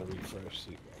gonna try to refresh.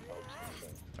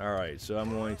 Alright, so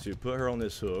I'm going to put her on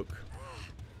this hook.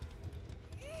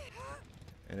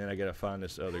 And then I gotta find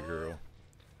this other girl.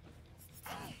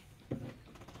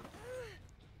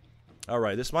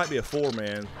 Alright, this might be a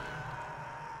 4-man.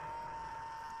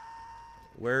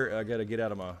 Where I gotta get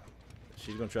out of my...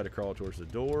 She's gonna try to crawl towards the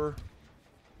door.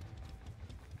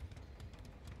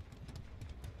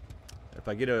 If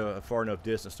I get a far enough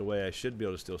distance away, I should be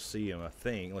able to still see him, I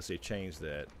think, unless they change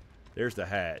that. There's the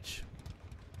hatch.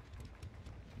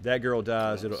 That girl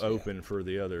dies, it'll open for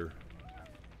the other.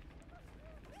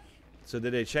 So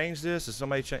did they change this? Did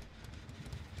somebody change?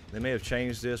 They may have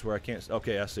changed this where I can't...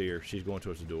 Okay, I see her. She's going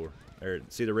towards the door. There,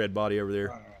 see the red body over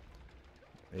there?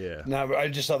 Yeah. No, I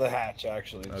just saw the hatch,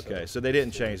 actually. Okay, so they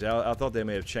didn't change that. I thought they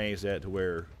may have changed that to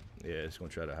where... Yeah, it's going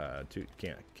to try to hide.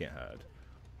 Can't hide.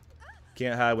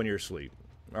 Can't hide when you're asleep.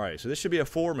 Alright, so this should be a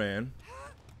 4-man.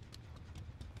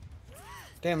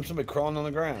 Damn, somebody crawling on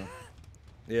the ground.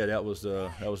 Yeah, that was the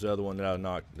other one that I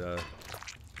knocked.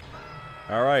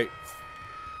 Alright.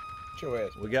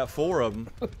 We got 4 of them.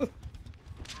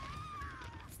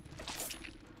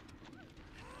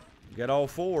 Got all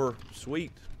 4.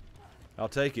 Sweet. I'll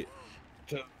take it.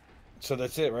 So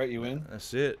that's it, right? You win?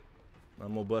 That's it.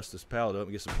 I'm going to bust this pallet up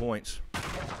and get some points.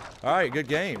 Alright, good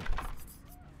game.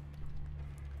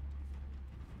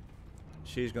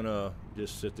 She's going to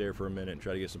just sit there for a minute and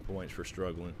try to get some points for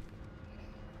struggling.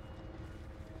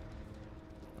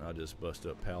 I'll just bust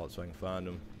up pallets so I can find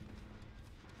them.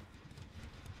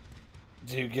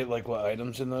 Do you get, like, what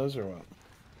items in those or what?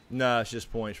 Nah, it's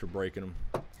just points for breaking them.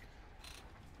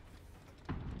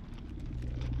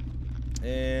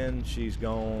 And she's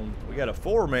gone. We got a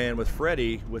 4-man with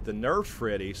Freddy, with the nerfed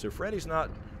Freddy. So Freddy's not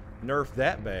nerfed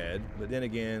that bad. But then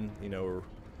again, you know,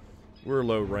 we're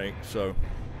low rank, so.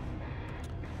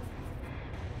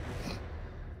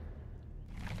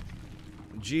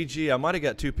 GG, I might have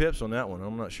got 2 pips on that one.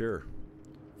 I'm not sure.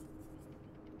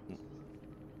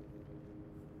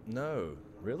 No,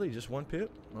 really? Just 1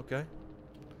 pip? Okay.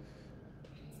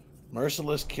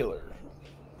 Merciless Killer.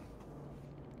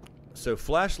 So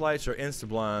flashlights are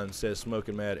insta-blind, says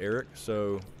Smoking Mad Eric.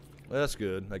 So well, that's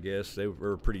good, I guess. They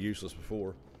were pretty useless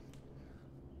before.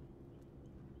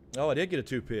 Oh, I did get a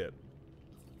 2 pip.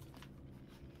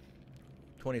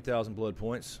 20,000 blood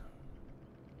points.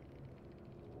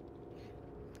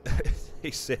 He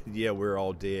said, yeah, we're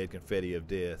all dead. Confetti of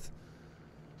death.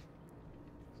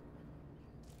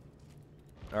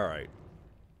 All right.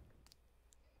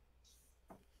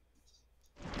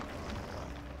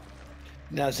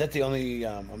 Now, is that the only,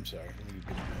 I'm sorry. Let me get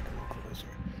back a little closer.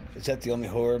 Is that the only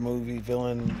horror movie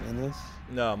villain in this?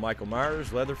 No, Michael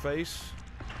Myers, Leatherface.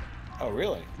 Oh,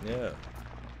 really? Yeah.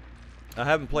 I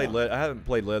haven't played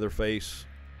Leatherface,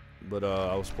 but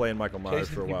I was playing Michael Myers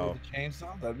for a while. With the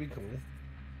chainsaw? That'd be cool.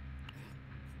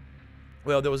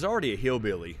 Well, there was already a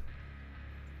hillbilly.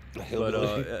 A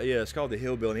hillbilly? But yeah, it's called the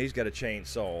Hillbilly, and he's got a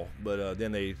chainsaw. But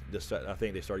then I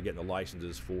think they started getting the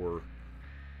licenses for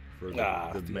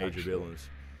the major villains.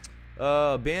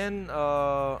 Ben,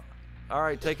 all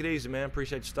right, take it easy, man.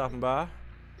 Appreciate you stopping by.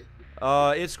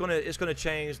 It's gonna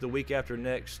change the week after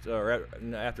next, or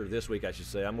after this week, I should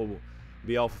say. I'm gonna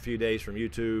be off a few days from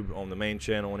YouTube on the main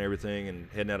channel and everything, and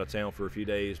heading out of town for a few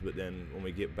days. But then when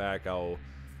we get back, I'll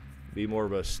be more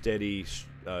of a steady,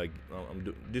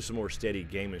 do some more steady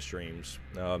gaming streams.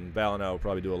 Val and I will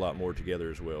probably do a lot more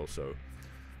together as well. So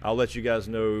I'll let you guys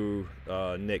know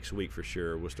next week for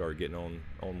sure. We'll start getting on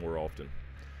more often.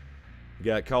 We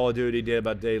got Call of Duty, Dead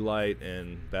by Daylight,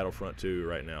 and Battlefront 2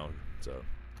 right now. So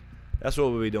that's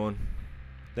what we'll be doing.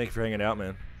 Thank you for hanging out,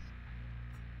 man.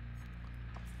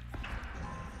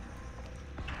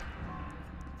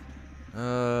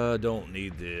 Don't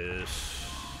need this.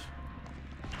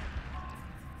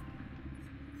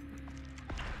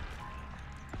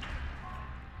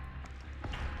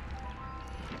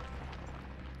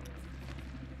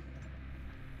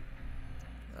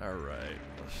 All right.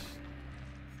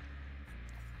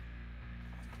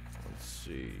 Let's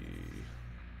see.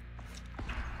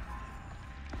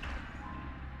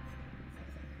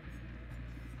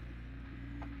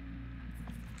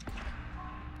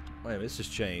 Wait a minute, this has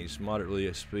changed.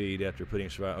 Moderately speed after putting a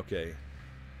survivor. Okay.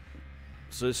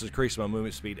 So this increased my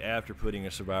movement speed after putting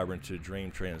a survivor into dream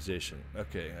transition.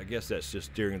 Okay, I guess that's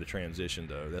just during the transition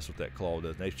though. That's what that claw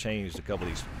does. They've changed a couple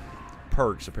of these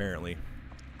perks apparently.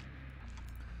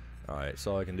 Alright, that's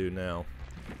all I can do now.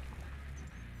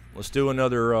 Let's do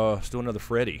another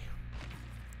Freddy.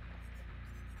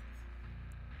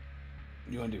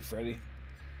 You want to do Freddy?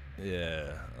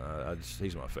 Yeah,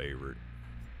 he's my favorite.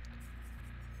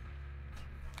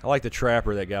 I like the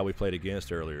Trapper, that guy we played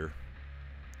against earlier.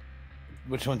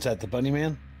 Which one's that? The Bunny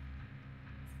Man?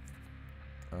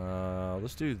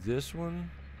 Let's do this one,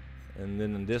 and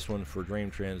then this one for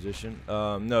dream transition.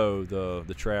 No,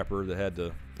 the Trapper that had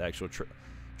the actual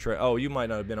oh, you might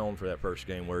not have been on for that first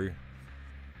game, were you?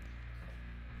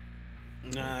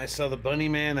 Nah, I saw the Bunny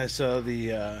Man. I saw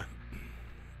the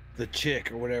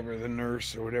chick or whatever, the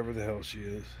nurse or whatever the hell she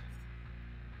is.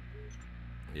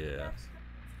 Yeah.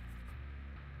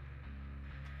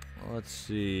 Let's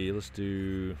see. Let's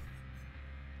do.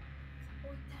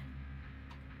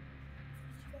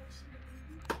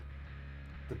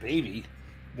 The baby?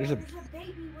 There's a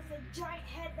baby with a giant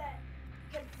head that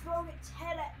can throw its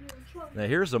head at you and kill you. Now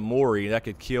here's a Mori that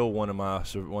could kill one of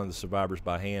the survivors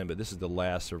by hand, but this is the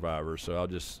last survivor, so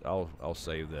I'll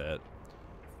save that.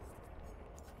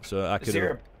 So I could. Is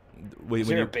there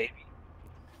a baby?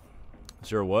 Is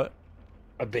there a what?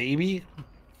 A baby?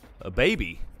 A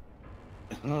baby?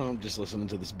 Oh, I'm just listening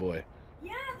to this boy.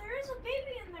 Yeah, there is a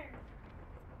baby in there.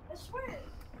 I swear.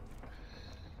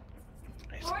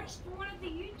 I watched one of the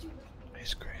YouTubers.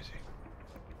 He's crazy.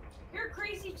 You're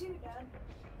crazy too,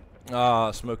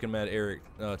 Dad. Smoking Mad Eric.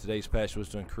 Today's patch was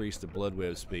to increase the blood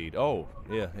web speed. Oh,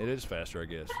 yeah, it is faster, I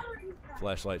guess.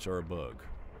 Flashlights are a bug.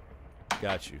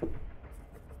 Got you.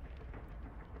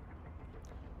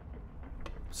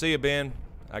 See ya, Ben.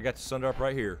 I got the sun up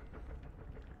right here.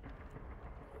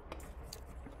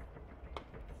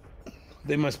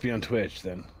 They must be on Twitch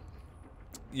then.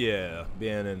 Yeah,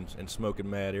 Ben and Smoking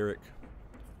Mad Eric.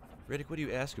 Riddick, what are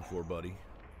you asking for, buddy?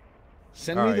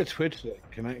 Send me the Twitch link.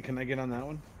 Can I get on that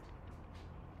one?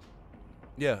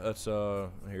 Yeah, that's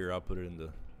here. I'll put it in the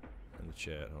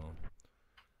chat. Hold on.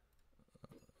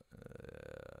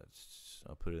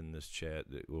 I'll put it in this chat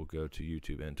that will go to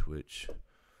YouTube and Twitch.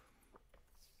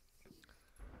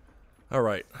 All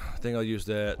right, I think I'll use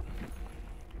that.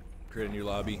 Create a new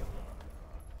lobby.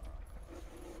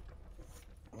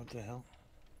 What the hell?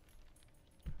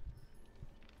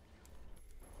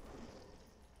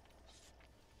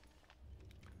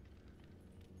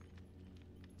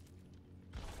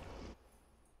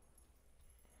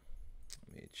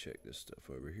 Let me check this stuff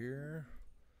over here.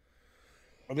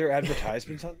 Are there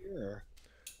advertisements on here? Or?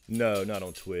 No, not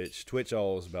on Twitch. Twitch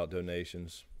all is about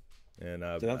donations, and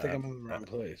I don't think I'm in the wrong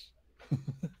place.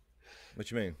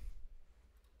 What you mean?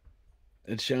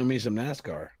 It's showing me some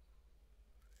NASCAR.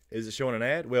 Is it showing an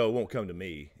ad? Well, it won't come to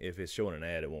me. If it's showing an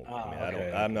ad, it won't. I mean,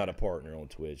 okay, I'm not a partner on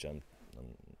Twitch. I'm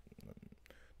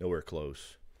nowhere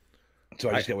close. So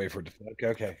I just gotta wait for it to.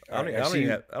 Okay. I don't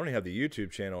even have the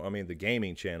YouTube channel. I mean, the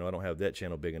gaming channel. I don't have that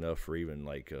channel big enough for even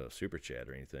like super chat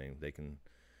or anything. They can.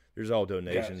 There's all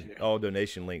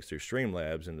donation links through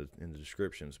Streamlabs in the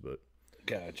descriptions, but.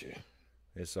 Gotcha.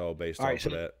 It's all based off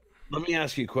of that. Let me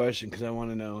ask you a question because I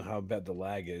want to know how bad the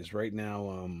lag is right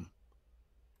now.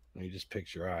 You just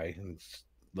picked your eye and it's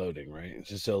loading, right? Is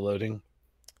it still loading?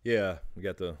 Yeah, we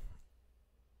got the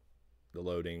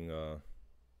loading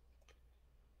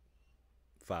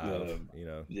 5,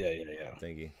 Yeah.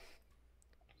 thingy.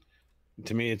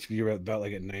 To me, you're about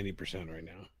like at 90% right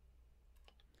now.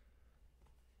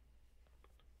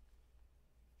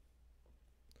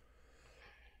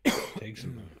 Take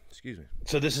some. Excuse me.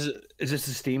 So is this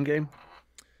a Steam game?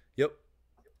 Yep.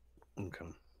 Okay.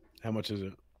 How much is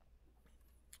it?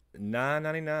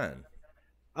 $9.99.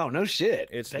 Oh no shit!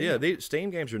 These Steam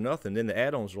games are nothing. Then the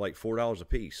add-ons are like $4 a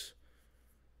piece.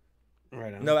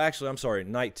 Right on. No, actually, I'm sorry.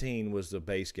 19 was the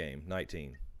base game.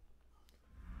 19.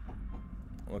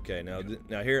 Okay, now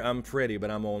here I'm Freddy,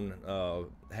 but I'm on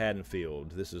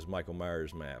Haddonfield. This is Michael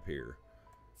Myers' map here,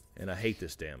 and I hate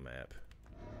this damn map.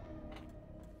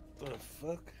 The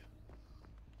fuck?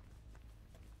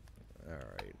 All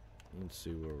right, let's see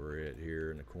where we're at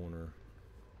here in the corner.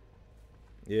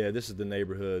 Yeah, this is the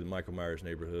neighborhood, Michael Myers'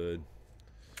 neighborhood.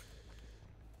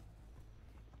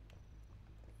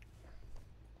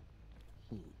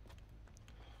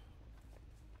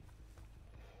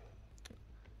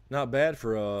 Not bad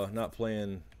for not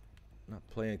playing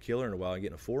killer in a while and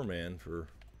getting a 4-man for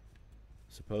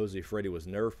supposedly Freddy was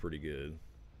nerfed pretty good.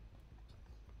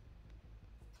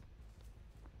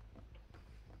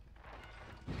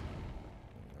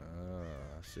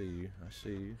 I see you. I see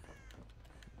you.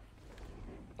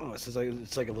 Oh, it's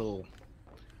like a little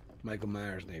Michael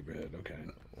Myers neighborhood. Okay.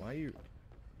 Why you?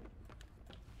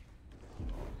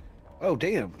 Oh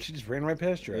damn! She just ran right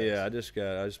past your ass. Yeah, I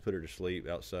just put her to sleep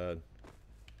outside.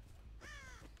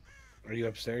 Are you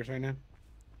upstairs right now?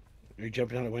 Are you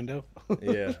jumping out a window?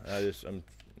 Yeah,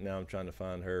 I'm trying to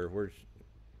find her. Where's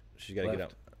she's got to get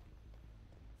out?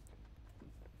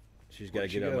 She's got to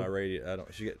get out of my radius.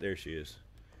 There she is.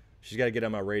 She's got to get out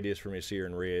of my radius for me to see her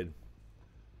in red.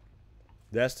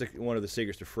 That's one of the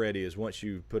secrets to Freddy is once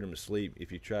you put him to sleep,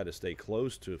 if you try to stay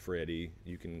close to Freddy,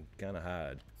 you can kind of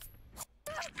hide.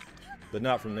 But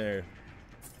not from there.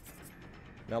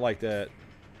 Not like that.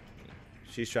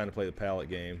 She's trying to play the pallet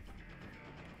game.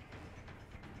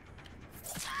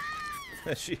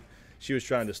 She was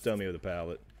trying to stun me with a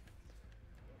pallet.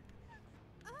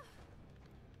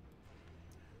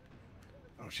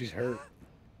 Oh, she's hurt.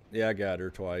 Yeah, I got her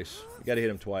twice. You got to hit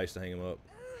him twice to hang him up.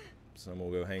 So I'm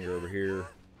gonna go hang her over here.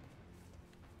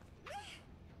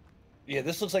 Yeah,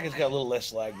 this looks like it's got a little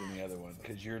less lag than the other one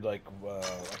because you're like, I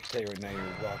can tell you right now, you're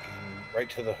walking right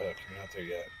to the hook. You're not there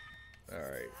yet. All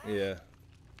right. Yeah.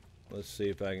 Let's see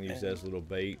if I can use that as a little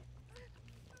bait.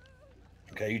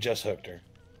 Okay, you just hooked her.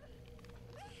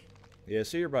 Yeah.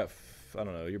 So you're about, I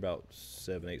don't know, you're about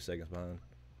 7-8 seconds behind.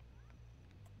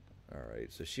 All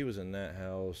right. So she was in that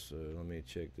house. So let me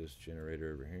check this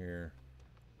generator over here.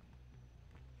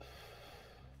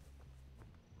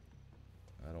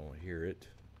 I don't hear it.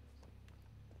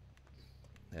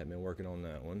 Haven't been working on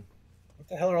that one. What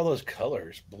the hell are all those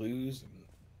colors? Blues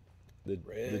and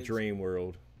reds? The dream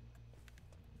world.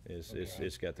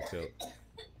 It's got the color.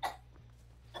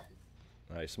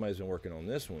 All right, somebody's been working on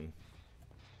this one.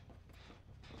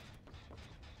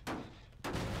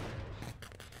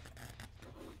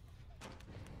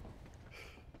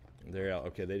 They're out.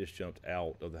 Okay, they just jumped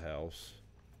out of the house.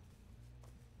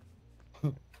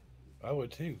 I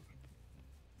would too.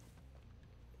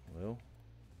 Well,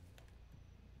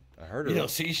 I heard her. You don't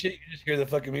see shit. You just hear the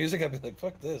fucking music. I'd be like,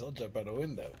 "Fuck this! I'll jump out a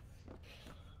window."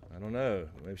 I don't know.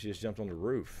 Maybe she just jumped on the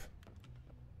roof.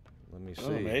 Let me see.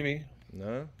 Oh, maybe.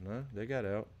 No, they got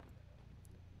out.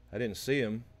 I didn't see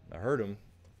him. I heard him.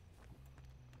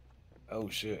 Oh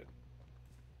shit!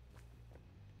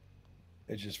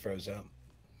 It just froze up.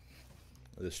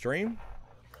 The stream?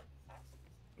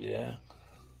 Yeah.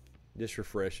 Just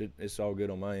refresh it. It's all good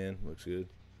on my end. Looks good.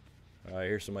 All right,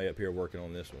 here's somebody up here working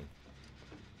on this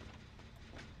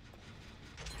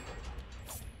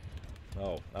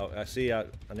one. Oh, I see. I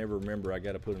never remember. I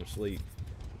got to put him to sleep.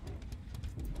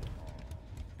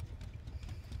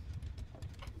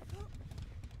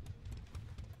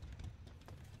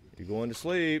 You're going to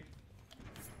sleep.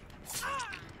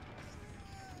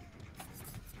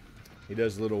 He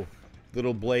does a little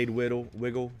blade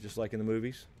wiggle, just like in the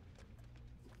movies.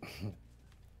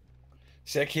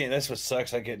 See, I can't. That's what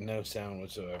sucks. I get no sound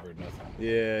whatsoever. Nothing.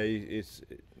 Yeah,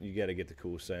 you got to get the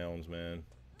cool sounds, man.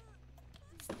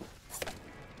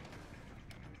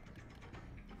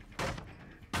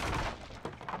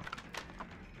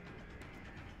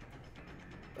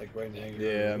 Like right now.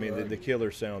 Yeah, I mean the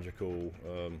killer sounds are cool,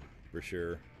 for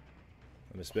sure.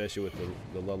 Especially with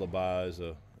the lullabies,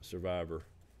 Survivor.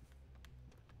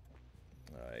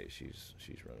 All right, she's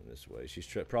running this way. She's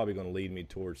probably going to lead me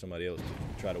towards somebody else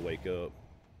to try to wake up.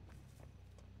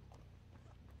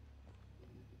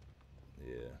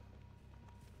 Yeah.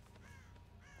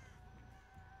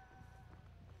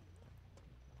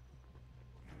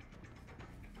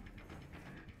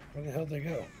 Where the hell did they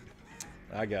go?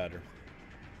 I got her.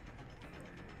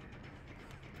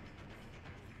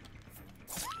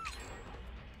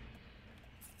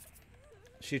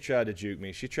 She tried to juke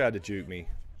me.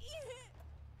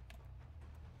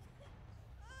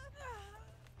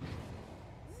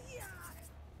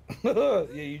 Yeah,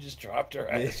 you just dropped her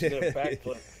ass. She did a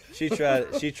backflip. She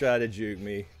tried to juke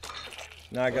me.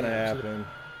 Not gonna happen.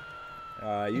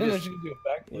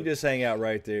 You just hang out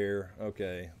right there.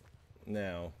 Okay.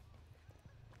 Now.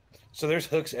 So there's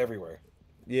hooks everywhere.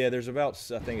 Yeah, there's about,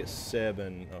 I think it's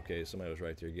 7. Okay, somebody was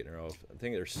right there getting her off. I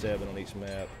think there's 7 on each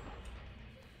map.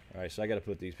 All right, so I got to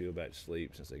put these people back to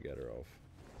sleep since they got her off.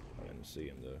 I didn't see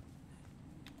him though.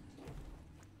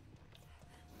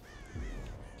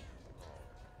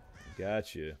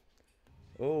 Gotcha.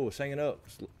 Oh, it's hanging up.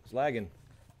 It's lagging.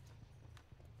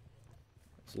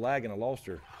 It's lagging. I lost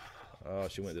her. Oh,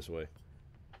 she went this way.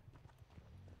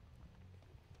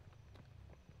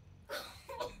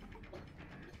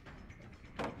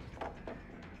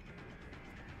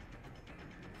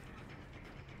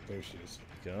 There she is.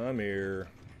 Come here.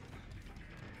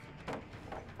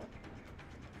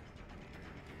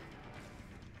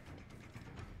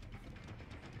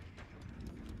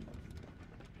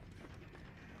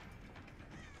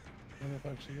 Where the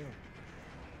fuck she go?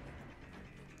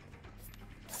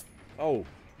 Oh.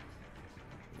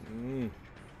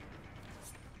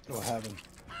 What happened?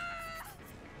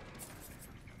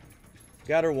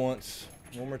 Got her once.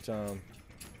 One more time.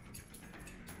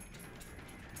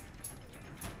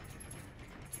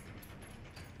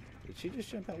 Did she just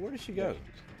jump out? Where did she go?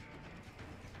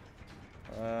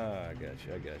 Ah, I got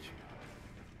you. I got you.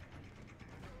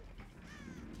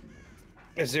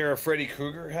 Is there a Freddy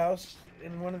Krueger house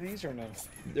in one of these or no?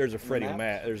 There's a Freddy map?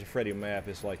 map. There's a Freddy map.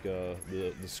 It's like the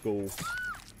school.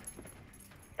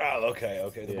 Oh, okay,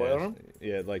 okay. The Yeah, boiler room?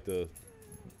 yeah, like the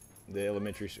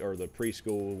elementary or the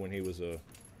preschool when he was a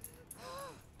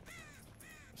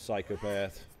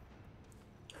psychopath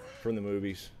from the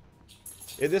movies.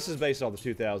 This is based off the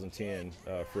 2010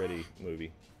 Freddy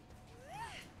movie.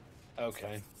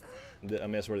 Okay. I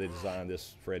mean, that's where they designed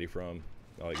this Freddy from.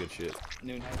 All that good shit.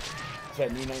 New Nightmare. Is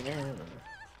that New Nightmare?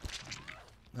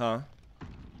 Huh?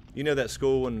 You know that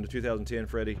school in the 2010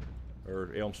 Freddy?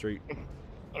 Or Elm Street?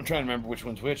 I'm trying to remember which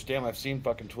one's which. Damn, I've seen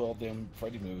fucking 12 damn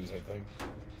Freddy movies, I think.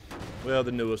 Well,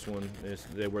 the newest one is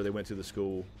where they went to the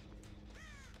school.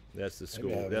 That's the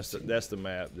school. That's the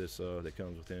map that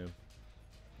comes with him.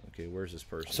 Okay, where's this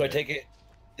person? So I take it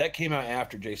that came out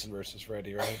after Jason versus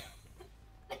Freddy, right?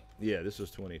 Yeah, this was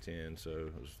 2010, so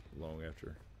it was long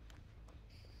after.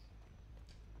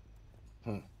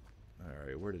 All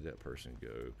right, where did that person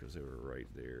go? Because they were right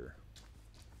there.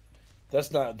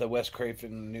 That's not the Wes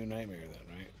Craven New Nightmare,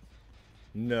 then, right?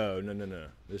 No.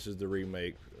 This is the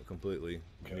remake, completely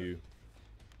new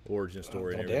origin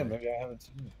story. And everything. Damn, maybe I haven't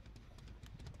seen it.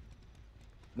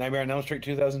 Nightmare on Elm Street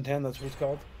 2010. That's what it's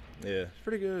called. Yeah, it's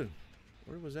pretty good.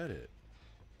 Where was that at?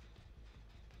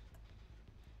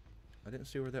 I didn't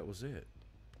see where that was at.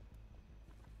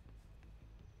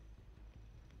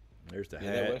 There's the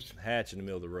hatch in the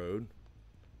middle of the road.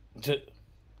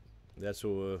 That's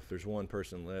what, if there's one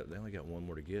person left. They only got one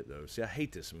more to get, though. See, I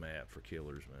hate this map for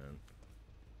killers, man.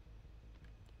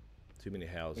 Too many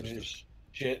houses. There's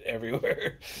shit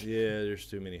everywhere. Yeah, there's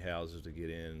too many houses to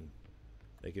get in.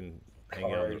 They can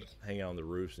hang out on the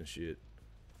roofs and shit.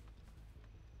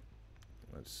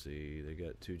 Let's see. They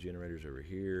got 2 generators over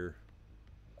here.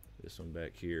 This one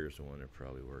back here is the one they're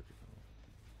probably working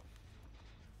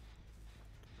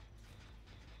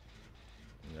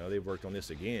on. No, they've worked on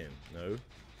this again. No.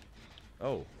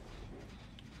 Oh.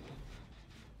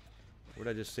 Where'd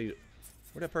I just see?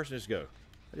 Where'd that person just go?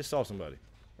 I just saw somebody.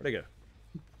 Where'd they go?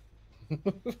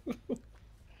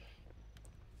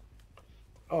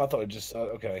 Oh, I thought it just...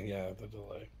 okay, yeah, the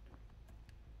delay.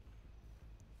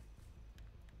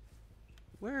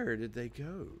 Where did they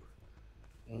go?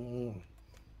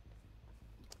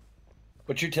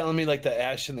 But you're telling me, like, the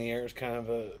ash in the air is kind of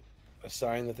a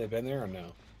sign that they've been there, or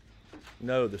no?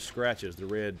 No, the scratches, the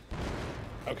red.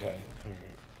 Okay, all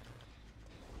right.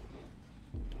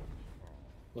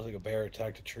 Looks like a bear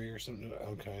attacked a tree or something.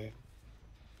 Okay.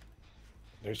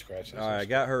 There's scratches. All right, I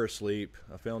got her asleep.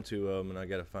 I found 2 of them, and I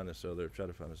got to find this other. Try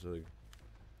to find this other.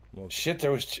 Shit,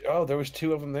 there was... oh, there was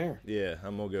 2 of them there. Yeah,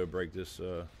 I'm gonna go break this.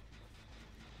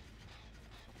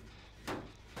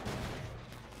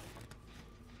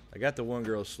 I got the one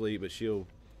girl asleep, but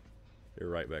they're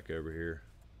right back over here.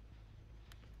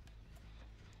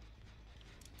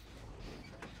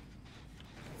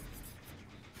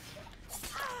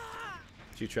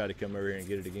 She tried to come over here and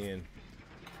get it again.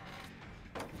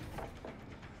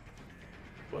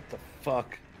 What the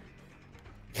fuck?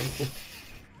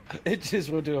 It just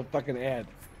went to a fucking ad.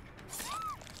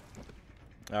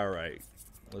 All right,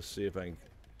 let's see if I can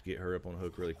get her up on the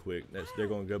hook really quick. They're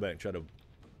going to go back and try to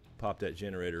pop that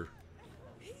generator.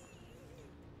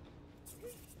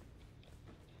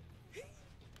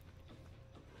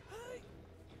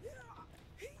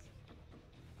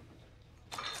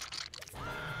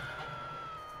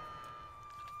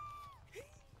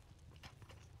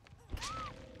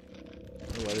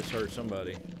 Oh, I just heard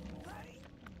somebody.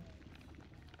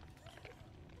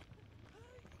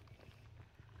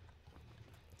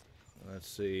 Let's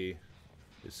see.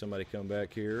 Did somebody come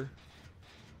back here?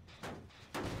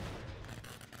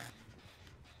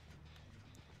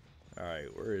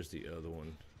 Alright, where is the other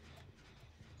one?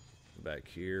 Back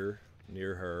here.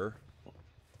 near her.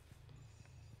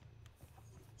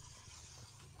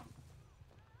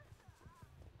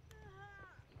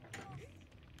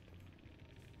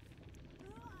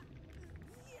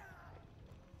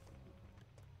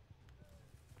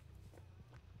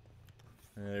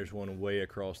 And there's one way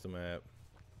across the map.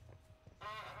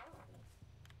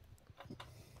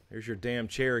 There's your damn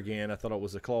chair again. I thought it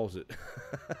was a closet.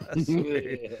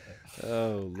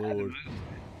 Oh, Lord.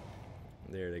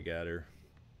 There, they got her.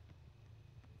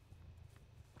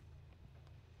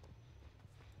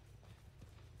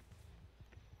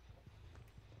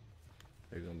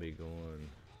 They're going to be going...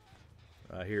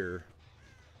 I hear her.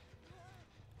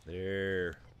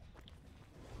 There.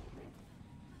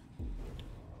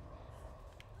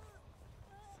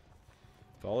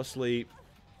 Fall asleep.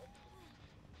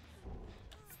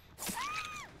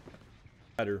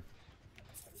 Got her.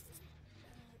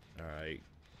 Alright.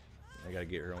 I gotta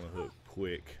get her on the hook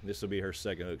quick. This will be her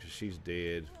second hook, so she's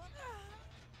dead.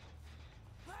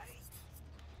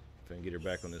 If I can get her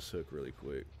back on this hook really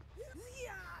quick.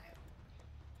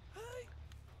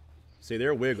 See,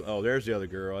 they're wiggling. Oh, there's the other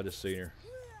girl. I just seen her.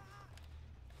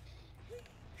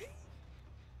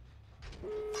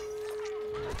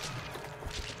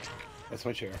 That's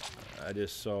my chair. I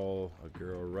just saw a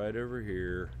girl right over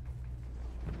here.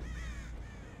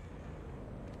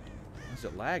 What's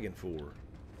it lagging for?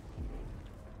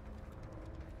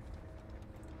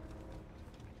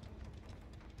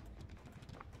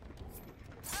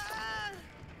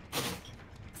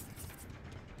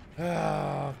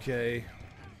 Ah, okay.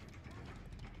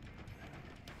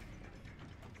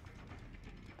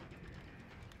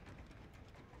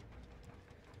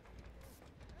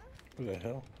 What the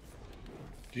hell?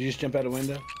 Did you just jump out a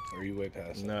window? Or are you way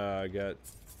past? No,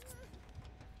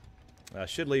 I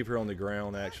should leave her on the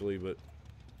ground actually, but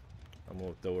I'm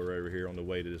gonna throw her over here on the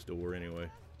way to this door anyway.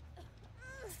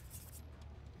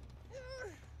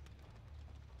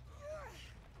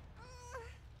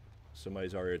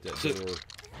 Somebody's already at that door.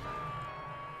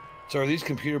 So are these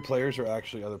computer players or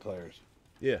actually other players?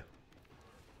 Yeah.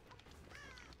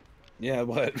 Yeah,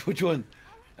 what? Which one?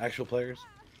 Actual players?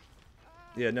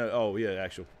 Yeah, no, oh yeah,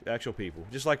 actual people.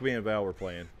 Just like me and Val were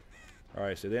playing.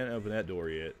 Alright, so they didn't open that door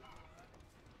yet.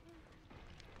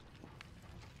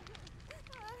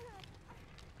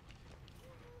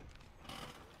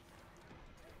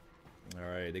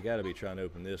 Alright, they gotta be trying to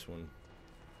open this one.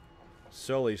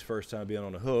 Sully's first time being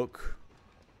on a hook.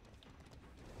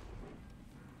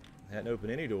 Hadn't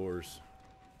opened any doors.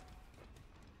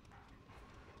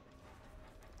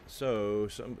 So,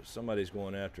 somebody's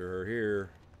going after her here.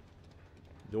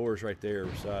 Door's right there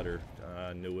beside her.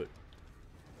 I knew it.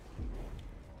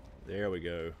 There we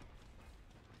go.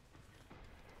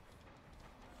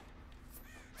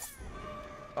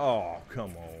 Oh,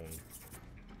 come on.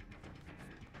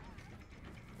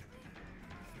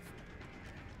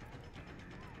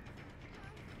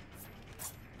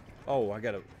 Oh, I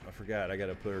forgot. I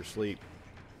gotta put her to sleep.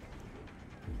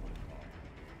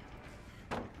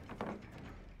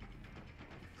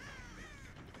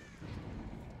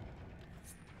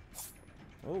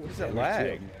 Oh, what is that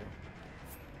lag?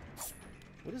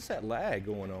 What is that lag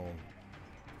going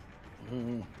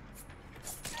on?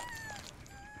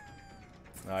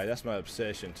 Alright, that's my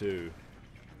obsession too.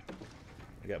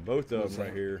 I got both of them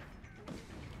right here.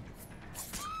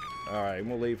 Alright, I'm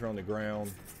gonna leave her on the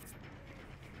ground.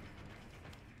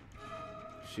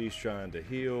 She's trying to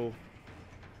heal.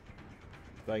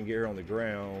 If I can get her on the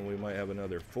ground, we might have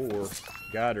another 4.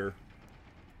 Got her.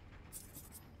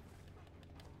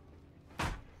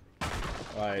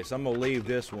 Alright, so I'm going to leave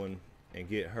this one and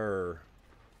get her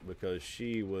because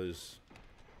she was...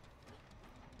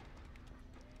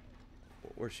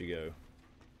 Where'd she go?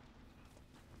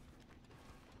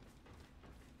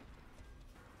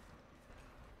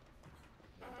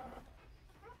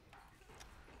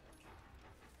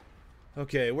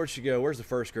 Okay, where'd she go? Where's the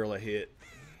first girl I hit?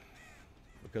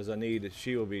 Because I need...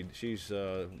 She's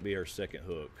be her second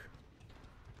hook.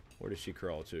 Where did she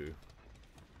crawl to?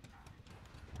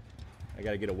 I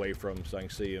gotta get away from him so I can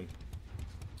see him.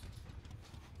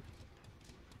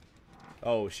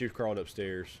 Oh, she crawled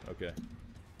upstairs. Okay.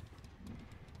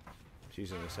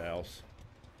 She's in this house.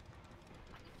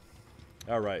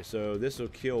 Alright, so this will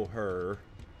kill her.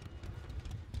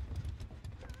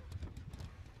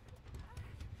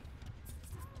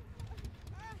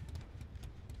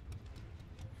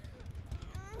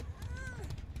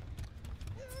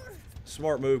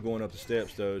 Smart move going up the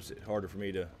steps, though. It's harder for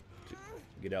me to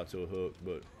get out to a hook,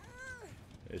 but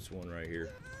it's one right here.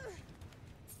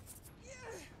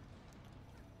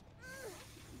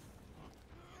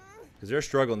 Because they're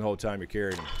struggling the whole time you're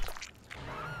carrying them.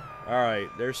 All right,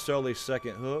 there's Sully's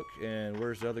second hook, and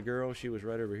where's the other girl? She was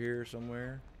right over here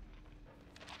somewhere.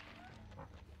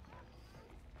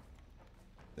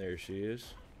 There she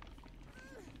is.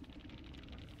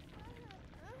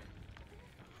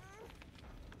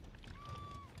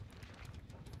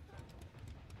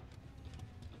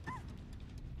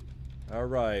 All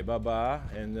right, bye-bye.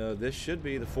 And this should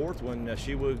be the fourth one.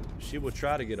 She would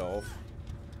try to get off.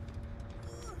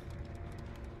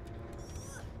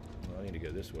 Well, I need to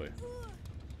go this way.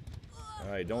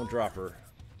 All right, don't drop her.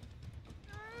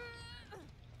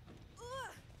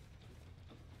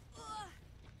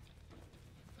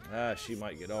 Ah, she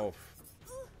might get off.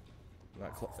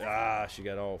 She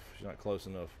got off. She's not close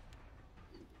enough.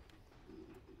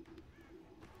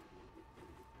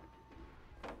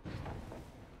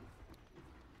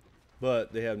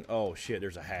 But they have, oh shit,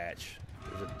 there's a hatch.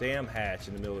 There's a damn hatch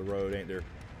in the middle of the road, ain't there?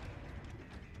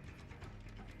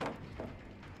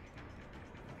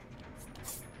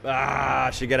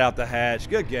 Ah, she got out the hatch.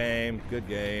 Good game, good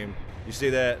game. You see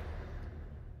that?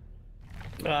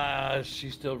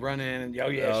 She's still running. And, oh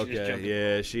yeah, okay, she just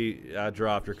jumped. yeah, I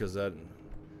dropped her because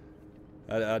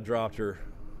I dropped her.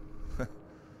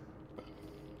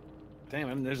 Damn,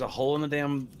 I mean, there's a hole in the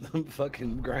damn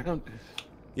fucking ground.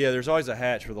 Yeah, there's always a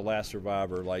hatch for the last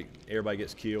survivor. Like everybody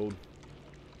gets killed.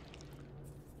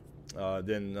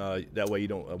 Then that way you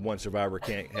don't one survivor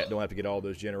don't have to get all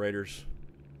those generators.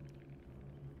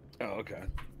 Oh, okay.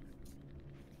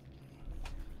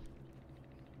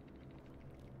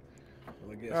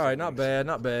 Well, I guess All right, not bad,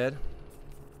 not bad.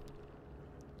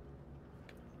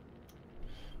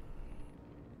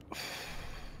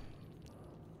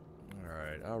 All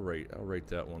right, I'll rate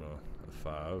that one a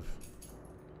 5.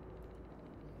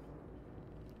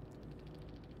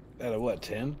 Out of what,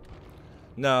 10?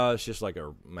 No, it's just like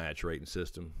a match rating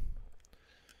system.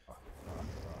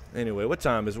 Anyway, what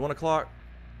time is it? 1 o'clock?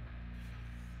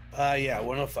 Yeah,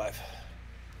 105.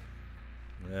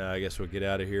 Yeah, I guess we'll get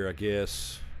out of here. I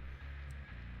guess.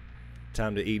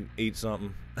 Time to eat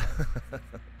something.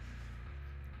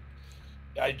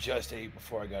 I just ate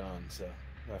before I got on, so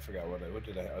I forgot what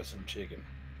did I have? Some chicken.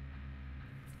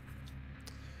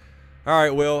 All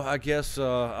right, well, I guess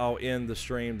I'll end the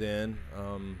stream then.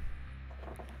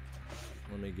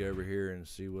 Let me go over here and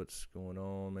see what's going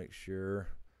on. Make sure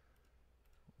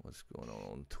what's going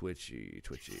on Twitchy.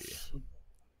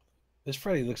 This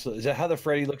Freddy looks. Is that how the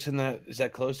Freddy looks in that? Is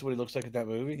that close to what he looks like in that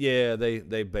movie? Yeah,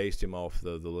 they based him off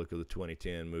the look of the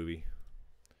 2010 movie.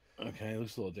 Okay, it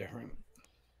looks a little different.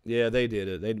 Yeah, they did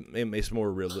it. It's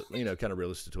more real, kind of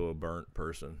realistic to a burnt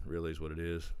person. Really, is what it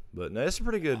is. But no, it's a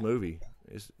pretty good movie.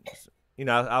 It's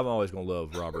I'm always gonna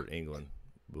love Robert Englund,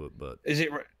 but is it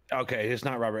okay? It's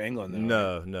not Robert Englund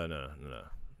though. No.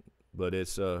 But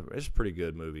it's a pretty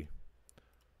good movie.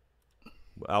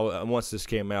 Once this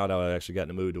came out, I actually got in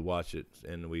the mood to watch it,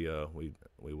 and we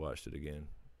watched it again.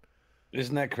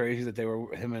 Isn't that crazy that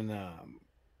him and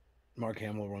Mark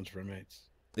Hamill were once roommates?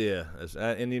 Yeah,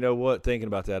 and you know what? Thinking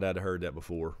about that, I'd heard that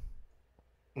before.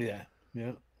 Yeah.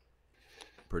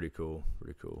 Pretty cool.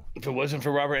 If it wasn't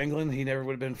for Robert Englund, he never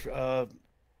would have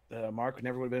been. Mark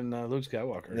never would have been Luke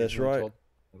Skywalker.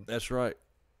 That's right.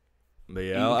 But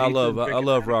yeah, I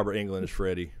love Robert Englund as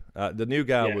Freddy. The new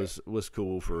guy was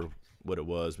cool for what it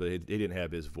was, but he didn't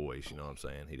have his voice. You know what I'm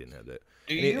saying? He didn't have that.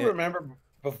 Do you remember?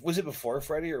 Was it before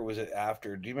Freddy or was it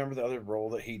after? Do you remember the other role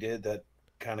that he did that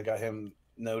kind of got him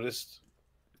noticed?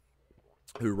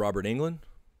 Who, Robert Englund?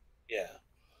 Yeah.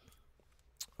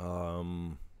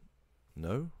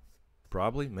 No,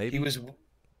 probably, maybe.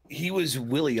 He was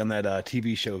Willie on that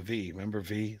TV show V. Remember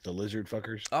V, the lizard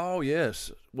fuckers? Oh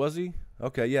yes, was he?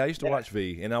 Okay, yeah, I used to watch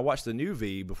V, and I watched the new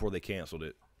V before they canceled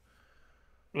it.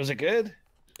 Was it good?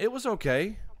 It was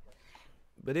okay,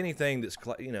 but anything that's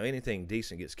anything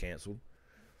decent gets canceled.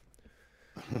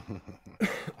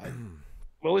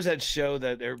 What was that show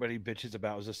that everybody bitches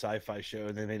about? It was a sci-fi show,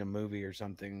 and they made a movie or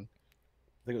something.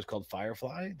 I think it was called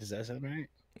Firefly. Does that sound right?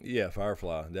 Yeah,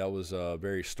 Firefly. That was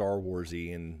very Star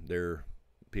Warsy, and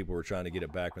people were trying to get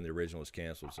it back when the original was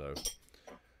canceled. So,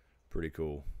 pretty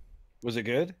cool. Was it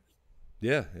good?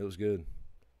 Yeah, it was good.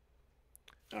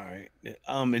 All right.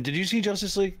 And did you see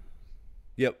Justice League?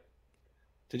 Yep.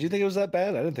 Did you think it was that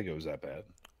bad? I didn't think it was that bad.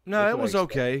 No, it was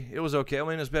okay. It was okay. I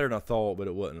mean, it was better than I thought, but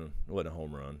it wasn't a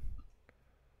home run.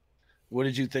 What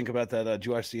did you think about that? Did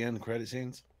you watch the end credit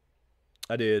scenes?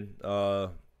 I did.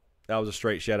 That was a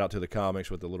straight shout out to the comics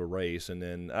with the little race, and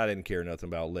then I didn't care nothing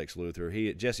about Lex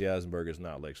Luthor. Jesse Eisenberg is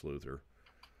not Lex Luthor.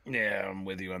 Yeah, I'm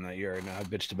with you on that. You already know I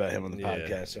bitched about him on the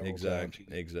podcast several times.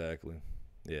 Exactly.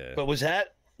 Yeah. But was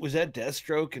that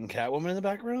Deathstroke and Catwoman in the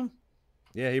background?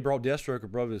 Yeah, he brought Deathstroke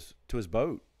above to his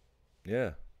boat.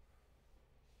 Yeah.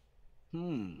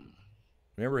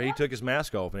 Remember, he took his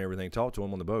mask off and everything, talked to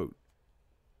him on the boat.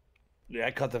 Yeah,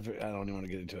 I caught the. I don't even want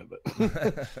to get into it,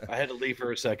 but I had to leave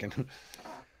for a second.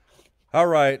 All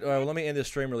right, well, let me end this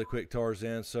stream really quick,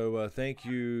 Tarzan. So thank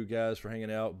you guys for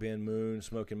hanging out, Ben Moon,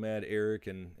 Smoking Mad, Eric,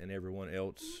 and everyone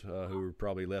else who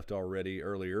probably left already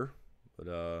earlier.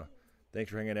 But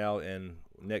thanks for hanging out, and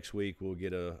next week we'll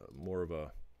get a more of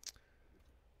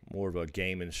a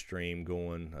gaming stream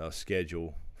going,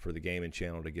 schedule for the gaming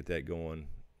channel to get that going,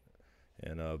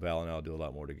 and Val and I'll do a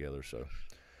lot more together. So,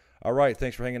 all right,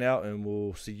 thanks for hanging out, and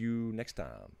we'll see you next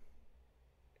time.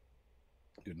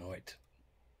 Good night.